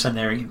of tourists in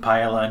there eating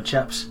paella and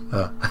chips."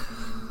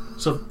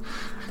 So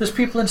there's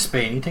people in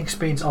Spain. You think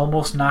Spain's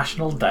almost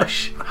national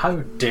dish?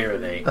 How dare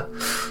they?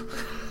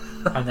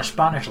 And the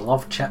Spanish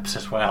love chips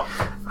as well.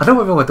 I know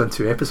we've only done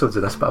 2 episodes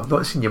of this, but I've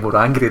not seen you more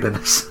angry than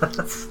this.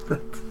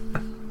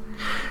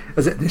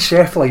 Is it the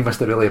chef line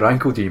must have really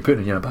rankled you and put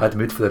you in a bad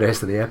mood for the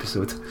rest of the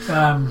episode?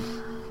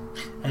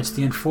 It's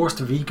the enforced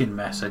vegan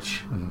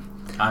message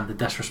and the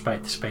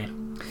disrespect to Spain.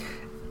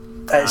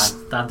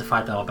 And the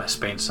fact that I'm a bit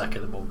Spain sick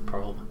at the moment,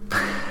 probably.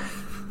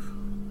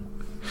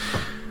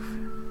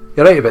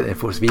 You're right about the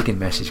enforced vegan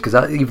message, because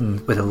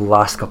even with the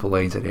last couple of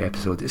lines of the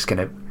episode, it's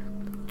kind of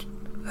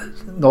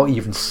not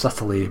even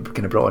subtly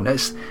kind of brought in.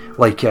 It's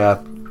we'll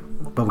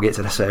get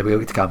to this, we'll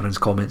get to Cameron's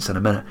comments in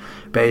a minute,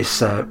 but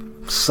it's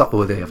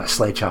subtly of a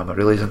sledgehammer,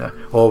 really, isn't it?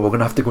 Oh, we're going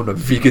to have to go on a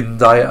vegan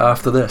diet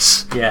after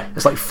this. Yeah.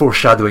 It's like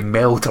foreshadowing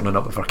Mel turning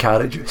up with her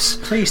carrot juice.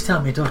 "Please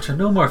tell me, Doctor,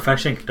 no more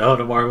fishing." "No,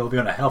 don't worry, we'll be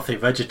on a healthy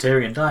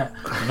vegetarian diet."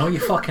 "No, you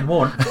fucking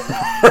won't."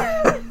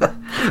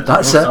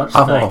 That's it,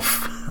 I'm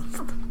off.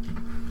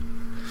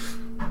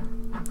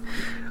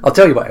 I'll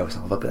tell you what else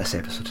I love about this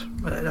episode.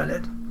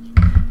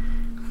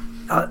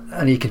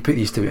 And you can put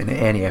these two in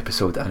any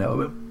episode and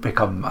it'll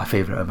become a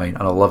favourite of mine,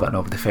 and I'll love it and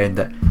I'll defend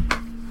it.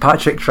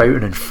 Patrick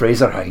Troughton and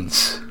Fraser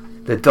Hines,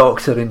 the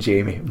Doctor and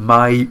Jamie,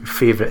 my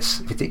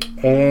favourites. If you take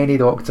any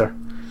Doctor,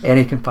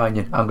 any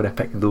companion, I'm going to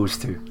pick those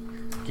two.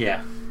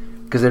 Yeah.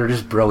 Because they're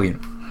just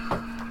brilliant.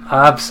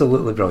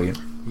 Absolutely brilliant.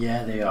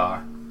 Yeah, they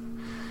are.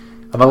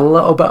 I'm a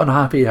little bit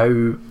unhappy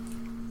how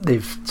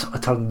they've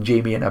turned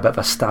Jamie into a bit of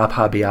a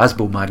stab-happy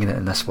Asbo magnet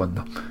in this one,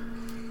 though.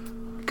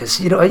 Because,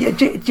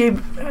 Jamie...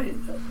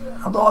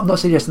 I'm not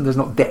suggesting there's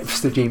not depths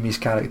to Jamie's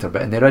character,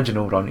 but in the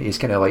original run, he's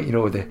kind of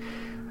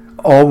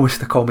almost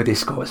the comedy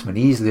Scotsman.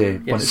 He's the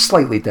one that's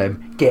slightly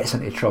dim, gets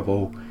into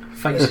trouble,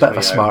 Fights a bit of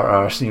a smart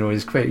arse.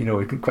 He's quite,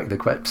 quick the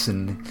quips,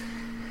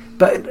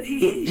 but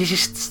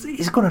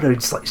he's going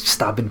around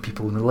stabbing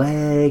people in the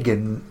leg,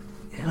 and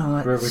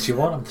Where would you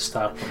want him to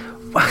stab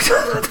them?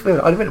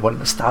 I don't want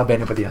him to stab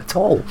anybody at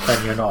all.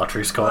 Then you're not a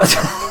true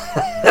Scotsman.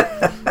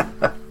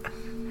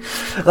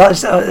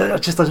 That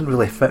just doesn't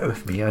really fit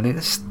with me. I mean,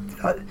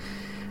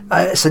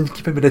 it's in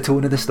keeping with the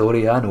tone of the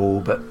story, I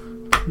know, but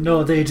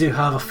no, they do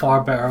have a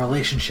far better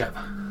relationship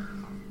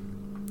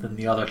than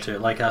the other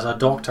two. As a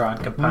Doctor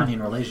and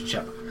companion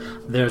relationship,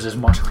 theirs is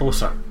much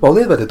closer. Well,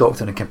 they were the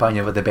Doctor and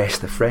companion were the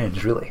best of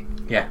friends, really.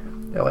 Yeah.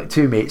 They're like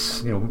two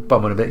mates,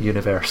 bumming about the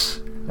universe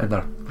in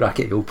their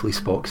rackety old police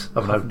box,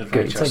 having a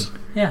great time.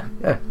 Yeah.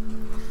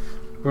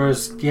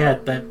 Whereas,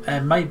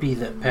 it might be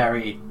that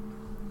Perry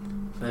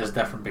is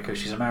different because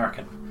she's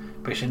American,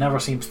 but she never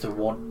seems to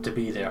want to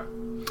be there.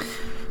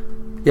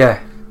 Yeah.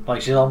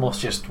 She's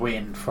almost just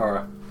waiting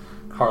for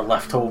her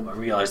lift home to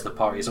realise the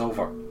party's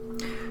over.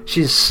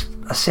 She's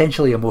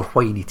essentially a more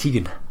whiny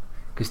Tegan,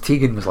 because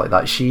Tegan was like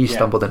that. She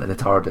stumbled into the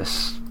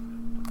TARDIS,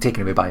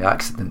 taken away by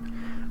accident,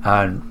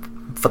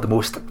 and for the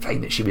most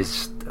time that she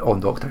was on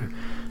Doctor Who,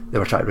 they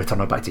were trying to return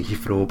her back to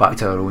Heathrow, back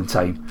to her own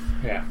time.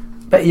 Yeah.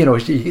 But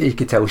you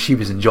could tell she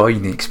was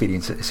enjoying the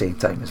experience at the same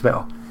time as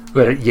well.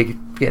 Where you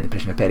get the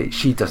impression of Perry,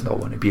 she does not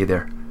want to be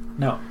there.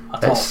 No,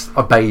 at it's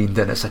a bind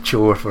and it's a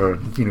chore for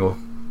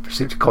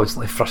she's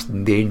constantly thrust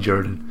in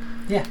danger and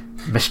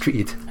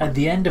mistreated. At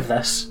the end of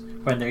this,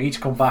 when they're each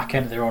come back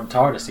into their own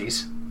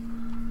TARDISes,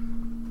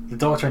 the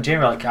Doctor and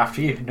Jamie are like,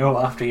 after you, no,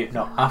 after you,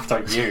 no, after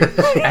you.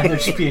 And they're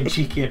just being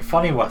cheeky and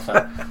funny with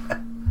it.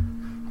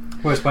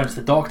 Whereas when it's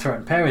the Doctor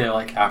and Perry, they're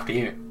like, after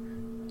you,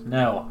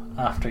 no,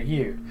 after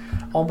you.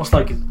 Almost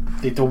like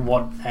they don't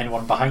want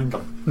anyone behind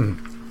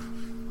them.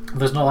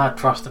 There's no that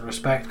trust and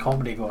respect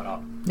comedy going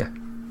on. Yeah.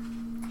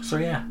 So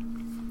yeah,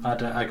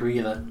 I'd agree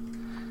that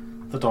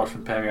the Doctor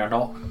and Perry are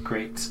not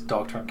great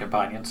Doctor and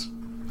companions,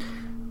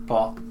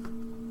 but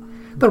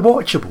they're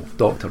watchable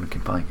Doctor and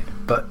companion.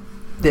 But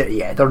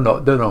they're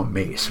not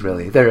mates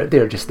really.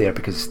 They're just there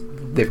because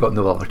they've got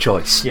no other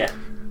choice.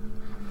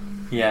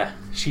 Yeah.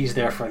 She's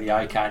there for the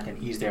eye candy, and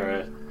he's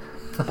there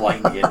to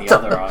blind you in the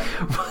other eye.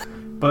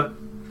 But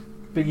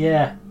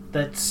yeah,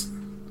 that's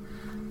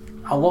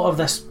a lot of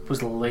this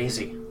was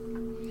lazy.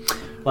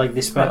 Like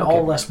they spent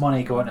all this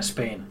money going to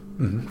Spain,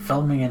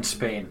 filming in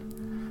Spain,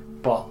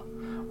 but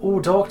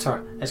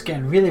Doctor, it's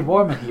getting really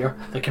warm in here.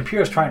 The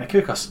computer's trying to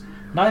cook us.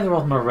 Neither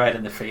of them are red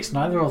in the face.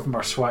 Neither of them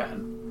are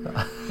sweating.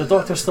 The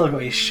Doctor's still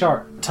got his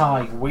shirt,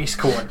 tie,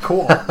 waistcoat, and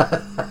coat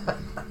on.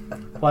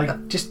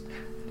 Like just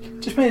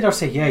made her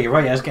say, "Yeah, you're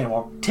right. It's getting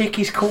warm. Take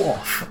his coat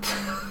off."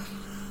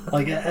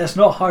 Like it's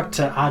not hard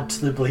to add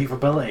to the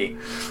believability.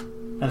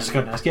 And it's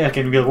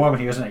getting real warm in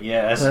here, isn't it?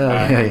 Yeah, it is.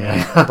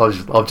 Yeah.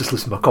 I'll just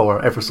loosen my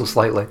collar ever so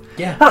slightly.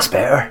 Yeah. That's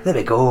better. There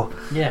we go.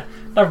 Yeah.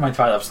 Never mind the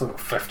fact that I've still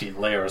got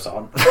 15 layers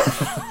on.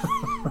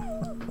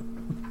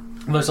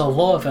 There's a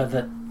lot of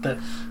it that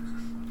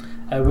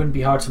it wouldn't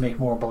be hard to make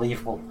more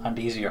believable and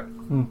easier.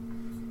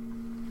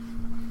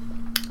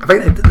 I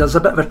think there's a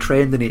bit of a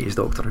trend in 80s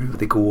Doctor Who where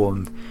they go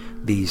on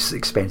these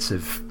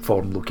expensive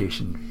foreign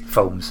location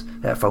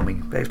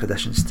filming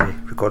expeditions to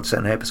record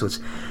certain episodes.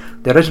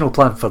 The original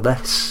plan for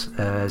this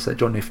is that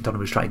John Nathan Turner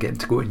was trying to get him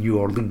to go to New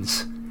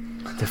Orleans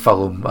to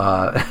film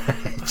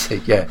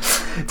to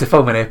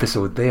film an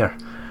episode there.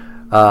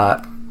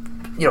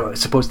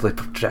 Supposedly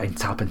try and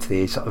tap into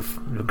the sort of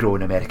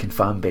growing American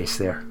fan base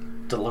there.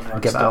 Deliverance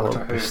and give it a little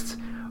Doctor boost.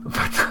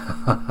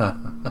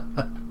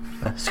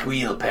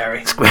 Squeal,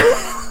 Perry.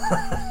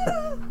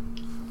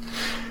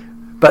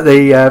 But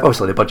they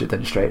obviously the budget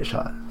didn't stretch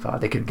that far.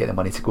 They couldn't get the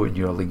money to go to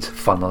New Orleans,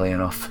 funnily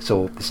enough,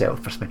 so they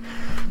settled for Spain.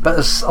 But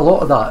there's a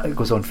lot of that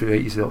goes on through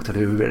 80s Doctor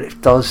Who where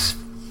it does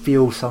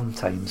feel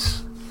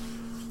sometimes,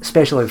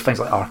 especially with things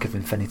like Arc of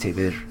Infinity,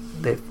 where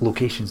the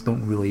locations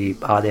don't really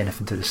add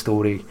anything to the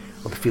story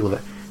or the feel of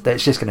it, that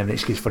it's just going to have an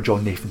excuse for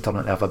John Nathan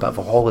Turner to have a bit of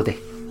a holiday.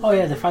 Oh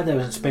yeah, the fact that it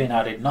was in Spain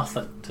added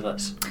nothing to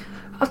this.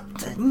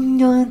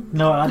 No, it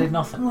added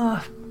nothing.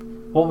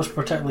 What was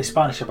particularly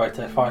Spanish about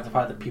it, apart from the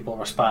fact that people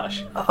were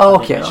Spanish?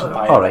 Okay,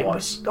 alright.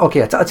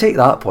 Okay, I take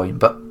that point,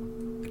 but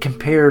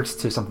compared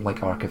to something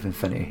like Arc of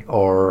Infinity,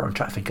 or I'm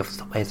trying to think of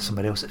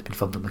somebody else that's been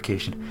filmed on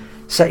location,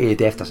 City of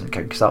Death doesn't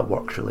count because that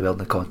works really well in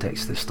the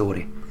context of the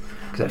story.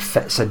 Because it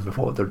fits in with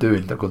what they're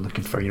doing. They're going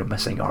looking for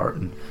missing art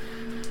and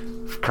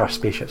crashed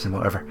spaceships and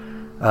whatever.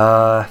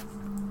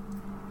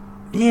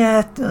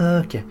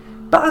 Okay.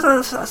 But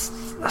I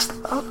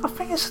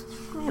think it's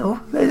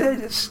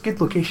it's good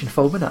location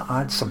filming. It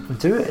adds something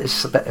to it.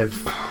 It's a bit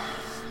of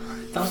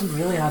it doesn't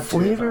really add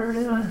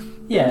flavour.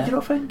 Yeah, you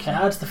don't think? It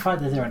adds the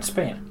fact that they're in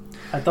Spain.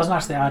 It doesn't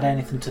actually add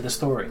anything to the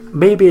story.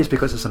 Maybe it's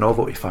because it's a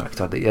novelty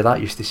factor that you're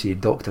that used to seeing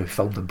Doctor Who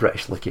filmed in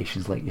British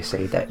locations, like you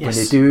said. That when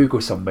they do go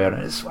somewhere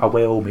and it's a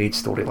well-made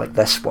story like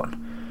this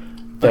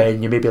one,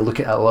 then you maybe look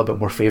at it a little bit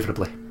more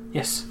favourably.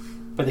 Yes,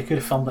 but they could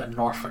have filmed it in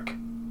Norfolk.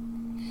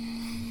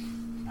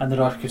 And the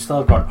Doctor could still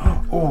have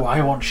gone, "Oh,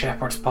 I want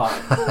shepherd's pie."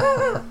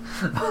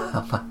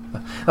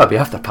 That'd be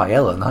after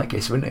paella in that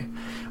case, wouldn't it?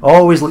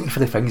 Always looking for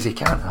the things he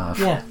can't have.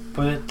 Yeah,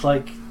 but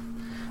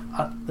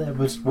it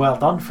was well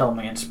done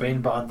filming in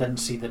Spain, but I didn't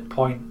see the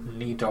point,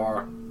 need,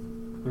 or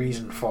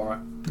reason for it.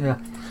 Yeah,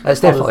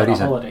 it's definitely a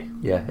reason. Holiday.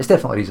 Yeah, it's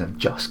definitely a reason.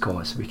 Just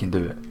cause we can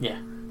do it. Yeah,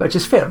 which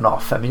is fair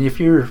enough. I mean, if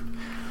you're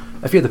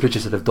the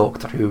producer of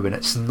Doctor Who and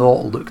it's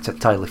not looked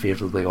entirely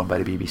favourably on by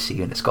the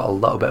BBC and it's got a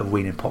little bit of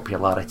waning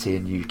popularity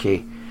in the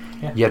UK,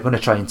 you're going to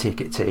try and take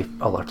it to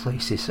other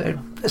places.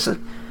 It's a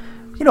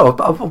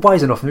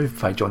wise enough move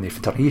by John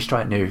Nathan Turner. He's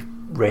trying to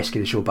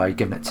rescue the show by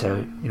giving it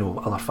to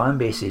other fan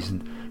bases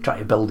and trying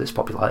to build its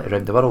popularity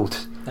around the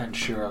world.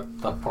 Ensure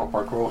the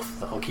proper growth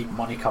that'll keep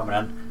money coming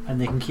in and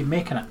they can keep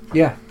making it.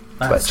 Yeah,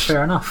 that's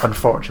fair enough.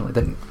 Unfortunately,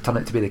 didn't turn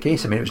out to be the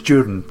case. I mean, it was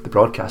during the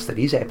broadcast of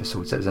these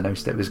episodes that it was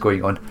announced that it was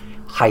going on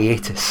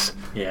hiatus.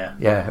 Yeah,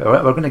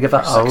 we're going to give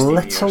it a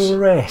little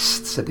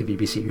rest, said the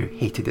BBC, who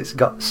hated its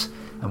guts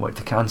and wanted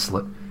to cancel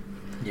it.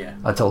 Yeah,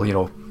 until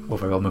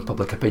overwhelming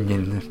public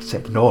opinion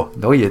said no,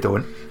 you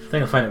don't. I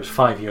think I'll find it was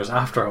 5 years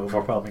after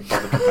overwhelming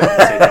public opinion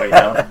said no, you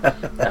don't,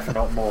 if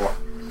not more.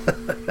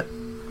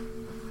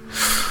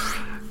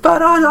 But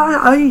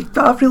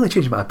I've really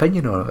changed my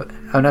opinion on it,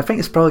 and I think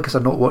it's probably because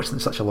I've not watched it in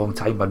such a long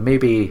time, and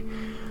maybe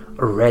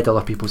read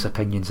other people's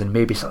opinions, and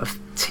maybe sort of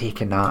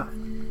taken that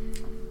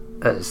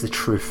as the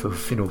truth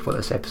of what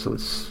this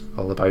episode's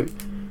all about.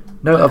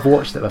 Now that I've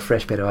watched it with a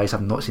fresh pair of eyes,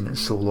 I've not seen it in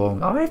so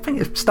long. I think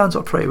it stands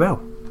up pretty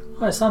well.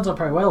 Well, it stands up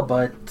pretty well,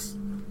 but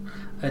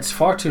it's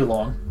far too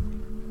long.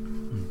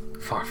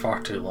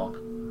 Far too long.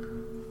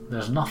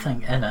 There's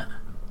nothing in it,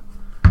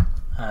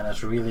 and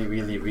it's really,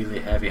 really, really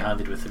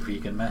heavy-handed with the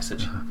vegan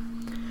message.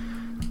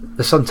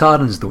 The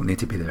Sontarans don't need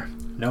to be there.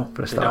 No,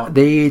 for a start.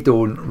 They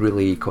don't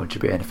really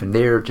contribute anything.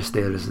 They're just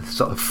there as a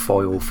sort of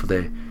foil for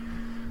the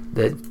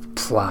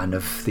plan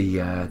of the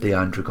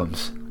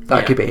Androgums.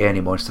 That could be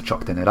any monster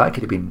chucked in there. That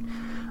could have been,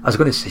 I was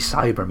going to say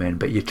Cybermen,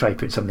 but you try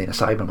putting somebody in a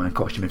Cyberman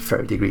costume in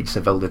 30 degrees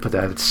Seville, they put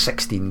out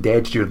 16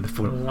 dead during the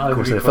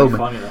course of the filming.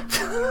 Funny,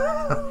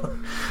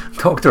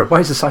 Doctor, why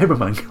is the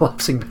Cyberman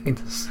collapsing behind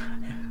us?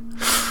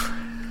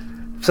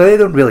 So they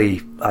don't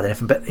really add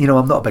anything, but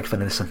I'm not a big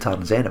fan of the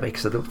Sontarans anyway,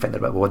 because I don't think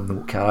they're a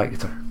one-note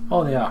character.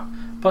 Oh, they are.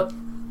 But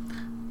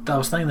I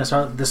was thinking this,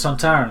 the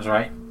Sontarans,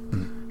 right,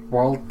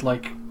 were all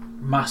like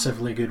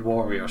massively good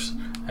warriors,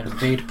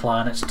 invade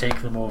planets,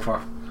 take them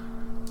over.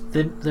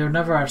 They're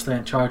never actually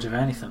in charge of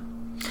anything.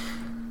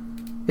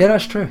 Yeah,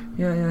 that's true.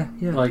 Yeah.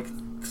 Like,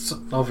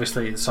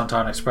 obviously, the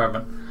Sontaran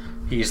experiment,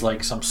 he's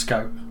like some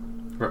scout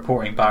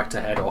reporting back to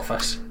head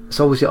office.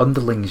 It's always the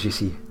underlings you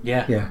see.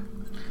 Yeah.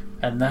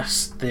 And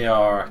this, they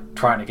are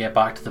trying to get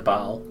back to the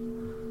battle.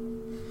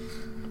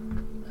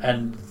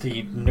 And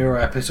the newer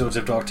episodes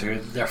of Doctor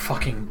Who, they're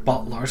fucking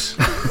butlers.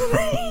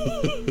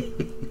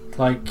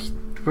 Like,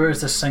 where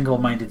is this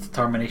single-minded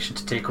determination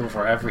to take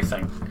over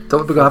everything?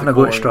 Don't be having a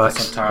go at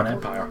Strax. Sontaran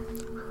Empire.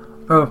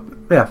 Oh,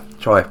 yeah,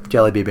 sorry,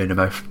 jelly baby in the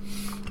mouth.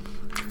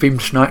 Themed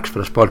snacks for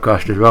this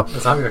podcast as well.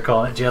 Is that what you're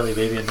calling it? Jelly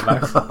baby in the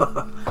mouth?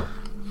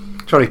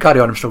 Sorry,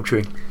 carry on, I'm still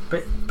chewing.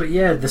 But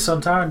yeah, the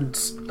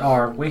Sontarans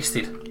are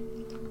wasted.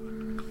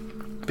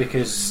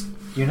 Because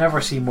you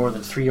never see more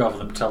than 3 of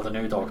them till the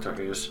new Doctor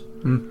Who's.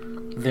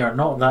 They're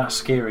not that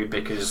scary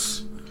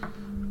because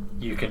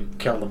you can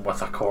kill them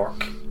with a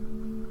cork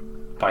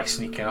by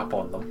sneaking up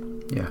on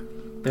them. Yeah.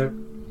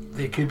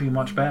 They could be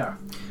much better.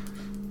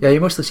 Yeah,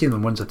 you must have seen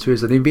them 1s or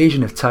 2s. In the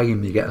Invasion of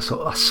Time, you get a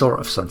sort of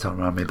Sontaran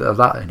army, but of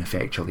that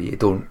ineffectually, you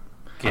don't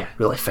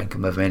really think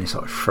of them as any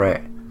sort of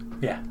threat.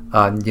 Yeah.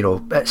 And,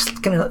 it's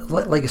kind of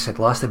like I said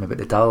last time about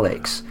the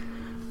Daleks.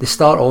 They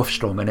start off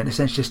strong, and in a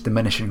sense, just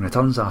diminishing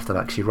returns after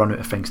that because you run out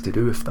of things to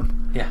do with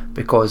them. Yeah.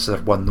 Because they're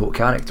one-note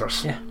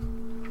characters. Yeah.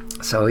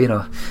 So,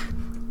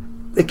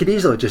 they could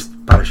easily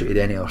just parachute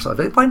any other sort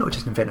of. Why not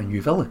just invent a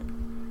new villain?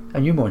 A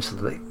new monster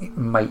that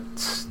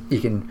you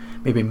can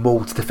maybe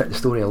mould to fit the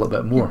story a little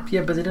bit more.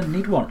 Yeah, but they didn't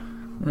need one.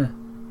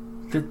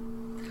 Yeah.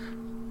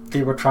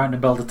 They were trying to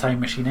build a time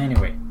machine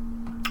anyway.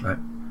 Right.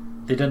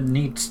 They didn't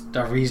need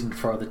a reason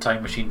for the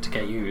time machine to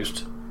get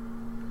used.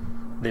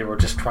 They were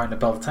just trying to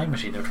build a time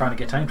machine. They were trying to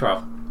get time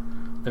travel.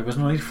 There was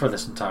no need for the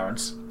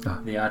Sontarans.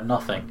 They had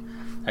nothing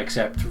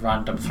except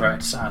random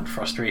threats and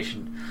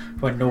frustration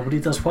when nobody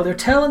does what they're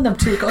telling them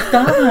to. God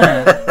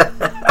damn it!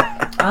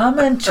 I'm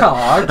in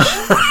charge.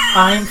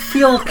 I'm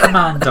field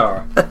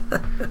commander.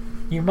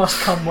 You must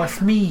come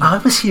with me. I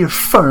was here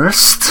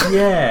first.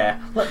 Yeah,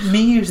 let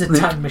me use the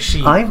time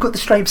machine. I've got the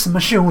stripes on my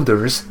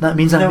shoulders. That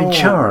means I'm in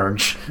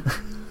charge.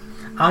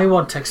 I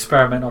want to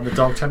experiment on the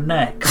Doctor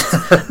next.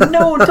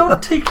 No,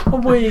 don't take him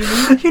away.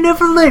 You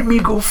never let me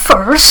go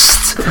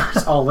first.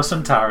 That's all the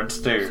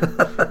Sontarans do.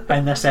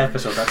 In this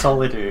episode, that's all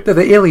they do. They're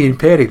the alien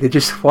Perry. They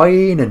just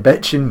whine and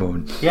bitch and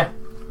moan. Yeah.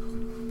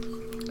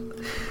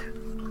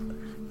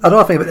 I know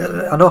nothing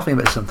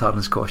about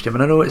Sontaran's costume,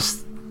 and I know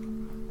it's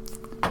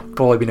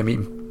probably been a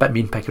bit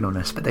mean picking on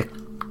this, but the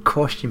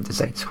costume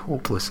design's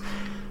hopeless.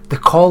 The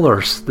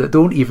collars that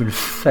don't even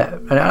fit,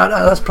 and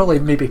that's probably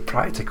maybe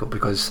practical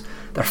because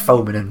they're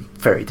filming in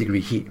 30-degree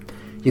heat.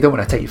 You don't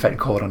want a tight-fitting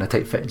collar on a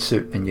tight-fitting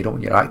suit, and you don't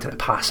want your actor to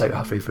pass out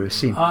halfway through a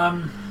scene.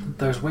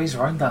 There's ways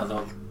around that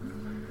though.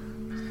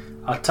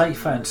 A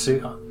tight-fitting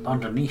suit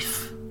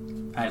underneath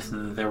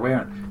anything that they're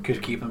wearing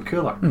could keep them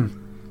cooler.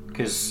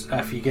 Because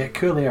if you get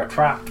cool air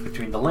trapped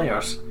between the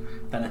layers,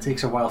 then it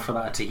takes a while for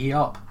that to heat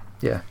up.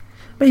 Yeah.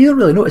 But you don't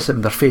really notice it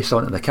when they're face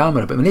onto the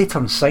camera, but when they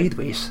turn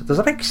sideways, there's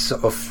a big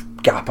sort of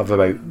gap of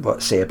about,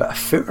 let's say, about a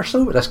foot or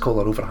so where this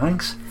collar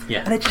overhangs.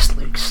 Yeah. And it just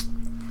looks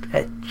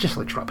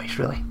rubbish,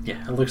 really.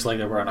 Yeah, it looks like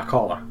they're wearing a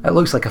collar. It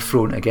looks like a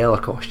thrown together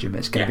costume.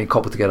 It's going to be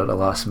cobbled together at the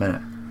last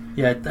minute.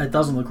 Yeah, it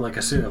doesn't look like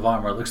a suit of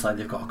armour. It looks like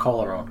they've got a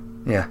collar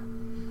on. Yeah.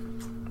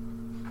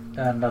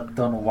 And I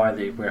don't know why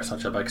they wear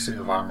such a big suit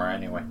of armour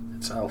anyway.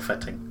 It's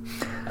ill-fitting,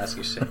 as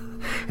you say.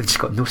 It's just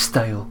got no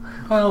style.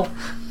 Well,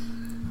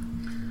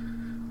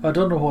 I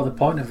don't know what the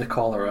point of the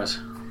collar is.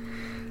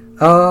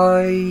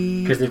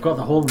 Because they've got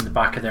the hole in the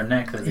back of their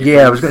neck.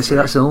 I was going to say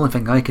that's the only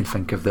thing I can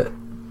think of that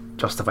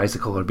justifies the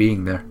collar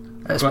being there.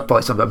 It's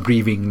probably some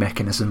breathing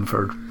mechanism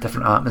for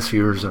different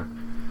atmospheres or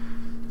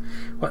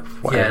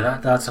whatever. Yeah,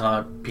 that's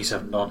another piece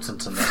of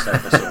nonsense in this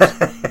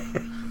episode.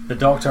 The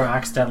Doctor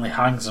accidentally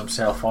hangs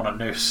himself on a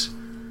noose.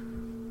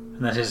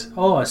 And then says,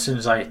 "Oh, as soon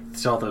as I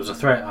saw there was a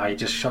threat, I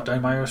just shut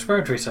down my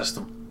respiratory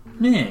system."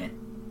 Yeah.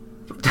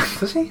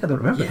 Does he? I don't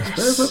remember.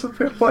 Yes.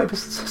 What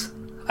episode?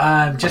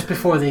 Just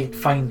before they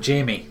find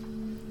Jamie.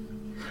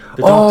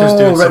 The doctor's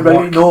doing some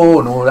work.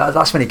 No,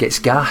 that's when he gets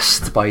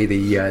gassed by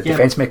the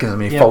defence mechanism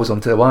and he falls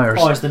onto the wires.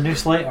 Oh, it's the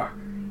noose later.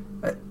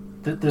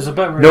 There's a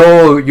bit where...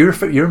 No,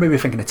 you're maybe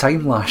thinking of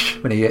Time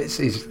Lash when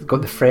he's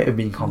got the threat of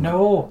being hung.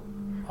 No.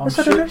 Is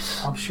there a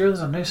noose? I'm sure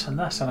there's a noose in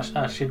this, and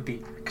I should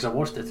be, because I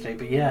watched it today,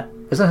 but yeah.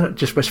 Isn't it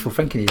just wishful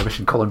thinking you're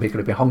wishing Colin Baker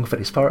would be hung for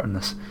his part in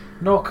this?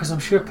 No, because I'm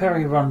sure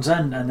Perry runs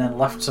in and then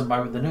lifts him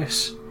out of the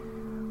noose.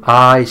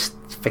 I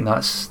think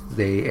that's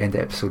the end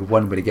of episode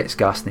 1 where he gets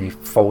gassed and he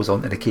falls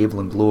onto the cable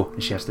and below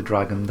and she has to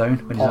drag him down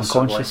when he's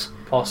unconscious.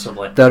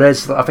 Possibly. There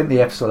is, I think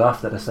the episode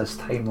after this is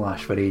Time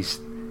Lash where he's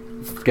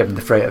given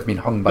the threat of being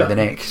hung by the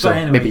neck, so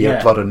anyway, maybe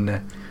you're blurring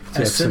the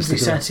two as soon as he episodes together.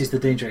 senses the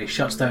danger, he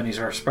shuts down his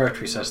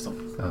respiratory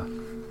system. Oh.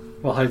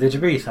 Well, how did you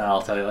breathe?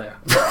 I'll tell you later.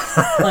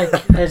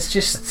 It's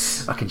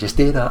just... I can just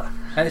do that.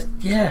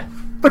 Yeah.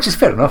 Which is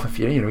fair enough if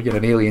you're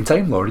an alien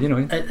Time Lord,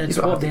 It's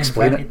what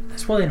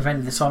they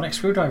invented the sonic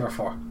screwdriver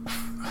for.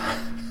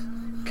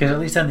 Because at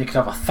least then they could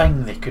have a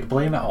thing they could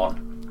blame it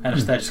on, and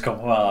instead just go,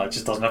 well, it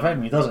just doesn't affect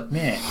me, does it?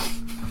 Meh.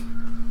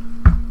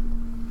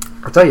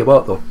 I'll tell you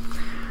what though,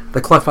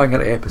 the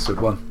cliffhanger to episode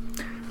 1,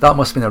 that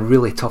must have been a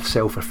really tough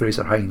sell for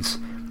Fraser Hines.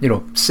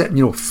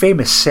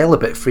 Famous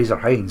celibate Fraser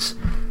Hines.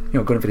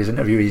 Going for his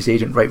interview with his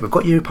agent. Right, we've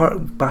got you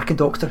back in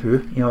Doctor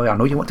Who. I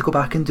know you want to go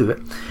back and do it.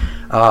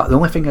 The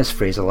only thing is,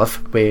 Fraser, love,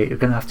 you're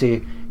going to have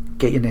to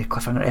get you in the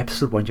cliffhanger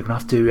episode 1. You're going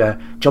to have to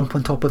jump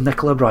on top of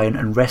Nicola Bryant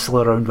and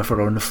wrestle around with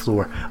her on the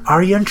floor.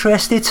 Are you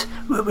interested?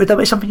 Would that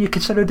be something you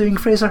consider doing,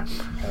 Fraser?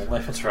 Only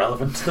if it's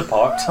relevant to the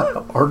part.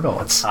 Or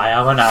not. I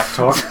am an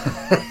actor.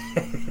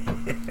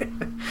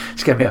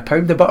 Just give me a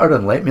pound of butter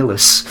and let me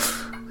loose.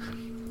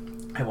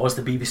 It was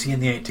the BBC in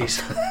the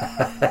 80s.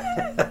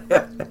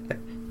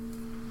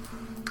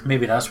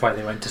 Maybe that's why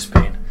they went to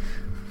Spain.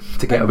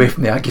 To get away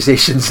from the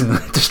accusations and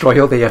destroy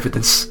all the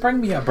evidence.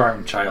 Bring me a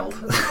brown child.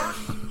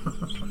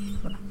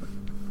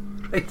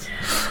 Right.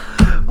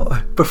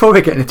 Before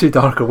we get into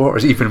darker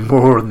waters even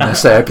more in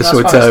this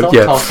episode,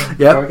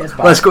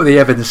 let's go to the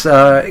evidence.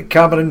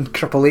 Cameron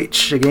Triple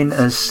H again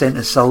has sent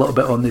us a little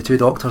bit on the two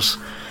doctors.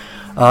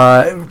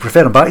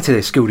 Referring back to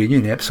the school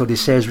reunion episode, he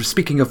says,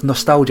 speaking of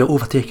nostalgia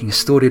overtaking a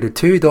story, the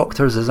two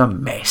doctors is a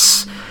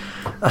mess.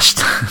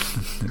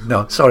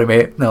 No, sorry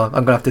mate, no, I'm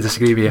going to have to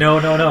disagree with you. No,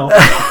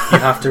 you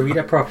have to read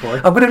it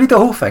properly. I'm going to read the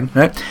whole thing,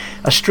 right?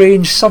 A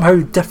strange,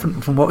 somehow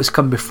different from what has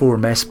come before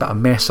mess, but a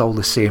mess all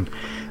the same.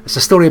 It's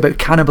a story about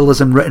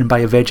cannibalism written by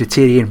a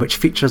vegetarian, which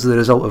features the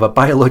result of a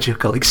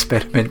biological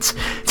experiment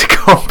to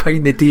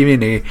combine the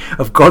DNA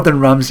of Gordon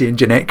Ramsay and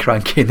Jeanette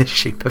Cranky in the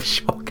shape of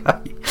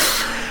Shockeye.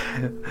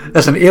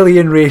 There's an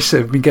alien race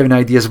that have been given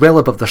ideas well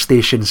above their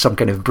station, some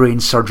kind of brain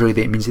surgery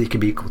that means they can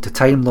be equal to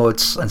Time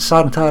Lords, and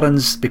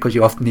Sontarans because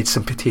you often need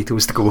some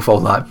potatoes to go with all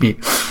that meat.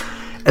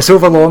 It's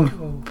Overlong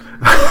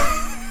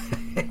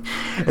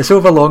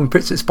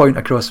puts its point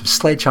across with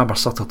sledgehammer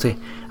subtlety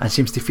and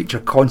seems to feature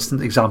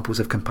constant examples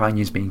of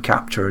companions being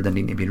captured and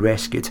needing to be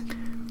rescued.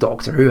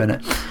 Doctor Who in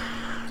it.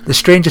 The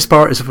strangest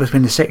part is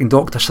when the second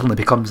Doctor suddenly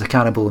becomes the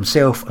cannibal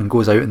himself and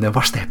goes out in the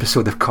worst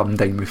episode of Come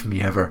Dine With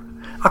Me ever.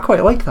 I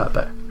quite like that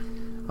bit.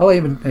 I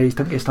like when he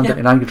gets turned into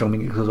an angry drum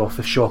and he goes off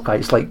with Shockeye.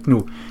 It's like,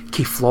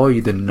 Keith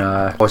Floyd and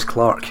Oz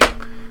Clark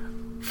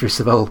through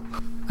Seville.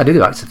 I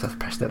do actually have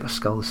pressed their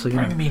skulls, so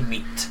Bring me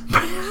meat.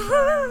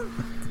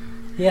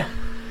 Yeah.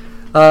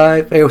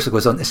 He also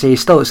goes on to say,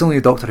 still, it's only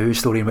a Doctor Who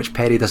story in which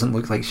Perry doesn't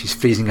look like she's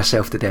freezing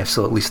herself to death,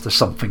 so at least there's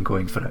something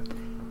going for it.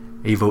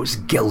 He votes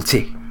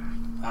guilty.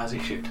 As he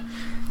should.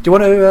 Do you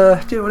want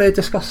to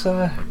discuss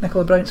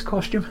Nicola Bryant's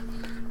costume?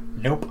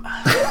 Nope.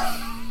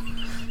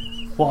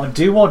 What I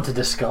do want to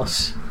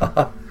discuss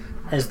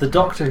is the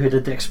Doctor who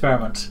did the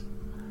experiment.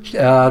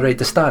 Right,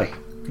 the Starry.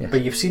 Yes.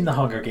 But you've seen the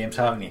Hunger Games,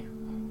 haven't you?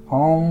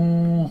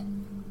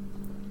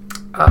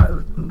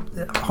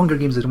 Hunger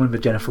Games is the one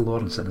with Jennifer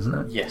Lawrence in, isn't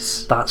it?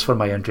 Yes. That's where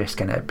my interest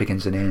kind of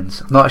begins and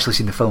ends. I've not actually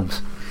seen the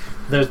films.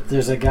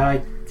 There's a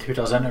guy who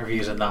does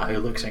interviews in that who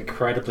looks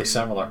incredibly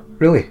similar.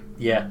 Really?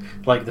 Yeah,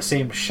 like the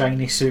same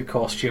shiny suit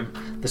costume,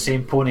 the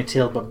same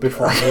ponytail but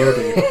before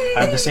hairdo,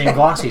 and the same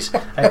glasses.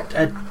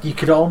 You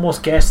could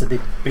almost guess that they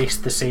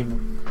based the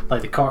same,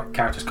 like the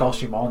character's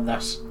costume on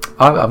this.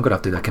 I'm going to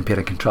have to do that, compare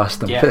and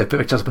contrast them. Yeah. Put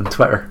pictures up on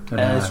Twitter. And,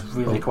 it is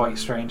really quite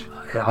strange.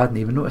 I hadn't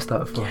even noticed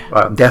that before. Yeah.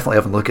 Right, I'm definitely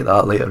having a look at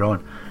that later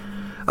on.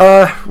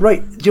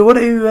 Right, do you want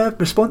to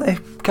respond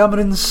to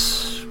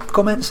Cameron's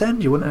comments then?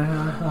 Do you want to?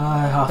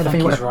 I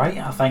think he's right.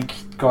 I think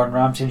Gordon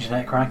Ramsay and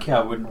Jeanette Cranky,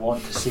 I wouldn't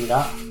want to see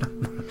that.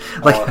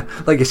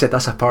 like you said,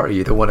 that's a party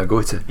you don't want to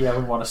go to. Yeah, I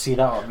wouldn't want to see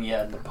that, or meet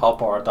in the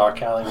pub or a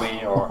dark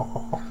alleyway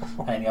or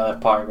any other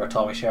party where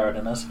Tommy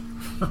Sheridan is.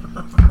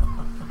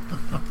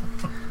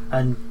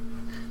 And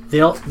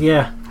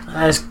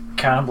as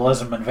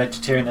cannibalism and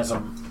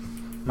vegetarianism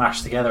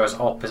mashed together as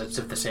opposites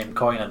of the same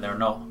coin, and they're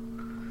not.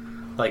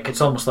 Like,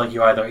 it's almost like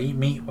you either eat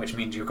meat, which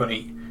means you're going to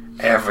eat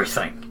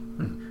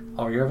everything,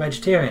 or you're a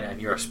vegetarian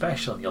and you're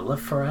special and you'll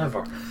live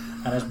forever,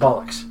 and it's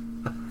bollocks.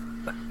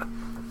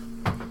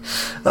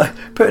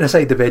 Putting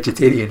aside the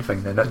vegetarian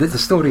thing then, the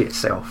story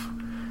itself,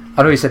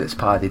 I know you said it's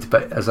padded,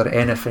 but is there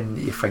anything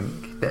that you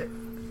think that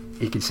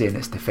you can say in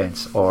its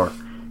defence, or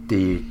do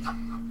you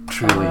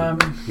truly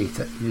hate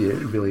it? You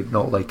really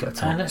not like it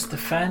at all? In its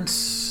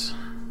defence,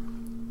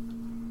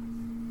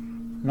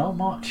 not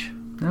much.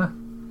 No.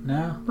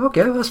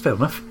 Okay, that's fair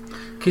enough.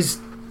 Because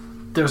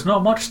there's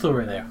not much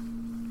story there.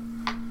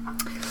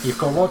 You've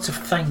got lots of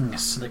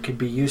things that could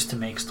be used to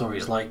make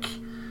stories, like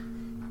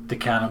the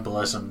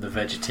cannibalism, the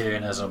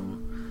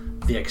vegetarianism,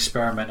 the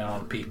experimenting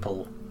on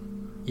people.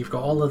 You've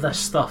got all of this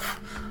stuff.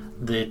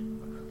 The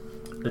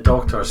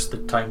Doctors, the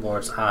Time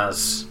Lords,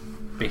 as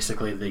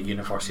basically the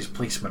universe's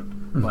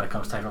policemen when it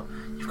comes to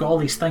time. You've got all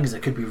these things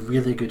that could be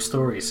really good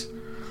stories,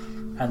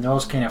 and they're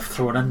all kind of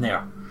thrown in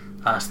there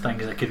as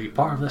things that could be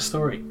part of this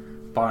story,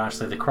 but are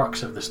actually the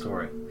crux of the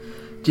story.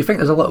 Do you think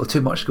there's a little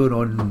too much going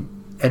on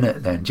in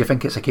it then? Do you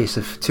think it's a case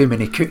of too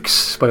many cooks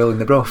spoiling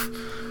the broth?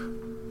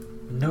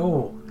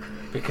 No,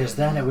 because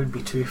then it would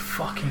be 2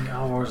 fucking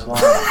hours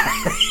long.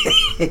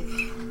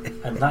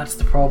 And that's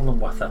the problem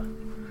with it.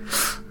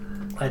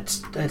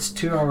 It's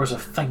 2 hours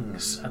of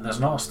things, and there's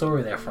not a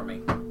story there for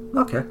me.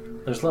 Okay.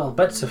 There's little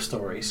bits of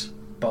stories,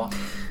 but...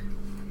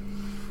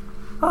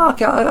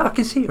 Okay, I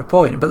can see your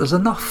point, but there's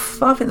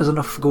enough. I think there's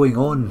enough going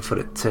on for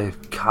it to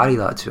carry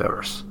that 2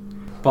 hours.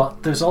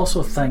 But there's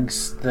also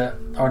things that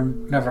are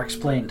never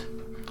explained.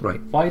 Right.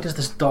 Why does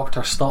this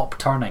doctor stop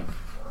turning?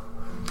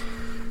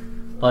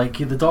 Like,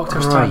 the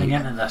doctor's turning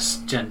into this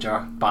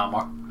ginger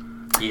bammer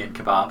eating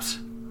kebabs.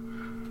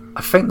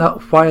 I think that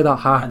why that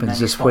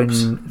happens is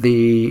when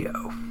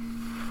now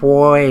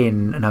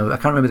I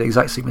can't remember the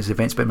exact sequence of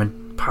events, but when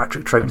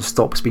Patrick Troughton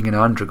stops being an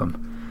androgam,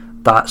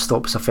 that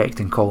stops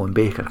affecting Colin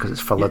Baker because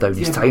it's further down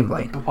his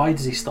timeline. But why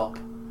does he stop?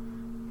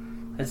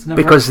 It's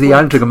never because the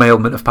androgam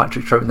element of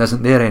Patrick Troughton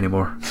isn't there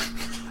anymore.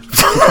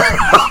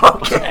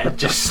 Okay. It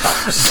just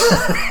stops.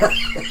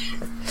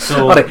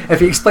 So, right,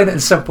 if you explain it in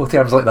simple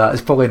terms like that,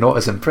 it's probably not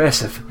as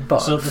impressive. But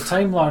so the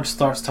Time Lord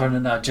starts turning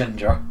into a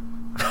ginger,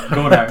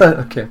 going out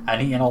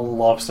and eating all the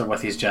lobster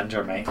with his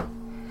ginger mate.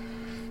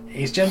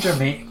 His ginger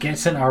mate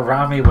gets into a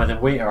rammy with the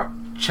waiter,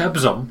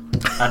 chibs him,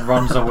 and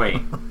runs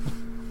away.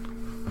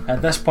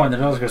 At this point, the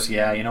doctor goes,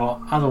 "Yeah, you know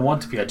what? I don't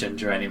want to be a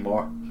ginger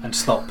anymore," and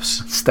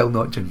stops. Still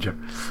not ginger.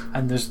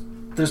 And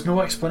there's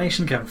no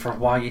explanation given for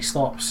why he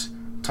stops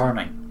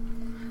turning.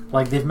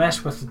 Like, they've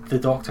messed with the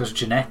doctor's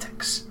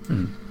genetics.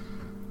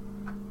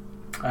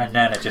 And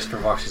then it just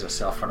reverses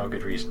itself for no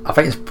good reason. I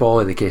think it's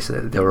probably the case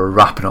that they were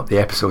wrapping up the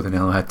episode and they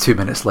only had 2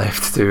 minutes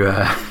left to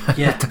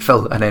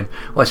fill, and then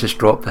let's just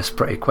drop this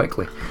pretty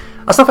quickly.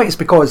 I still think it's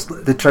because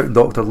the Troughton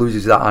Doctor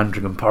loses that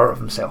androgam part of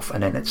himself,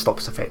 and then it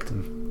stops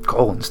affecting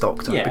Colin's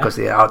Doctor because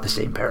they are the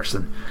same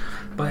person.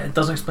 But it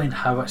doesn't explain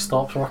how it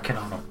stops working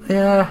on him.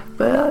 Yeah,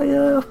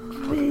 but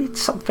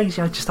some things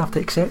you just have to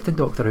accept in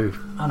Doctor Who.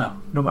 I know.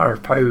 No matter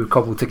how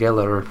cobbled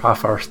together or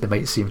half-arsed they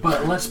might seem.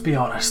 But let's be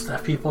honest,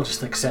 if people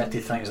just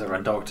accepted things that were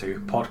in Doctor Who,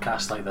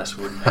 podcasts like this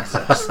wouldn't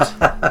exist.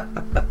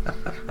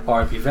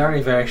 Or it'd be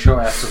very, very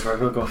short episodes where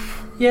we'll go,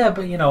 yeah,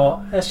 but you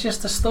know, it's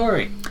just a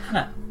story.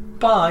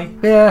 Bye.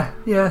 Yeah,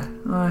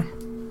 aye.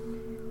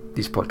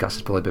 These podcasts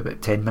would probably be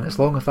about 10 minutes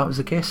long if that was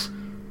the case.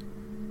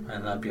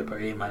 And that'd be about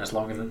 8 minutes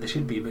longer than they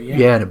should be, but yeah.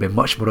 Yeah, and it'd be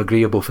much more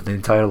agreeable for the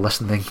entire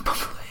listening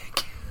public.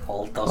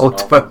 All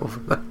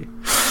 12.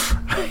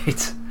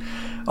 Right.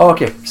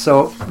 Okay,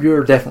 so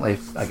you're definitely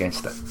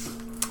against it.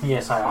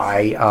 Yes,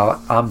 I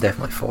am. I'm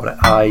definitely for it.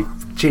 I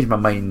changed my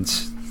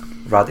mind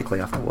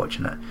radically after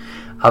watching it.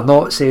 I'm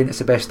not saying it's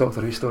the best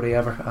Doctor Who story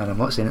ever, and I'm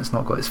not saying it's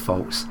not got its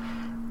faults,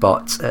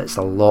 but it's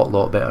a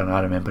lot better than I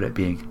remember it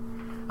being.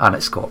 And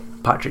it's got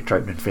Patrick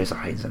Troughton and Fraser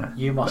Hines in it.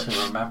 You must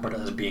have remembered it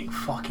as being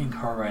fucking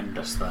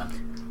horrendous then.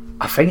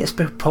 I think it's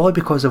probably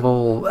because of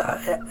all...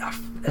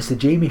 it's the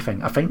Jamie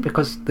thing. I think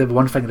because the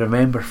one thing I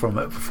remember from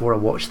it before I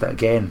watched it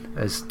again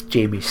is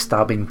Jamie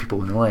stabbing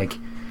people in the leg.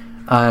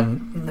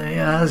 And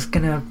it's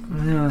gonna...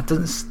 it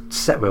doesn't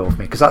sit well with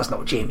me, because that's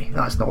not Jamie.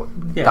 That's not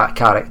that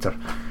character.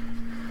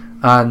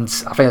 And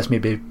I think that's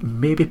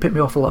maybe put me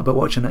off a little bit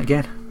watching it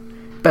again.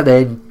 But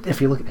then,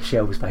 if you look at the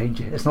shelves behind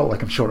you, it's not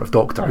like I'm short of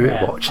Doctor Who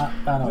to watch.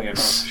 I know you're not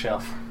off the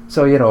shelf.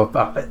 So,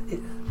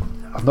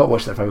 I've not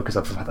watched it for because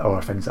I've had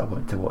other things that I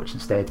want to watch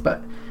instead.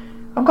 But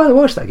I'm glad I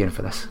watched it again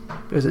for this,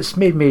 because it's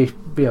made me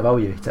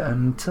reevaluate it,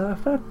 and I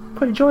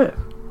quite enjoy it.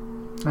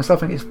 I still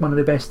think it's one of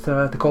the best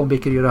the Colin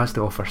Baker era has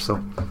to offer,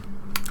 so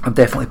I'm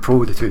definitely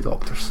pro the 2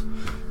 Doctors.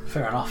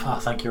 Fair enough, I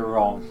think you're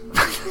wrong.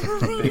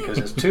 Because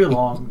it's too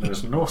long,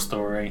 there's no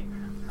story,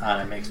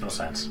 and it makes no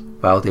sense.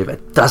 Well, Dave,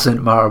 it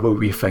doesn't matter what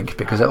we think,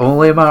 because it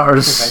only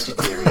matters.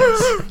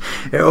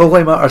 It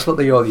only matters what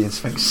the audience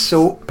thinks.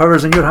 So,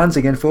 power's in your hands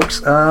again,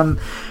 folks.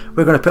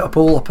 We're going to put a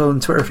poll up on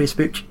Twitter,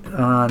 Facebook,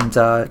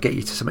 and get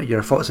you to submit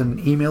your thoughts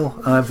in email.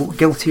 Vote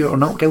guilty or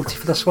not guilty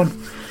for this one.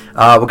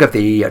 We'll give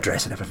the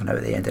address and everything out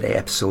at the end of the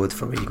episode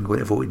for where you can go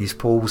to vote in these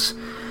polls.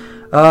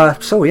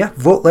 So yeah,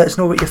 vote, let us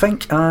know what you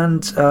think,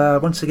 and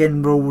once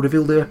again we'll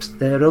reveal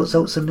the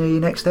results in the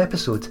next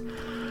episode.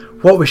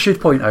 What we should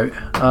point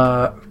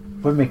out,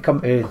 when we come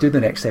to do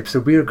the next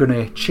episode, we're going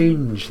to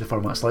change the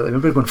format slightly.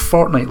 We're going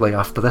fortnightly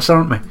after this,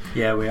 aren't we?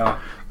 Yeah, we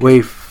are.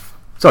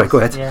 Sorry, go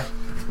ahead. Yeah.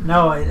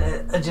 No, I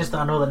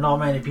know that not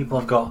many people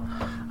have got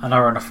an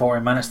hour and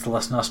 40 minutes to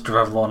listen to us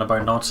drivel on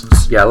about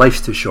nonsense. Yeah, life's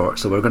too short,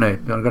 so we're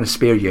gonna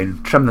spare you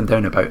and trim them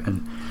down a bit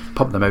and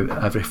pump them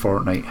out every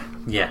fortnight.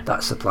 Yeah,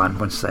 that's the plan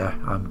once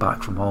I'm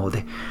back from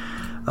holiday.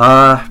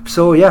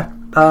 So yeah,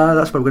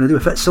 that's what we're going to do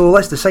with it. So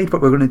let's decide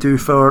what we're going to do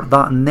for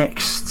that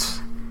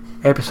next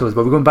episode.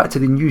 But we're going back to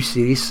the new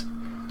series,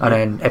 and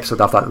then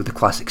episode after that with the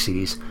classic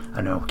series,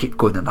 and then we'll keep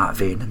going in that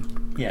vein. And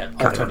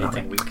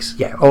alternating weeks.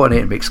 Yeah,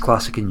 alternating weeks,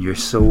 classic and new.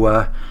 So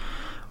we're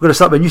going to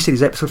start with a new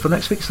series episode for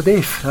next week. So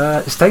Dave,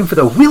 it's time for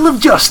the Wheel of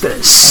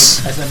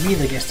Justice. Is it me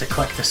that gets to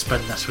click the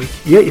spin this week?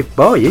 Yeah, you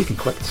can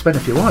click the spin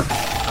if you want.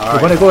 We're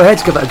going to go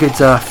ahead, give it a good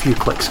few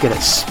clicks, get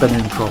it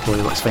spinning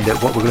properly. Let's find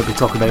out what we're going to be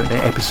talking about in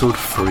episode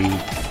 3.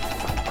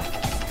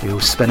 Wheel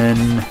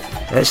spinning,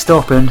 it's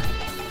stopping.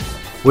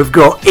 We've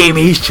got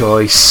Amy's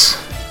Choice.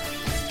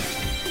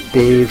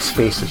 Dave's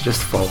face has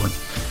just fallen.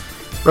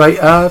 Right,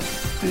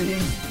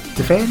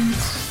 defend,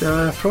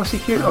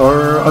 prosecute,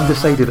 or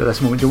undecided at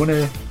this moment? Do you want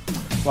to?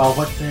 Well,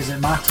 what is it?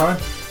 My turn.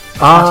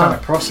 My turn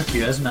to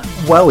prosecute, isn't it?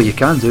 Well, you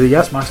can do,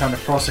 yeah. It's my turn to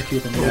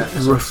prosecute the new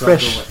episode. We'll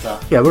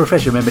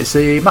refresh your memory. It's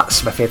the Matt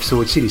Smith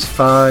episode, series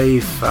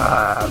 5.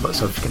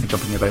 Lots of kind of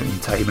jumping about in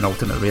time and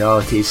alternate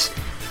realities.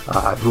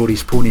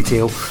 Rory's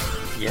ponytail.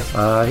 Yep.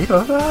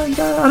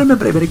 I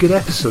remember it being a good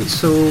episode.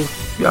 So,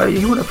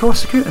 you want to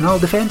prosecute and I'll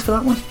defend for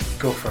that one?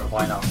 Go for it.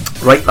 Why not?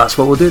 Right, that's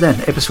what we'll do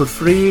then. Episode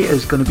 3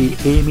 is going to be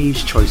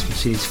Amy's Choice from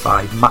series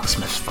 5, Matt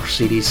Smith's first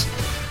series.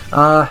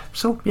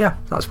 So yeah,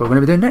 that's what we're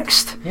going to be doing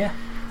next. Yeah.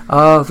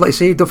 Like I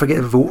say, don't forget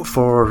to vote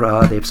for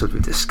the episode we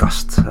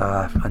discussed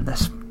in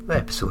this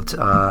episode.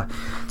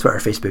 Twitter,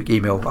 Facebook,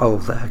 email. I'll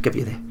give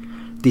you the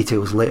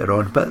details later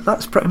on. But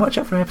that's pretty much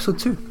it for episode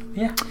 2.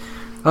 Yeah.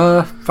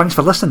 Thanks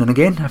for listening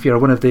again. If you're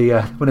one of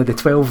the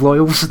 12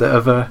 loyals that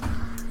have.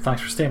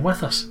 Thanks for staying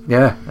with us.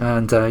 Yeah,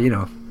 and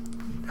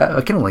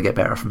it can only get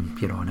better from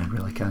here on in,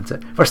 really, can't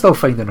it? We're still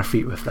finding our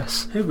feet with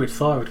this. Who would have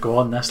thought it would go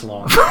on this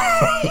long?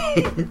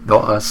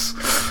 Not us.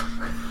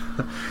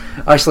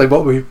 Actually,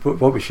 what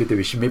we should do,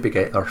 we should maybe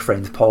get our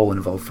friend Paul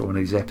involved for one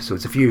of these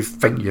episodes. If you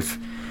think you've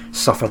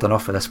suffered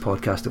enough of this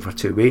podcast over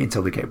 2, wait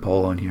until we get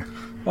Paul on here.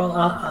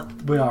 Well,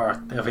 we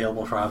are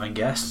available for having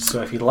guests,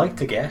 so if you'd like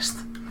to guest...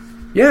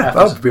 Yeah,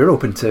 we're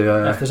open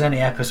to... if there's any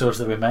episodes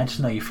that we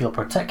mention that you feel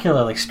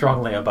particularly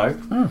strongly about,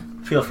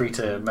 feel free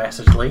to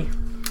message Lee.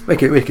 We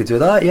could do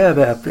that, yeah.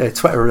 But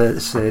Twitter,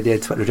 the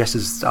Twitter address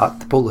is at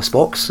the Polis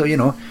Box, so we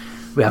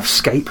have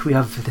Skype, we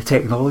have the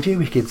technology.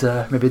 We could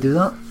maybe do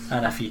that.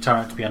 And if you turn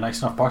out to be a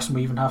nice enough person,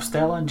 we even have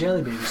Stella and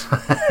Jelly Babies.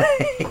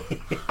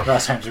 That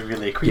sounds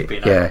really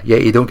creepy. Yeah,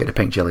 you don't get the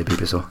pink Jelly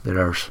Babies though. They're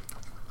ours,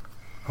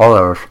 all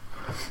ours.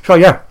 So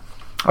yeah,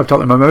 I'm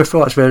talking my mouth,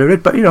 that's very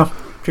rude, but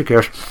who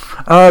cares?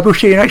 We'll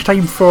see you next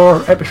time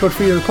for episode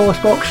 3 of the Polis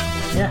Box.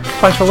 Yeah.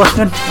 Thanks for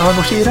listening, and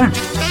we'll see you then.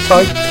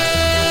 Bye.